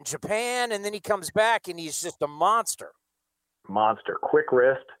played in Japan, and then he comes back and he's just a monster. Monster. Quick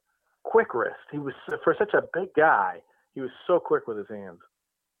wrist. He was, for such a big guy, he was so quick with his hands.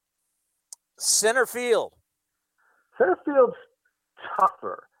 Center field. Center field's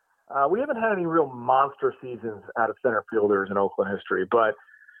tougher. We haven't had any real monster seasons out of center fielders in Oakland history, but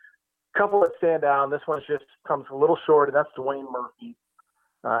a couple that stand out. This one just comes a little short, and that's Dwayne Murphy.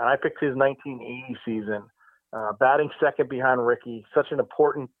 And I picked his 1980 season, batting second behind Rickey, such an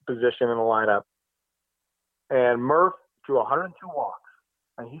important position in the lineup. And Murph drew 102 walks,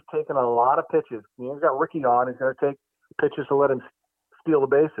 and he's taken a lot of pitches. He's got Rickey on. He's going to take pitches to let him steal the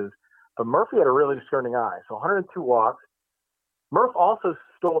bases. But Murphy had a really discerning eye. So 102 walks. Murph also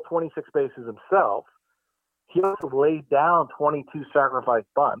stole 26 bases himself. He also laid down 22 sacrifice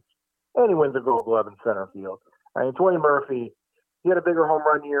bunts, and he wins a Gold Glove in center field. I mean, Dwayne Murphy, he had a bigger home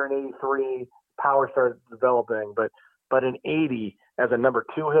run year in '83. Power started developing, but in '80, as a number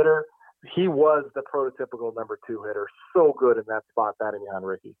 2 hitter, he was the prototypical number 2 hitter. So good in that spot, batting behind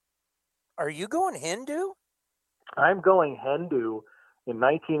Rickey. Are you going Hindu? I'm going Hindu in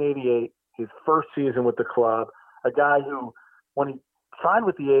 1988, his first season with the club. A guy who, when he signed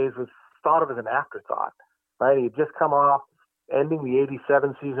with the A's, was thought of as an afterthought, right? He had just come off ending the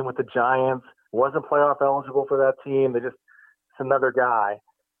 '87 season with the Giants, wasn't playoff eligible for that team. It's another guy.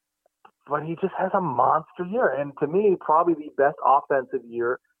 But he just has a monster year. And to me, probably the best offensive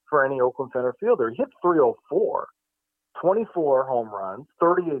year for any Oakland center fielder. He hit .304, 24 home runs,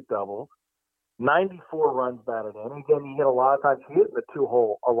 38 doubles, 94 runs batted in. Again, he hit a lot of times. He hit in the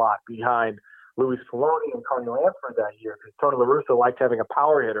 2-hole a lot behind Luis Filoni and Carney Lansford that year, because Tony La Russa liked having a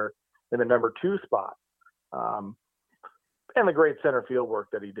power hitter in the number 2 spot. And the great center field work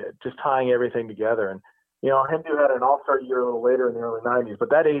that he did, just tying everything together. And, Hindu had an all-star year a little later in the early 90s,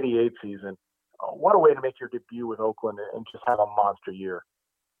 but that '88 season, what a way to make your debut with Oakland and just have a monster year.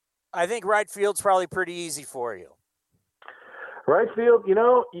 I think right field's probably pretty easy for you. Right field, you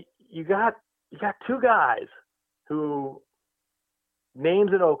got 2 guys who names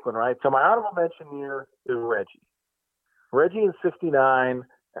in Oakland, right? So my honorable mention here is Reggie. Reggie in '69,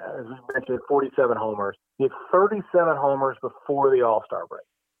 as we mentioned, 47 homers. He had 37 homers before the All-Star break.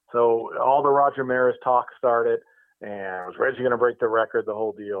 So all the Roger Maris talk started, and was Reggie going to break the record, the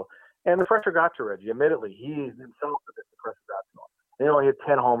whole deal. And the pressure got to Reggie. Admittedly, he himself said that the pressure got to him. He only hit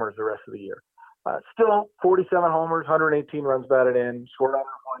 10 homers the rest of the year. Still, 47 homers, 118 runs batted in, scored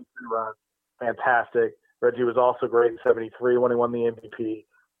 123 runs. Fantastic. Reggie was also great in '73 when he won the MVP.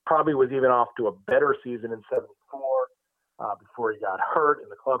 Probably was even off to a better season in '74 before he got hurt in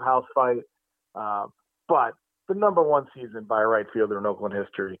the clubhouse fight. But the number 1 season by a right fielder in Oakland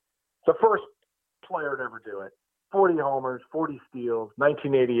history. The first player to ever do it. 40 homers, 40 steals,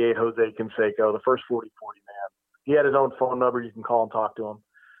 1988 Jose Canseco, the first 40-40 man. He had his own phone number. You can call and talk to him.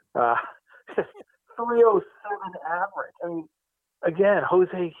 307 average. I mean, again,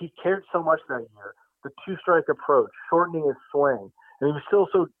 Jose, he cared so much that year. The 2-strike approach, shortening his swing. And he was still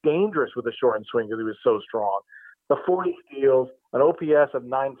so dangerous with the shortened swing because he was so strong. The 40 steals, an OPS of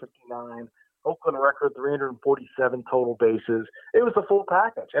 .959, Oakland record 347 total bases. It was the full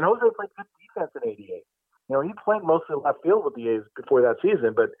package. And Jose played good defense in '88. He played mostly left field with the A's before that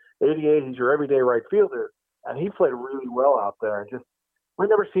season, but '88, he's your everyday right fielder, and he played really well out there. And we've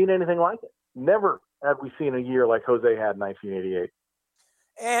never seen anything like it. Never have we seen a year like Jose had in 1988.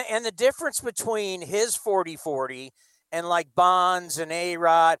 And the difference between his 40-40 and like Bonds and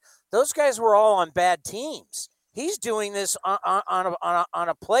A-Rod, those guys were all on bad teams. He's doing this on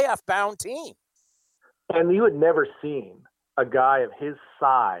a playoff-bound team. And you had never seen a guy of his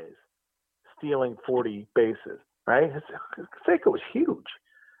size stealing 40 bases, right? Canseco was huge,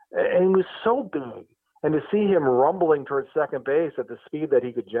 and he was so big. And to see him rumbling towards second base at the speed that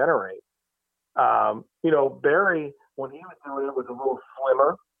he could generate. Barry, when he was doing it, was a little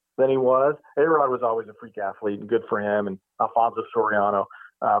slimmer than he was. A-Rod was always a freak athlete, and good for him, and Alfonso Soriano.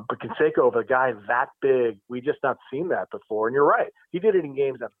 But Canseco, of a guy that big, we just not seen that before. And you're right. He did it in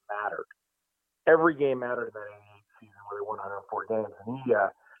games that mattered. Every game mattered in that '88 season where he won 104 games. And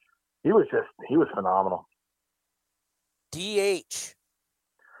he was phenomenal. DH.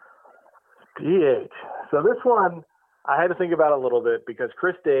 So this one, I had to think about a little bit because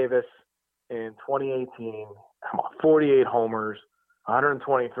Chris Davis in 2018, 48 homers,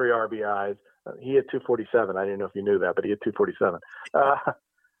 123 RBIs. He had 247. I didn't know if you knew that, but he had 247.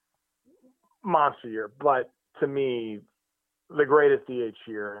 Monster year. But to me, the greatest DH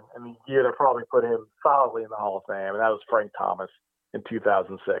year, and the year that probably put him solidly in the Hall of Fame, and that was Frank Thomas in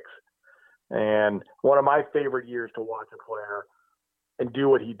 2006. And one of my favorite years to watch a player. and do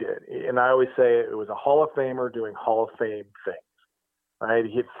what he did. And I always say it was a Hall of Famer doing Hall of Fame things, right?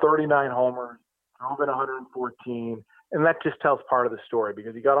 He hit 39 homers, drove in 114, and that just tells part of the story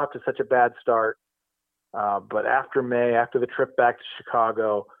because he got off to such a bad start. But after May, after the trip back to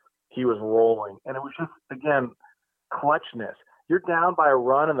Chicago, he was rolling. And it was just, again, clutchness. You're down by a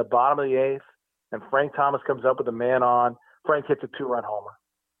run in the bottom of the eighth, and Frank Thomas comes up with a man on. Frank hits a 2-run homer.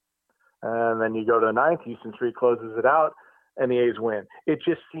 And then you go to the ninth, Houston Street closes it out, and the A's win. It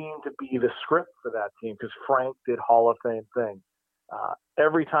just seemed to be the script for that team because Frank did Hall of Fame things.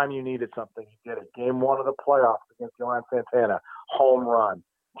 Every time you needed something, he did it. Game 1 of the playoffs against Yohan Santana, home run.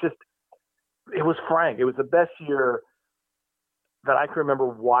 Just, it was Frank. It was the best year that I can remember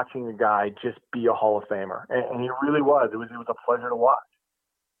watching a guy just be a Hall of Famer. And he really was. It was a pleasure to watch.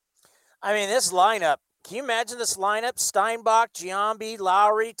 I mean, this lineup, can you imagine this lineup? Steinbach, Giambi,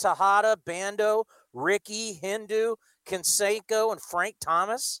 Lowry, Tejada, Bando, Ricky, Hindu, Canseco, and Frank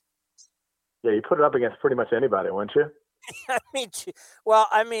Thomas? Yeah, you put it up against pretty much anybody, wouldn't you?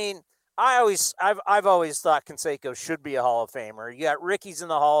 I've always thought Canseco should be a Hall of Famer. You got Ricky's in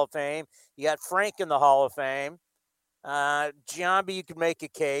the Hall of Fame. You got Frank in the Hall of Fame. Giambi, you could make a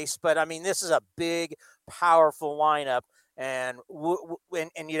case, but I mean, this is a big, powerful lineup, and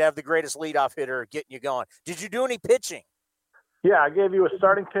you'd have the greatest leadoff hitter getting you going. Did you do any pitching? Yeah, I gave you a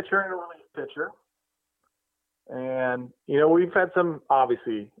starting pitcher and a relief pitcher. And, we've had some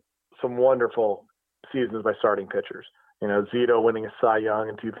wonderful seasons by starting pitchers. Zito winning a Cy Young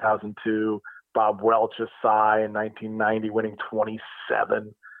in 2002, Bob Welch a Cy in 1990 winning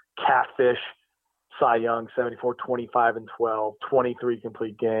 27, Catfish, Cy Young, 74, 25 and 12, 23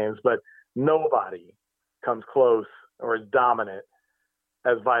 complete games, but nobody comes close or as dominant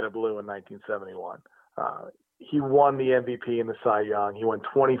as Vida Blue in 1971. He won the MVP in the Cy Young. He went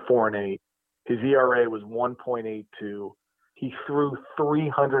 24-8. His ERA was 1.82. He threw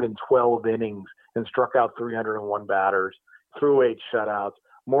 312 innings and struck out 301 batters, threw 8 shutouts.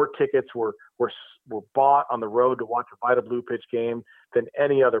 More tickets were bought on the road to watch a Vida Blue pitch game than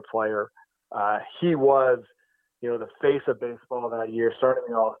any other player. He was, the face of baseball that year, starting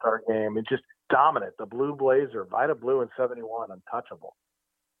the All-Star game, and just dominant. The Blue Blazer, Vida Blue in 71, untouchable.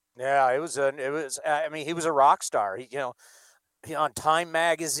 Yeah, he was a rock star. He, on Time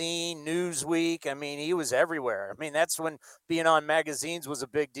Magazine, Newsweek. I mean, he was everywhere. I mean, that's when being on magazines was a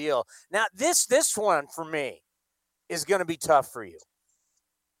big deal. Now, this one for me is going to be tough for you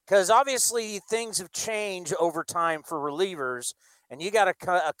because obviously things have changed over time for relievers. And you got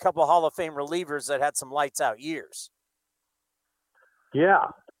a couple Hall of Fame relievers that had some lights out years. Yeah,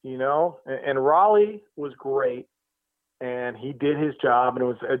 and Raleigh was great, and he did his job, and it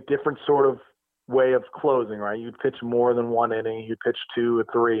was a different sort of way of closing, right? You'd pitch more than 1 inning, you'd pitch 2 or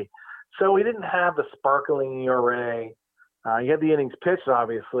 3. So he didn't have the sparkling ERA. He had the innings pitched,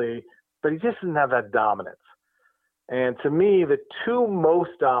 obviously, but he just didn't have that dominance. And to me, the 2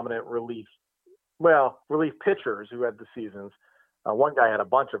 most dominant relief pitchers who had the seasons, one guy had a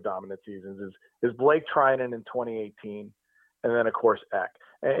bunch of dominant seasons, is Blake Treinen in 2018, and then, of course, Eck.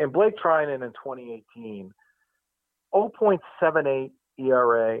 And Blake Treinen in 2018, 0.78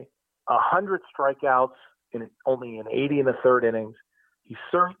 ERA, 100 strikeouts only in 80 in the third innings. He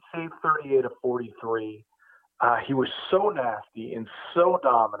saved 38 of 43. He was so nasty and so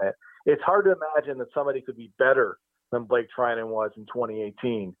dominant. It's hard to imagine that somebody could be better than Blake Treinen was in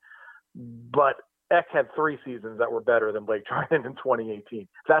 2018. But Eck had 3 seasons that were better than Blake Treinen in 2018.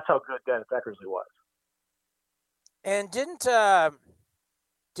 That's how good Dennis Eckersley was. And didn't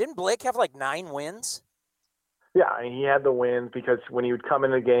Blake have like 9 wins? Yeah, and he had the wins because when he would come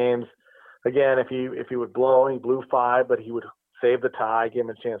into games, again, if he would blow, he blew 5, but he would save the tie, give him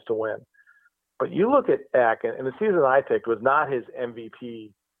a chance to win. But you look at Eck, and the season I picked was not his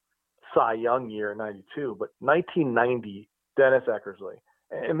MVP Cy Young year in 92, but 1990 Dennis Eckersley.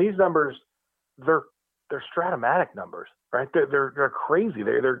 And these numbers, they're Stratomatic numbers, right? They're crazy.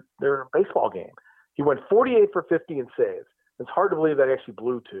 They're a baseball game. He went 48 for 50 in saves. It's hard to believe that he actually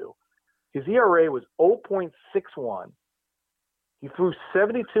blew 2. His ERA was 0.61. He threw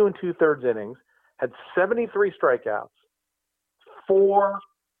 72 and 2/3 innings, had 73 strikeouts, 4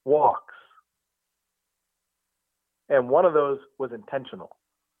 walks, and one of those was intentional.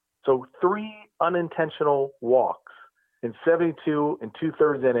 So 3 unintentional walks in 72 and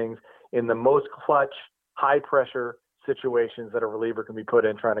 2/3 innings in the most clutch, high-pressure situations that a reliever can be put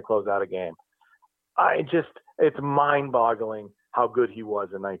in trying to close out a game. It's mind-boggling how good he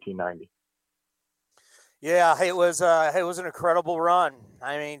was in 1990. Yeah, it was an incredible run.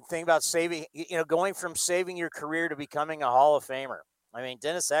 I mean, think about going from saving your career to becoming a Hall of Famer. I mean,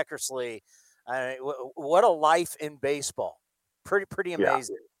 Dennis Eckersley, what a life in baseball. Pretty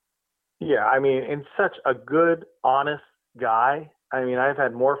amazing. Yeah, I mean, and such a good, honest guy. I mean, I've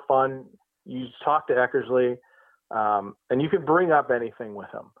had more fun. You talk to Eckersley, and you can bring up anything with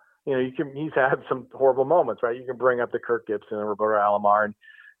him. You know, he's had some horrible moments, right? You can bring up the Kirk Gibson and Roberto Alomar, and,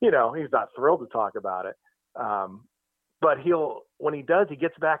 you know, he's not thrilled to talk about it. But when he does, he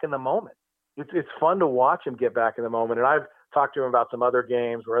gets back in the moment. It's fun to watch him get back in the moment. And I've talked to him about some other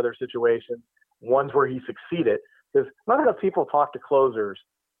games or other situations, ones where he succeeded. Because not enough people talk to closers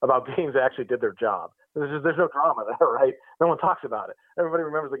about games that actually did their job. There's no drama there, right? No one talks about it. Everybody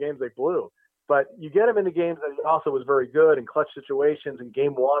remembers the games they blew. But you get him into games that he also was very good in clutch situations in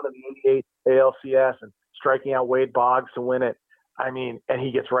Game 1 of the 88 ALCS and striking out Wade Boggs to win it. I mean, and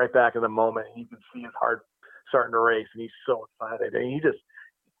he gets right back in the moment. And you can see his heart starting to race, and he's so excited. And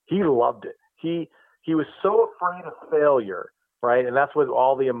he loved it. He was so afraid of failure, right? And that's with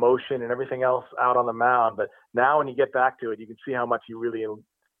all the emotion and everything else out on the mound. But now when you get back to it, you can see how much he really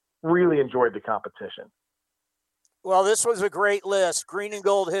enjoyed the competition. Well, this was a great list. Green and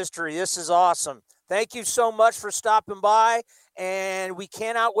gold history. This is awesome. Thank you so much for stopping by, and we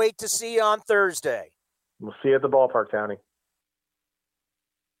cannot wait to see you on Thursday. We'll see you at the ballpark, Tony.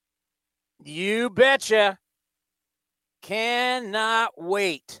 You betcha. Cannot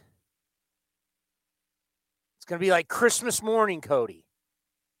wait. It's going to be like Christmas morning, Cody.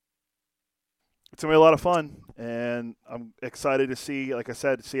 It's going to be a lot of fun, and I'm excited to see, like I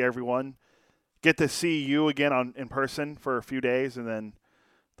said, see everyone. Get to see you again in person for a few days, and then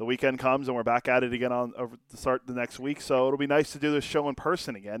the weekend comes, and we're back at it again over the start the next week. So it'll be nice to do this show in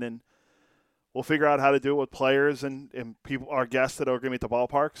person again, and we'll figure out how to do it with players and people, our guests that are going to be at the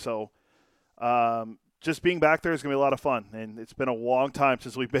ballpark. So just being back there is going to be a lot of fun, and it's been a long time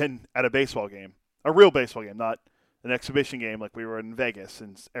since we've been at a baseball game. A real baseball game, not an exhibition game like we were in Vegas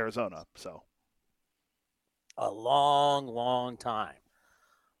and Arizona. So a long, long time.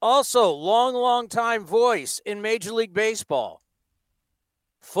 Also, long time voice in Major League Baseball.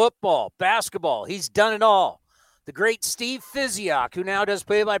 Football, basketball, he's done it all. The great Steve Physiak, who now does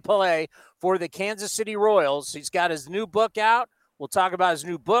play-by-play for the Kansas City Royals. He's got his new book out. We'll talk about his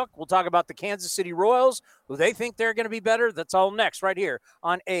new book. We'll talk about the Kansas City Royals, who they think they're going to be better. That's all next right here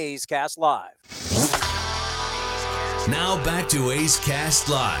on A's Cast Live. Now back to A's Cast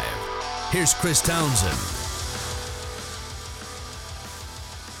Live. Here's Chris Townsend.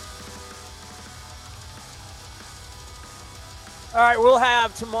 All right, we'll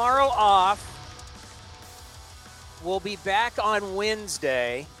have tomorrow off. We'll be back on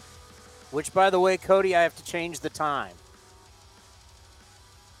Wednesday, which, by the way, Cody, I have to change the time.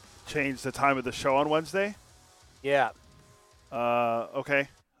 Change the time of the show on Wednesday? Yeah. Okay.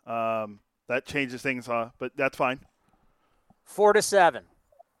 That changes things, but that's fine. 4 to 7.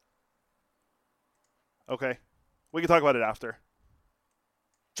 Okay. We can talk about it after.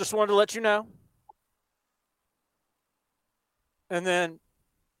 Just wanted to let you know. And then,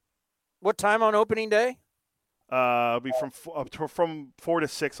 what time on opening day? It'll be from 4 to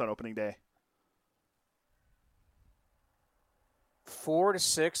 6 on opening day. 4 to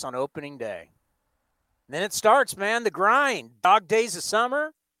 6 on opening day. And then it starts, man, the grind. Dog days of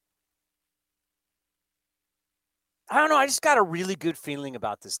summer. I don't know. I just got a really good feeling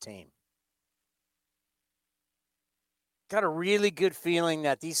about this team. Got a really good feeling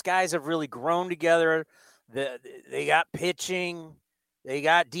that these guys have really grown together. They got pitching. They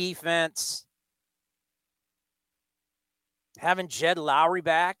got defense. Having Jed Lowry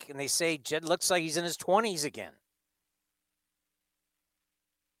back, and they say Jed looks like he's in his 20s again.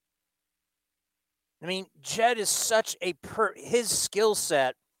 I mean, Jed is such a his skill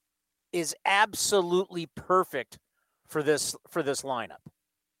set is absolutely perfect for this lineup.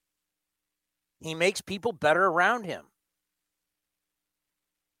 He makes people better around him.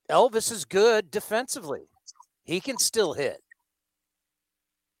 Elvis is good defensively. He can still hit.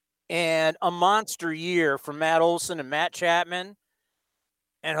 And a monster year from Matt Olson and Matt Chapman,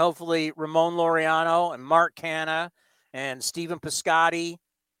 and hopefully Ramon Laureano and Mark Canha and Stephen Piscotty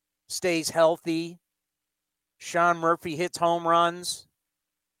stays healthy. Sean Murphy hits home runs.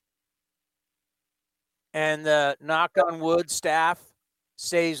 And the knock on wood staff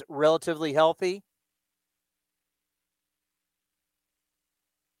stays relatively healthy.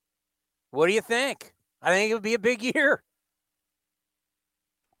 What do you think? I think it would be a big year.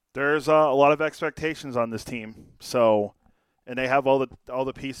 There's a lot of expectations on this team, and they have all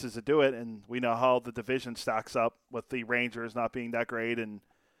the pieces to do it. And we know how the division stacks up with the Rangers not being that great, and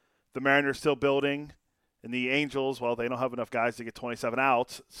the Mariners still building, and the Angels, well, they don't have enough guys to get 27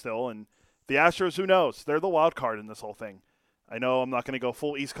 outs still, and the Astros, who knows? They're the wild card in this whole thing. I know I'm not going to go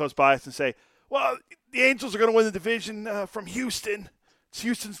full East Coast bias and say, Well, the Angels are going to win the division from Houston. It's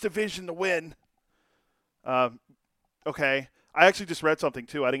Houston's division to win. Okay. I actually just read something,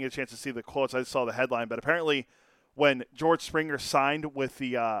 too. I didn't get a chance to see the quotes. I just saw the headline. But apparently when George Springer signed with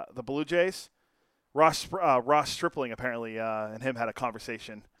the Blue Jays, Ross Stripling apparently and him had a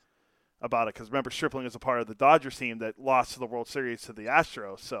conversation about it. Because remember, Stripling is a part of the Dodgers team that lost to the World Series to the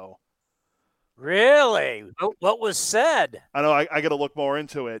Astros. So, really? What was said? I know I got to look more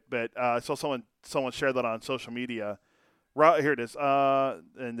into it. But I saw someone shared that on social media. Here it is,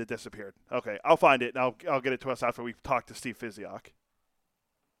 and it disappeared. Okay, I'll find it, and I'll get it to us after we talk to Steve Physioc.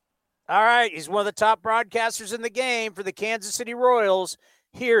 All right, he's one of the top broadcasters in the game for the Kansas City Royals.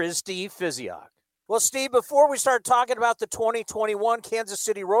 Here is Steve Physioc. Well, Steve, before we start talking about the 2021 Kansas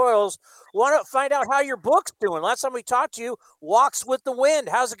City Royals, want to find out how your book's doing. Last time we talked to you, Walks with the Wind.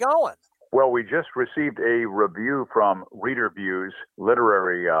 How's it going? Well, we just received a review from Reader Views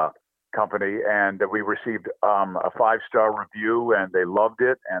Literary Company, and we received a 5-star review, and they loved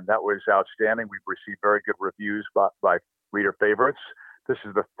it, and that was outstanding. We've received very good reviews by reader favorites. This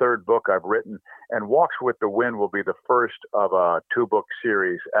is the 3rd book I've written, and Walks with the Wind will be the first of a 2-book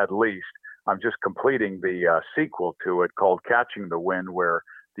series at least. I'm just completing the sequel to it called Catching the Wind, where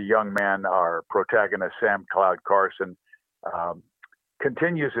the young man, our protagonist, Sam Cloud Carson,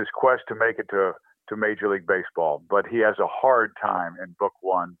 continues his quest to make it to Major League Baseball, but he has a hard time in book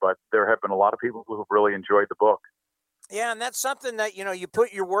 1. But there have been a lot of people who have really enjoyed the book. Yeah, and that's something that, you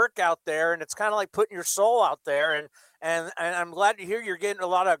put your work out there, and it's kind of like putting your soul out there, and I'm glad to hear you're getting a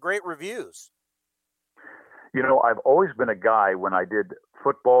lot of great reviews. I've always been a guy, when I did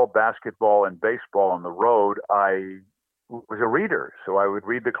football, basketball, and baseball on the road, I was a reader. So I would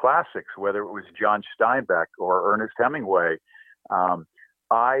read the classics, whether it was John Steinbeck or Ernest Hemingway.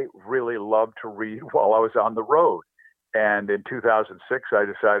 I really loved to read while I was on the road. And in 2006, I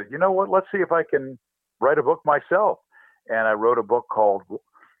decided, you know what, let's see if I can write a book myself. And I wrote a book called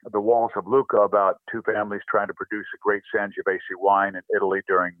The Walls of Lucca about 2 families trying to produce a great Sangiovese wine in Italy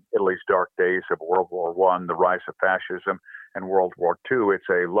during Italy's dark days of World War I, the rise of fascism, and World War II. It's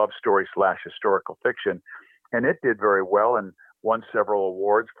a love story / historical fiction. And it did very well and won several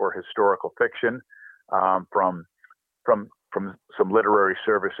awards for historical fiction from some literary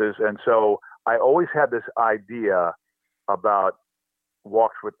services. And so I always had this idea about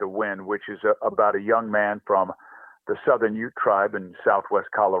Walks with the Wind, which is about a young man from the Southern Ute tribe in southwest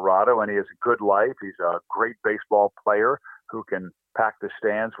Colorado, and he has a good life. He's a great baseball player who can pack the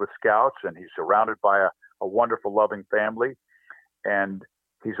stands with scouts, and he's surrounded by a wonderful, loving family. And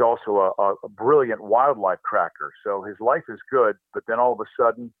he's also a brilliant wildlife tracker. So his life is good, but then all of a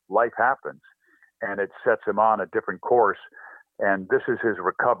sudden life happens, and it sets him on a different course. And this is his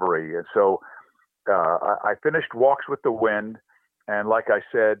recovery. And so I finished Walks with the Wind. And like I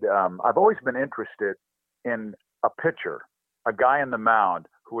said, I've always been interested in a pitcher, a guy in the mound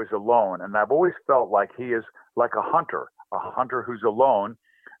who is alone. And I've always felt like he is like a hunter who's alone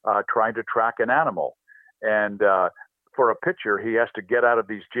trying to track an animal. And for a pitcher, he has to get out of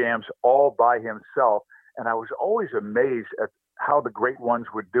these jams all by himself. And I was always amazed at how the great ones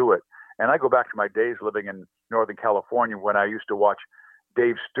would do it. And I go back to my days living in Northern California when I used to watch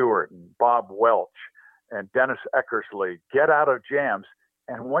Dave Stewart and Bob Welch and Dennis Eckersley get out of jams.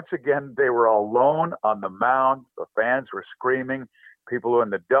 And once again, they were alone on the mound. The fans were screaming. People in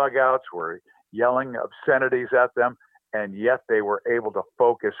the dugouts were yelling obscenities at them. And yet they were able to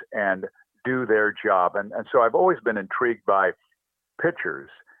focus and do their job. And so I've always been intrigued by pitchers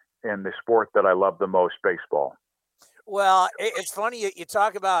in the sport that I love the most, baseball. Well, it's funny you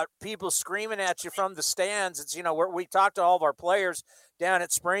talk about people screaming at you from the stands. It's, we talked to all of our players down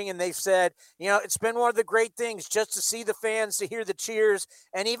at Spring, and they've said, it's been one of the great things just to see the fans, to hear the cheers.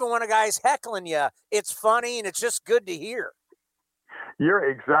 And even when a guy's heckling you, it's funny and it's just good to hear. You're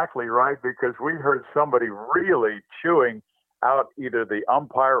exactly right, because we heard somebody really chewing out either the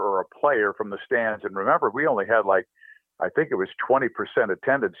umpire or a player from the stands. And remember, we only had I think it was 20%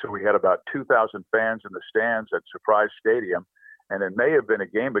 attendance. So we had about 2,000 fans in the stands at Surprise Stadium. And it may have been a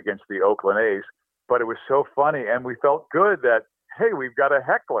game against the Oakland A's, but it was so funny. And we felt good that, hey, we've got a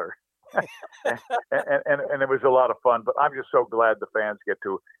heckler. and it was a lot of fun. But I'm just so glad the fans get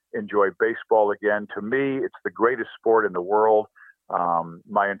to enjoy baseball again. To me, it's the greatest sport in the world.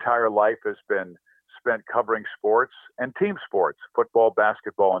 My entire life has been spent covering sports and team sports, football,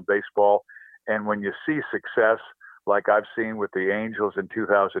 basketball, and baseball. And when you see success, like I've seen with the Angels in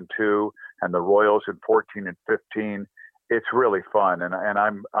 2002 and the Royals in 14 and 15, it's really fun. And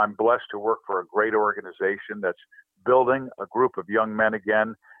I'm blessed to work for a great organization that's building a group of young men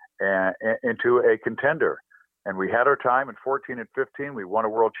again into a contender. And we had our time in 14 and 15. We won a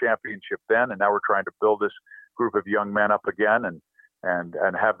world championship then, and now we're trying to build this group of young men up again and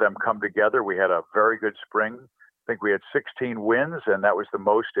have them come together. We had a very good spring. I think we had 16 wins, and that was the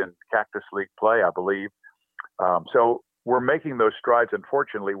most in Cactus League play, I believe. So we're making those strides.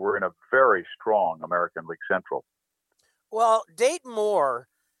 Unfortunately, we're in a very strong American League Central. Well, Dayton Moore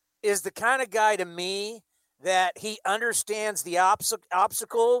is the kind of guy to me that he understands the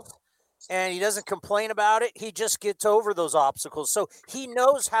obstacles and he doesn't complain about it. He just gets over those obstacles. So he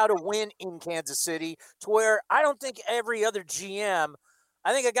knows how to win in Kansas City, to where I don't think every other GM,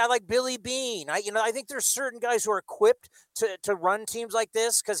 I think a guy like Billy Beane, I think there's certain guys who are equipped to run teams like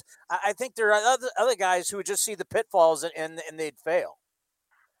this, because I think there are other guys who would just see the pitfalls and they'd fail.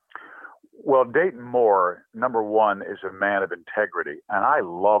 Well, Dayton Moore, number one, is a man of integrity, and I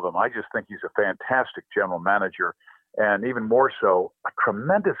love him. I just think he's a fantastic general manager, and even more so, a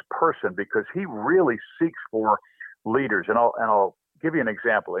tremendous person, because he really seeks for leaders. And I'll give you an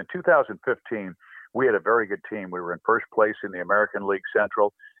example. In 2015, we had a very good team. We were in first place in the American League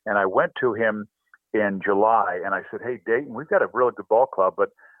Central, and I went to him in July, and I said, "Hey, Dayton, we've got a really good ball club, but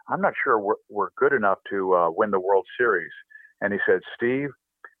I'm not sure we're good enough to win the World Series." And he said, "Steve,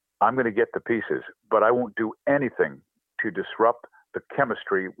 I'm going to get the pieces, but I won't do anything to disrupt the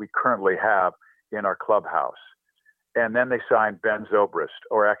chemistry we currently have in our clubhouse." And then they signed Ben Zobrist,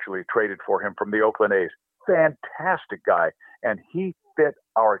 or actually traded for him from the Oakland A's. Fantastic guy. And he fit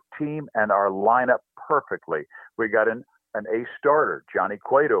our team and our lineup perfectly. We got an ace starter, Johnny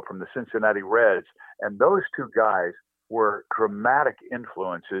Cueto from the Cincinnati Reds. And those two guys were dramatic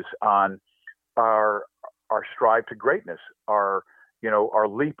influences on our strive to greatness, our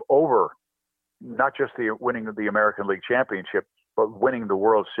leap over not just the winning of the American League Championship, but winning the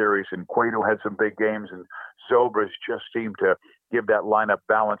World Series. And Cueto had some big games, and Zobrist just seemed to give that lineup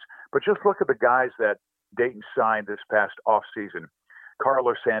balance. But just look at the guys that Dayton signed this past offseason.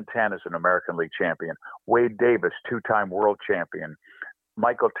 Carlos Santana is an American League champion. Wade Davis, two-time world champion.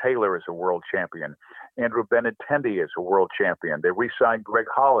 Michael Taylor is a world champion. Andrew Benintendi is a world champion. They re-signed Greg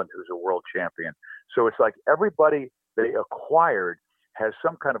Holland, who's a world champion. So it's like everybody they acquired has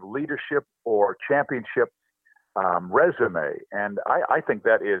some kind of leadership or championship resume. And I think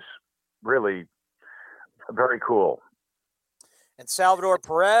that is really very cool. And Salvador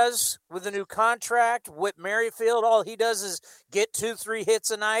Perez with a new contract, Whit Merrifield, all he does is get 2-3 hits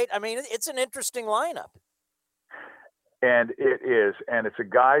a night. I mean, it's an interesting lineup. And it is. And it's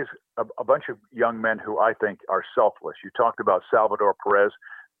a bunch of young men who I think are selfless. You talked about Salvador Perez.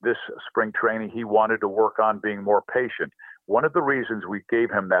 This spring training, he wanted to work on being more patient. One of the reasons we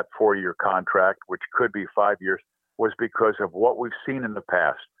gave him that 4-year contract, which could be 5 years, was because of what we've seen in the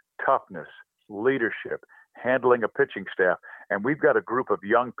past: toughness, leadership, handling a pitching staff. And we've got a group of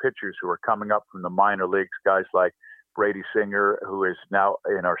young pitchers who are coming up from the minor leagues, guys like Brady Singer, who is now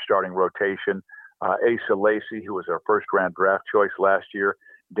in our starting rotation, Asa Lacy, who was our first-round draft choice last year,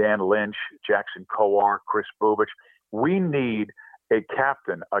 Dan Lynch, Jackson Kowar, Chris Bubich. We need a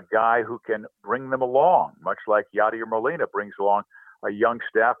captain, a guy who can bring them along, much like Yadier Molina brings along a young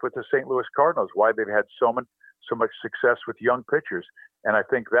staff with the St. Louis Cardinals, why they've had so much success with young pitchers. And I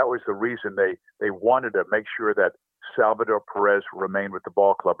think that was the reason they wanted to make sure that Salvador Perez remained with the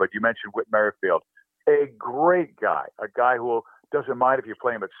ball club. But you mentioned Whit Merrifield, a great guy, a guy who doesn't mind if you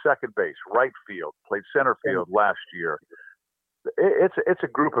play him at second base, right field, played center field last year. It's a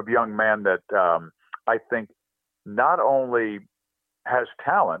group of young men that I think not only has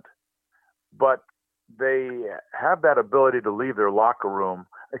talent, but they have that ability to leave their locker room,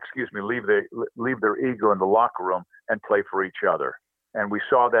 leave their ego in the locker room and play for each other. And we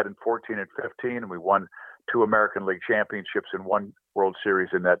saw that in 14 and 15, and we won 2 American League championships and 1 World Series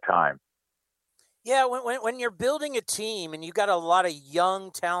in that time. Yeah, when you're building a team and you got a lot of young,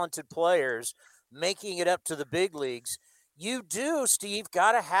 talented players making it up to the big leagues, you do, Steve,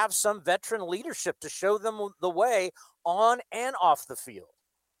 got to have some veteran leadership to show them the way on and off the field.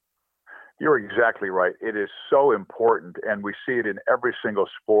 You're exactly right. It is so important, and we see it in every single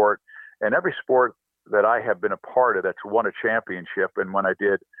sport. And every sport that I have been a part of that's won a championship, and when I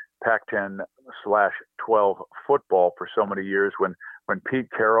did Pac-10/12 football for so many years, when Pete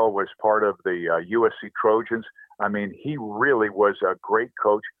Carroll was part of the USC Trojans, I mean, he really was a great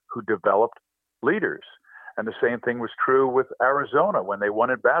coach who developed leaders. And the same thing was true with Arizona when they won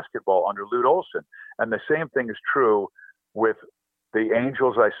in basketball under Lute Olson. And the same thing is true with the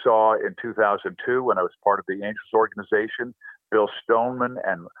Angels I saw in 2002 when I was part of the Angels organization, Bill Stoneman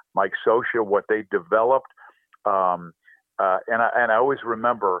and Mike Scioscia, what they developed. And I always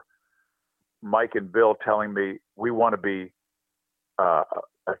remember Mike and Bill telling me, we want to be a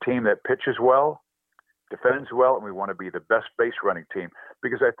team that pitches well, defends well, and we want to be the best base running team,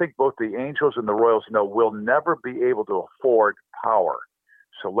 because I think both the Angels and the Royals know we'll never be able to afford power.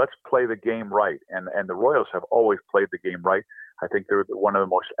 So let's play the game right. And the Royals have always played the game right. I think they're one of the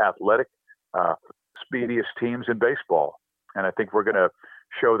most athletic, speediest teams in baseball. And I think we're going to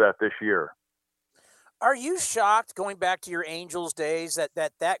show that this year. Are you shocked, going back to your Angels days,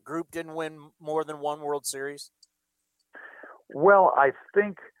 that group didn't win more than one World Series? Well, I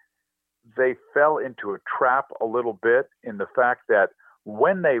think they fell into a trap a little bit in the fact that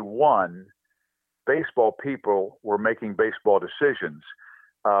when they won, baseball people were making baseball decisions.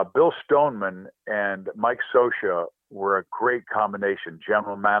 Bill Stoneman and Mike Scioscia were a great combination,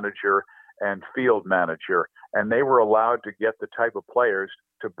 general manager and field manager, and they were allowed to get the type of players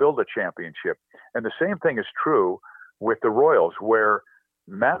to build a championship. And the same thing is true with the Royals, where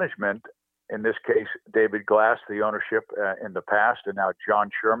management, in this case, David Glass, the ownership in the past, and now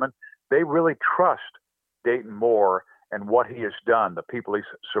John Sherman, they really trust Dayton Moore and what he has done, the people he's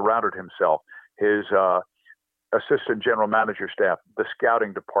surrounded himself, his assistant general manager staff, the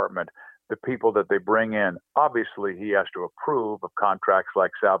scouting department, the people that they bring in. Obviously, he has to approve of contracts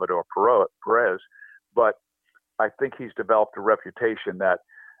like Salvador Perez, but I think he's developed a reputation that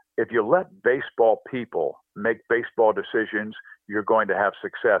if you let baseball people make baseball decisions, you're going to have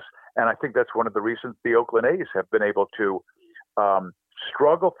success. And I think that's one of the reasons the Oakland A's have been able to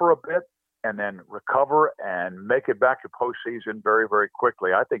struggle for a bit and then recover and make it back to postseason very, very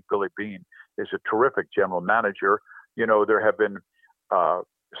quickly. I think Billy Beane is a terrific general manager. You know, there have been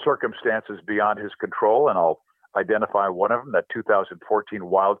circumstances beyond his control, and I'll identify one of them, that 2014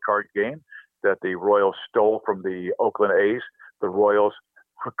 wild card game that the Royals stole from the Oakland A's. The Royals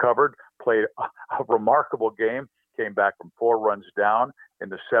recovered, played a remarkable game, came back from 4 runs down in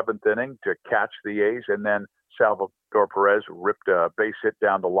the 7th inning to catch the A's, and then Salvador Perez ripped a base hit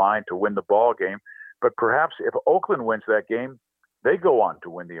down the line to win the ball game. But perhaps if Oakland wins that game, they go on to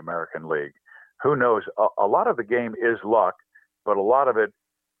win the American League. Who knows? A lot of the game is luck, but a lot of it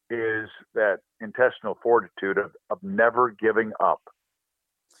is that intestinal fortitude of never giving up.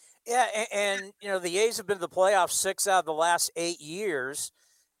 Yeah, and you know, the A's have been to the playoffs 6 out of the last 8 years.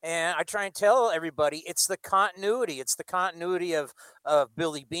 And I try and tell everybody it's the continuity. It's the continuity of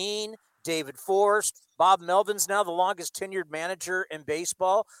Billy Beane, David Forst, Bob Melvin's now the longest tenured manager in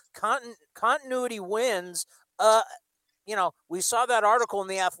baseball. Continuity wins. You know, we saw that article in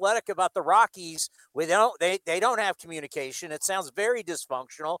The Athletic about the Rockies. They don't have communication. It sounds very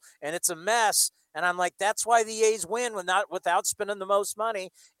dysfunctional, and it's a mess. And I'm like, that's why the A's win without spending the most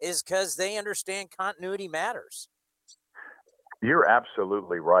money, is because they understand continuity matters. You're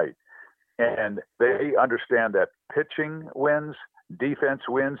absolutely right. And they understand that pitching wins, defense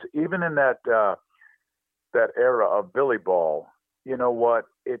wins. Even in that era of Billy Ball, you know what?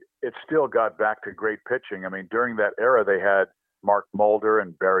 It still got back to great pitching. I mean, during that era, they had Mark Mulder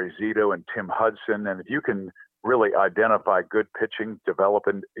and Barry Zito and Tim Hudson. And if you can really identify good pitching, develop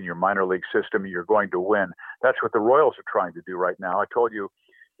in your minor league system, you're going to win. That's what the Royals are trying to do right now. I told you,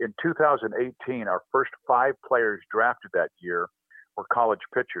 in 2018, our first 5 players drafted that year were college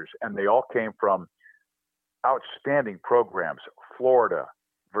pitchers, and they all came from outstanding programs: Florida,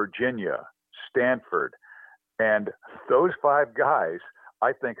 Virginia, Stanford. And those 5 guys,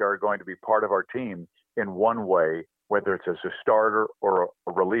 I think, are going to be part of our team in one way, whether it's as a starter or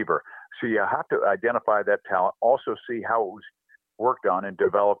a reliever. So you have to identify that talent, also see how it was worked on and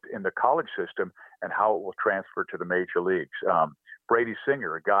developed in the college system and how it will transfer to the major leagues. Brady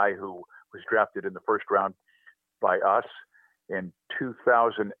Singer, a guy who was drafted in the first round by us in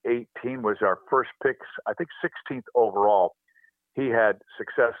 2018, was our first pick, I think 16th overall. He had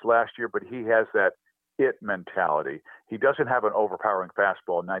success last year, but he has that it mentality. He doesn't have an overpowering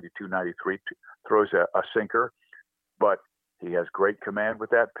fastball, 92, 93, throws a sinker, but he has great command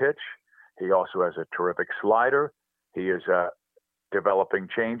with that pitch. He also has a terrific slider. He is developing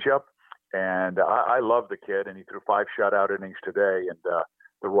changeup. And I love the kid, and he threw 5 shutout innings today, and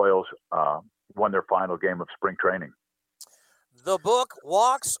the Royals won their final game of spring training. The book,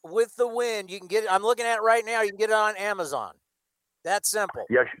 Walks with the Wind. You can get it. I'm looking at it right now. You can get it on Amazon. That's simple.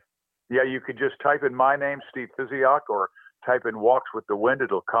 Yes. Yeah, you could just type in my name, Steve Physiok, or type in Walks with the Wind.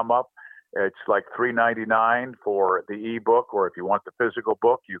 It'll come up. It's like $3.99 for the ebook, or if you want the physical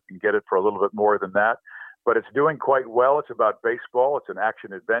book, you can get it for a little bit more than that. But it's doing quite well. It's about baseball. It's an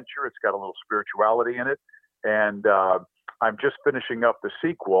action adventure. It's got a little spirituality in it. And I'm just finishing up the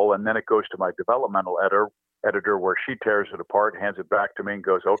sequel, and then it goes to my developmental editor where she tears it apart, hands it back to me, and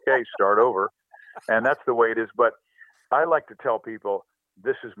goes, okay, start over. And that's the way it is. But I like to tell people,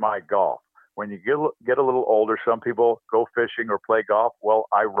 this is my golf. When you get a little older, some people go fishing or play golf. Well,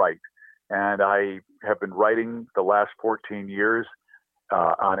 I write. And I have been writing the last 14 years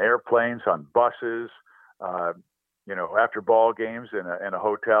on airplanes, on buses, after ball games in a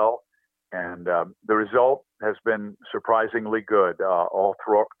hotel. And the result has been surprisingly good. All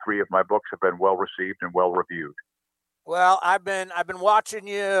three of my books have been well received and well reviewed. Well, I've been watching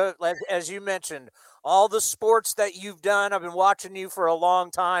you, as you mentioned, all the sports that you've done. I've been watching you for a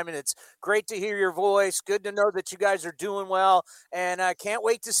long time, and it's great to hear your voice. Good to know that you guys are doing well, and I can't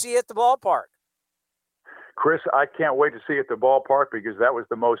wait to see you at the ballpark. Chris, I can't wait to see you at the ballpark because that was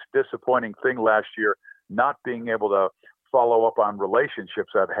the most disappointing thing last year, not being able to follow up on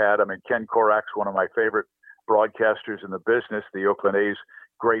relationships I've had. I mean, Ken Korach's one of my favorite broadcasters in the business, the Oakland A's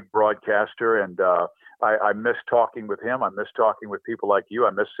great broadcaster, and I miss talking with him. I miss talking with people like you. I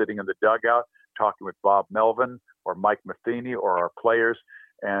miss sitting in the dugout, talking with Bob Melvin or Mike Matheny or our players.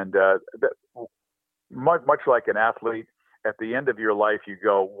 And much like an athlete, at the end of your life, you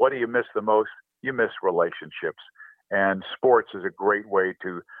go, what do you miss the most? You miss relationships. And sports is a great way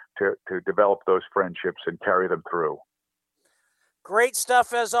to develop those friendships and carry them through. Great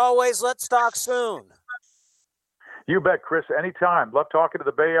stuff as always. Let's talk soon. You bet, Chris. Anytime. Love talking to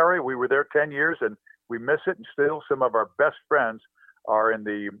the Bay Area. We were there 10 years and we miss it. And still some of our best friends are in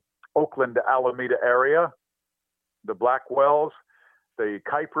the Oakland, Alameda area, the Blackwells, the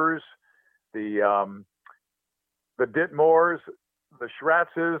Kuipers, the Ditmores, the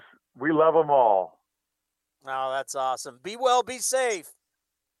Schratzes. We love them all. Oh, that's awesome. Be well, be safe.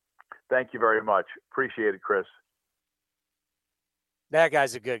 Thank you very much. Appreciate it, Chris. That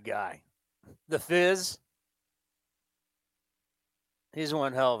guy's a good guy. The Fizz. He's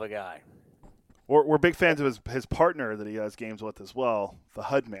one hell of a guy. We're big fans of his partner that he has games with as well, the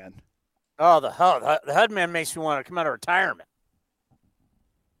HUD Man. Oh, the HUD Man makes me want to come out of retirement.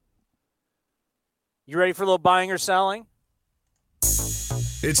 You ready for a little buying or selling?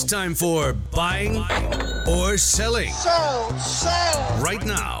 It's time for buying or selling. Sell. Right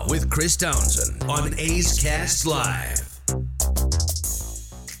now with Chris Townsend on A's Cast Live.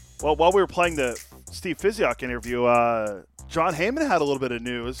 Well, while we were playing the Steve Fizioc interview, Jon Heyman had a little bit of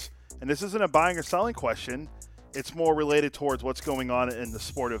news, and this isn't a buying or selling question. It's more related towards what's going on in the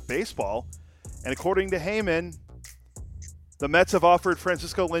sport of baseball. And according to Heyman, the Mets have offered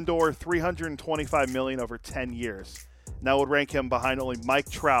Francisco Lindor $325 million over 10 years. That would rank him behind only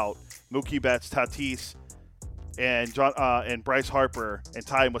Mike Trout, Mookie Betts, Tatis, and Bryce Harper, and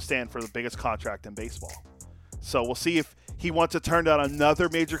tie him with Stan for the biggest contract in baseball. So we'll see if he wants to turn down another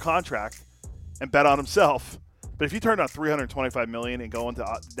major contract and bet on himself. But if you turn down $325 million and go into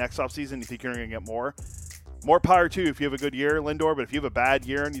next offseason, you think you're going to get more power to you if you have a good year, Lindor. But if you have a bad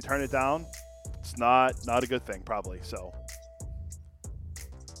year and you turn it down, it's not a good thing, probably. So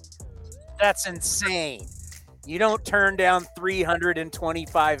that's insane. You don't turn down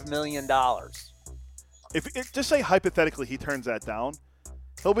 $325 million. Just say hypothetically he turns that down,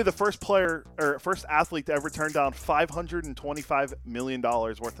 he'll be the first player or first athlete to ever turn down $525 million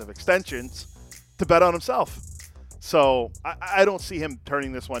worth of extensions to bet on himself. So I don't see him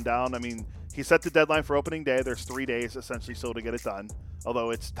turning this one down. I mean, he set the deadline for opening day. There's 3 days essentially still to get it done.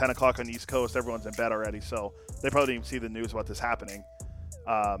 Although it's 10 o'clock on the East Coast, everyone's in bed already, so they probably didn't even see the news about this happening.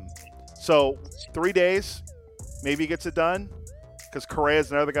 So 3 days, maybe he gets it done, because Correa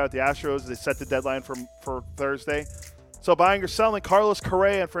is another guy with the Astros. They set the deadline for Thursday. So buying or selling, Carlos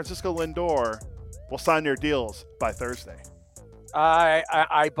Correa and Francisco Lindor will sign their deals by Thursday.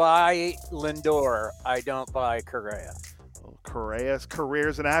 I buy Lindor. I don't buy Correa. Well, Correa's career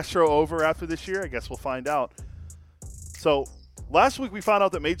as an Astro over after this year? I guess we'll find out. So last week we found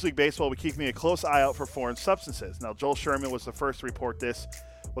out that Major League Baseball will be keeping a close eye out for foreign substances. Now, Joel Sherman was the first to report this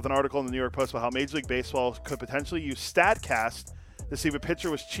with an article in the New York Post about how Major League Baseball could potentially use StatCast to see if a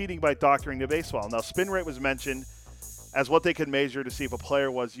pitcher was cheating by doctoring the baseball. Now, spin rate was mentioned as what they could measure to see if a player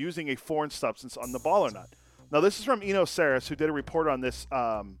was using a foreign substance on the ball or not. Now, this is from Eno Saris, who did a report on this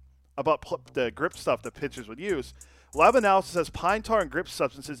about the grip stuff that pitchers would use. Lab analysis says pine tar and grip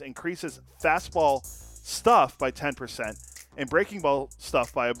substances increases fastball stuff by 10% and breaking ball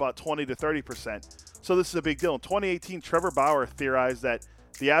stuff by about 20 to 30%. So this is a big deal. In 2018, Trevor Bauer theorized that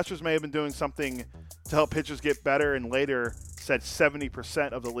the Astros may have been doing something to help pitchers get better, and later said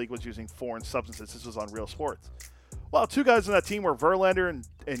 70% of the league was using foreign substances. This was on Real Sports. Well, two guys on that team were Verlander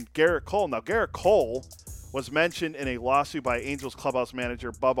and Garrett Cole. Now, Garrett Cole was mentioned in a lawsuit by Angels clubhouse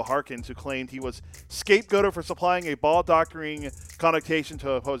manager Bubba Harkins, who claimed he was scapegoated for supplying a ball doctoring connotation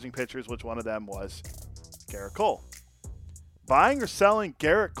to opposing pitchers, which one of them was Garrett Cole. Buying or selling,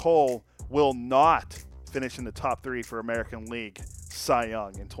 Garrett Cole will not finish in the top 3 for American League Cy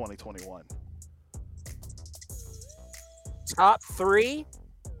Young in 2021. Top 3?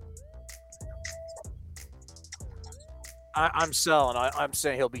 I'm selling. I'm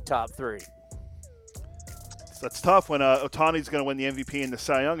saying he'll be top 3. That's tough when Ohtani's going to win the MVP and the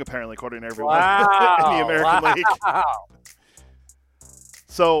Cy Young, apparently, according to everyone wow. in the American League.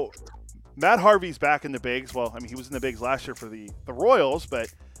 So Matt Harvey's back in the bigs. Well, I mean, he was in the bigs last year for the Royals,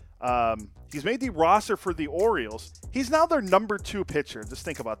 but he's made the roster for the Orioles. He's now their number 2 pitcher. Just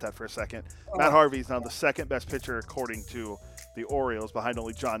think about that for a second. Matt Harvey is now the second best pitcher according to the Orioles, behind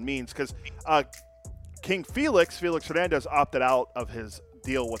only John Means, because King Felix Hernandez opted out of his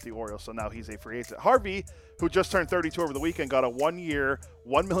deal with the Orioles, so now he's a free agent. Harvey, who just turned 32 over the weekend, got a 1-year,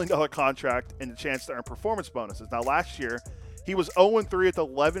 $1 million contract and a chance to earn performance bonuses. Now, last year, he was 0-3 at the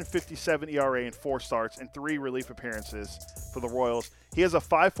 11.57 ERA in 4 starts and 3 relief appearances for the Royals. He has a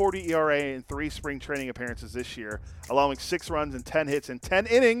 5.40 ERA in 3 spring training appearances this year, allowing 6 runs and 10 hits in 10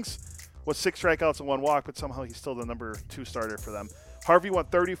 innings with 6 strikeouts and 1 walk, but somehow he's still the number 2 starter for them. Harvey went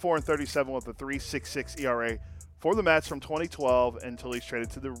 34-37 with a 3.66 ERA for the Mets from 2012 until he's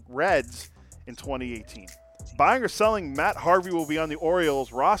traded to the Reds in 2018. Buying or selling, Matt Harvey will be on the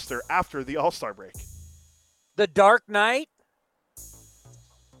Orioles roster after the All-Star break. The Dark Knight?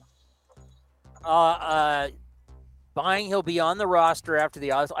 Buying he'll be on the roster after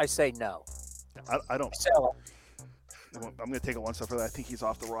the All-Star. I say no. I don't. Sell it. I'm going to take it one step further. I think he's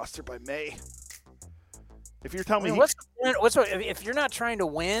off the roster by May. If you're telling me, what's if you're not trying to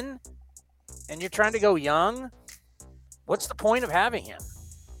win and you're trying to go young, what's the point of having him?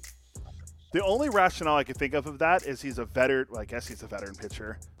 The only rationale I can think of that is he's a veteran. Well, I guess he's a veteran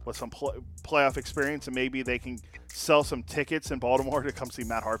pitcher with some playoff experience, and maybe they can sell some tickets in Baltimore to come see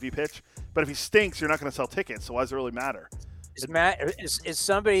Matt Harvey pitch. But if he stinks, you're not going to sell tickets. So why does it really matter? Is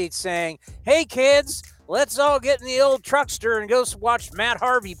somebody saying, "Hey kids, let's all get in the old truckster and go watch Matt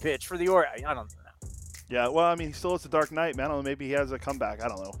Harvey pitch for the Orioles"? I don't know. Yeah, well, I mean, he still has the Dark Knight, man. I don't know, maybe he has a comeback. I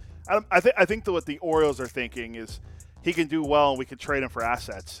don't know. I think that what the Orioles are thinking is he can do well and we can trade him for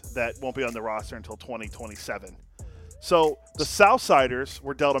assets that won't be on the roster until 2027. So the Southsiders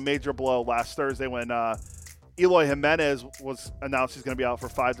were dealt a major blow last Thursday when Eloy Jimenez was announced he's going to be out for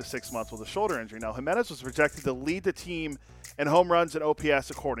 5 to 6 months with a shoulder injury. Now, Jimenez was projected to lead the team in home runs and OPS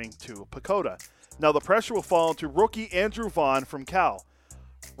according to PECOTA. Now, the pressure will fall into rookie Andrew Vaughn from Cal.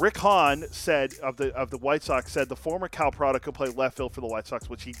 Rick Hahn said of the White Sox said the former Cal product could play left field for the White Sox,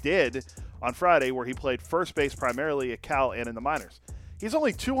 which he did on Friday, where he played first base primarily at Cal and in the minors. He's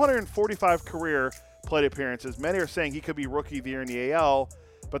only 245 career plate appearances. Many are saying he could be rookie of the year in the AL,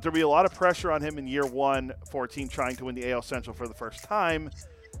 but there'll be a lot of pressure on him in year 1 for a team trying to win the AL Central for the first time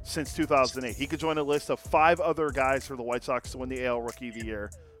since 2008. He could join a list of 5 other guys for the White Sox to win the AL Rookie of the Year,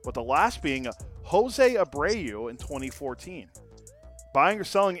 with the last being Jose Abreu in 2014. Buying or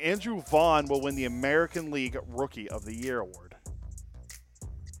selling, Andrew Vaughn will win the American League Rookie of the Year award.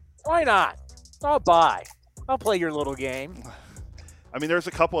 Why not? I'll buy. I'll play your little game. I mean, there's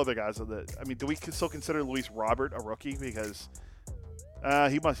a couple other guys that. I mean, do we still consider Luis Robert a rookie? Because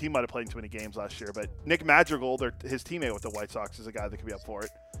he might have played in too many games last year. But Nick Madrigal, his teammate with the White Sox, is a guy that could be up for it.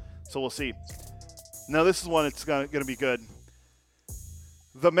 So we'll see. Now, this is one that's going to be good.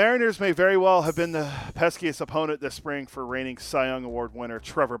 The Mariners may very well have been the peskiest opponent this spring for reigning Cy Young Award winner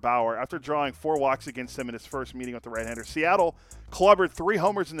Trevor Bauer. After drawing 4 walks against him in his first meeting with the right-hander, Seattle clobbered 3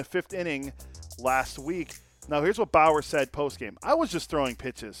 homers in the 5th inning last week. Now, here's what Bauer said postgame. "I was just throwing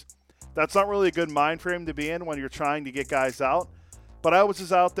pitches. That's not really a good mind frame to be in when you're trying to get guys out, but I was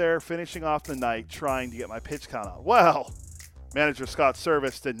just out there finishing off the night trying to get my pitch count out." Well, manager Scott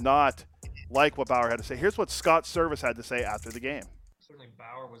Service did not like what Bauer had to say. Here's what Scott Service had to say after the game. Certainly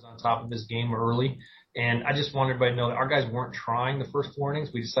Bauer was on top of his game early, and I just want everybody to know that our guys weren't trying the first 4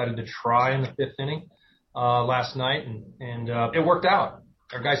 innings. We decided to try in the 5th inning last night, and it worked out.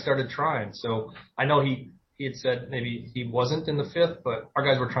 Our guys started trying. So I know he had said maybe he wasn't in the 5th, but our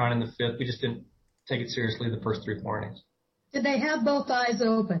guys were trying in the 5th. We just didn't take it seriously the first 3-4 innings. Did they have both eyes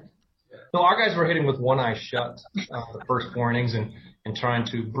open? No, our guys were hitting with one eye shut the first 4 innings and trying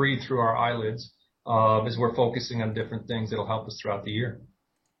to breathe through our eyelids. As we're focusing on different things that'll help us throughout the year.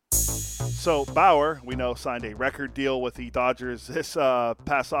 So Bauer, we know, signed a record deal with the Dodgers this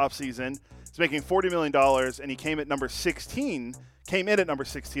past offseason. He's making $40 million, and he came in at number 16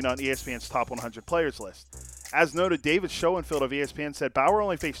 on ESPN's top 100 players list. As noted, David Schoenfield of ESPN said Bauer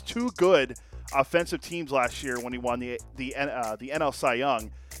only faced 2 good offensive teams last year when he won the NL Cy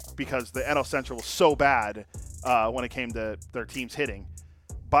Young, because the NL Central was so bad when it came to their teams hitting.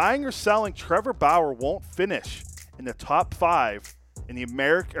 Buying or selling, Trevor Bauer won't finish in the top 5 in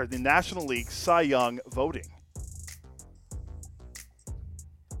the National League Cy Young voting.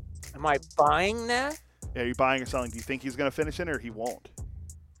 Am I buying that? Yeah, are you buying or selling? Do you think he's going to finish in, or he won't?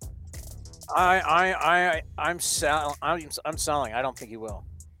 I'm selling. I don't think he will.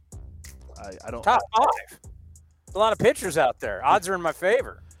 I don't. Top 5. A lot of pitchers out there. Odds are in my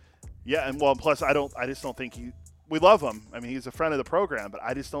favor. Yeah, and plus I just don't think he. We love him. I mean, he's a friend of the program, but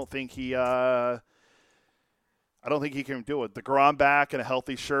I just don't think he. I don't think he can do it. DeGrom back and a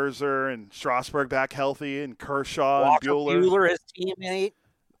healthy Scherzer, and Strasburg back healthy, and Kershaw Walker and Buehler, his teammate.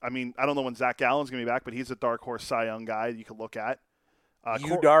 I mean, I don't know when Zach Gallen's going to be back, but he's a dark horse Cy Young guy you could look at.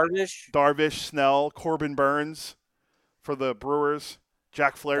 Darvish, Snell, Corbin Burns for the Brewers,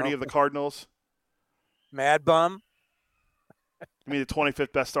 Jack Flaherty of the Cardinals. Mad Bum. You mean the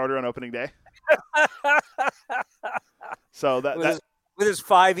 25th best starter on opening day? So with his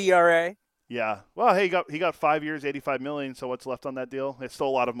 5 ERA. Yeah. Well, hey, he got 5 years, $85 million. So what's left on that deal? It's still a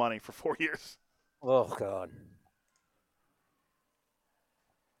lot of money for 4 years. Oh God.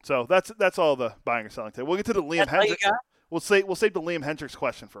 So that's all the buying or selling today. We'll get to the Liam Hendriks. We'll save the Liam Hendriks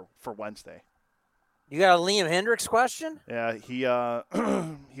question for Wednesday. You got a Liam Hendriks question? Yeah, he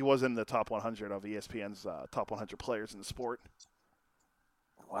was in the top 100 of ESPN's top 100 players in the sport.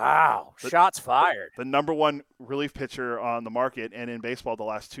 Wow, shots fired. The number one relief pitcher on the market and in baseball the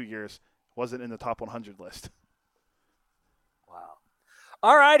last 2 years wasn't in the top 100 list. Wow.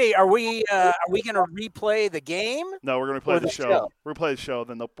 All righty, are we going to replay the game? No, we're going to play the show. We're going to play the show,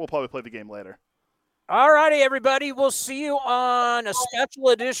 then we'll probably play the game later. All righty, everybody. We'll see you on a special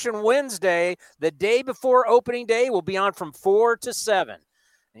edition Wednesday. The day before opening day will be on from 4 to 7.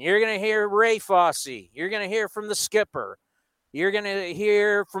 And you're going to hear Ray Fosse. You're going to hear from the skipper. You're going to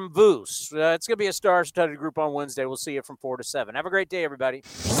hear from Voos. It's going to be a star-studded group on Wednesday. We'll see you from 4 to 7. Have a great day, everybody.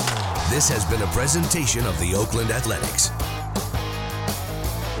 This has been a presentation of the Oakland Athletics.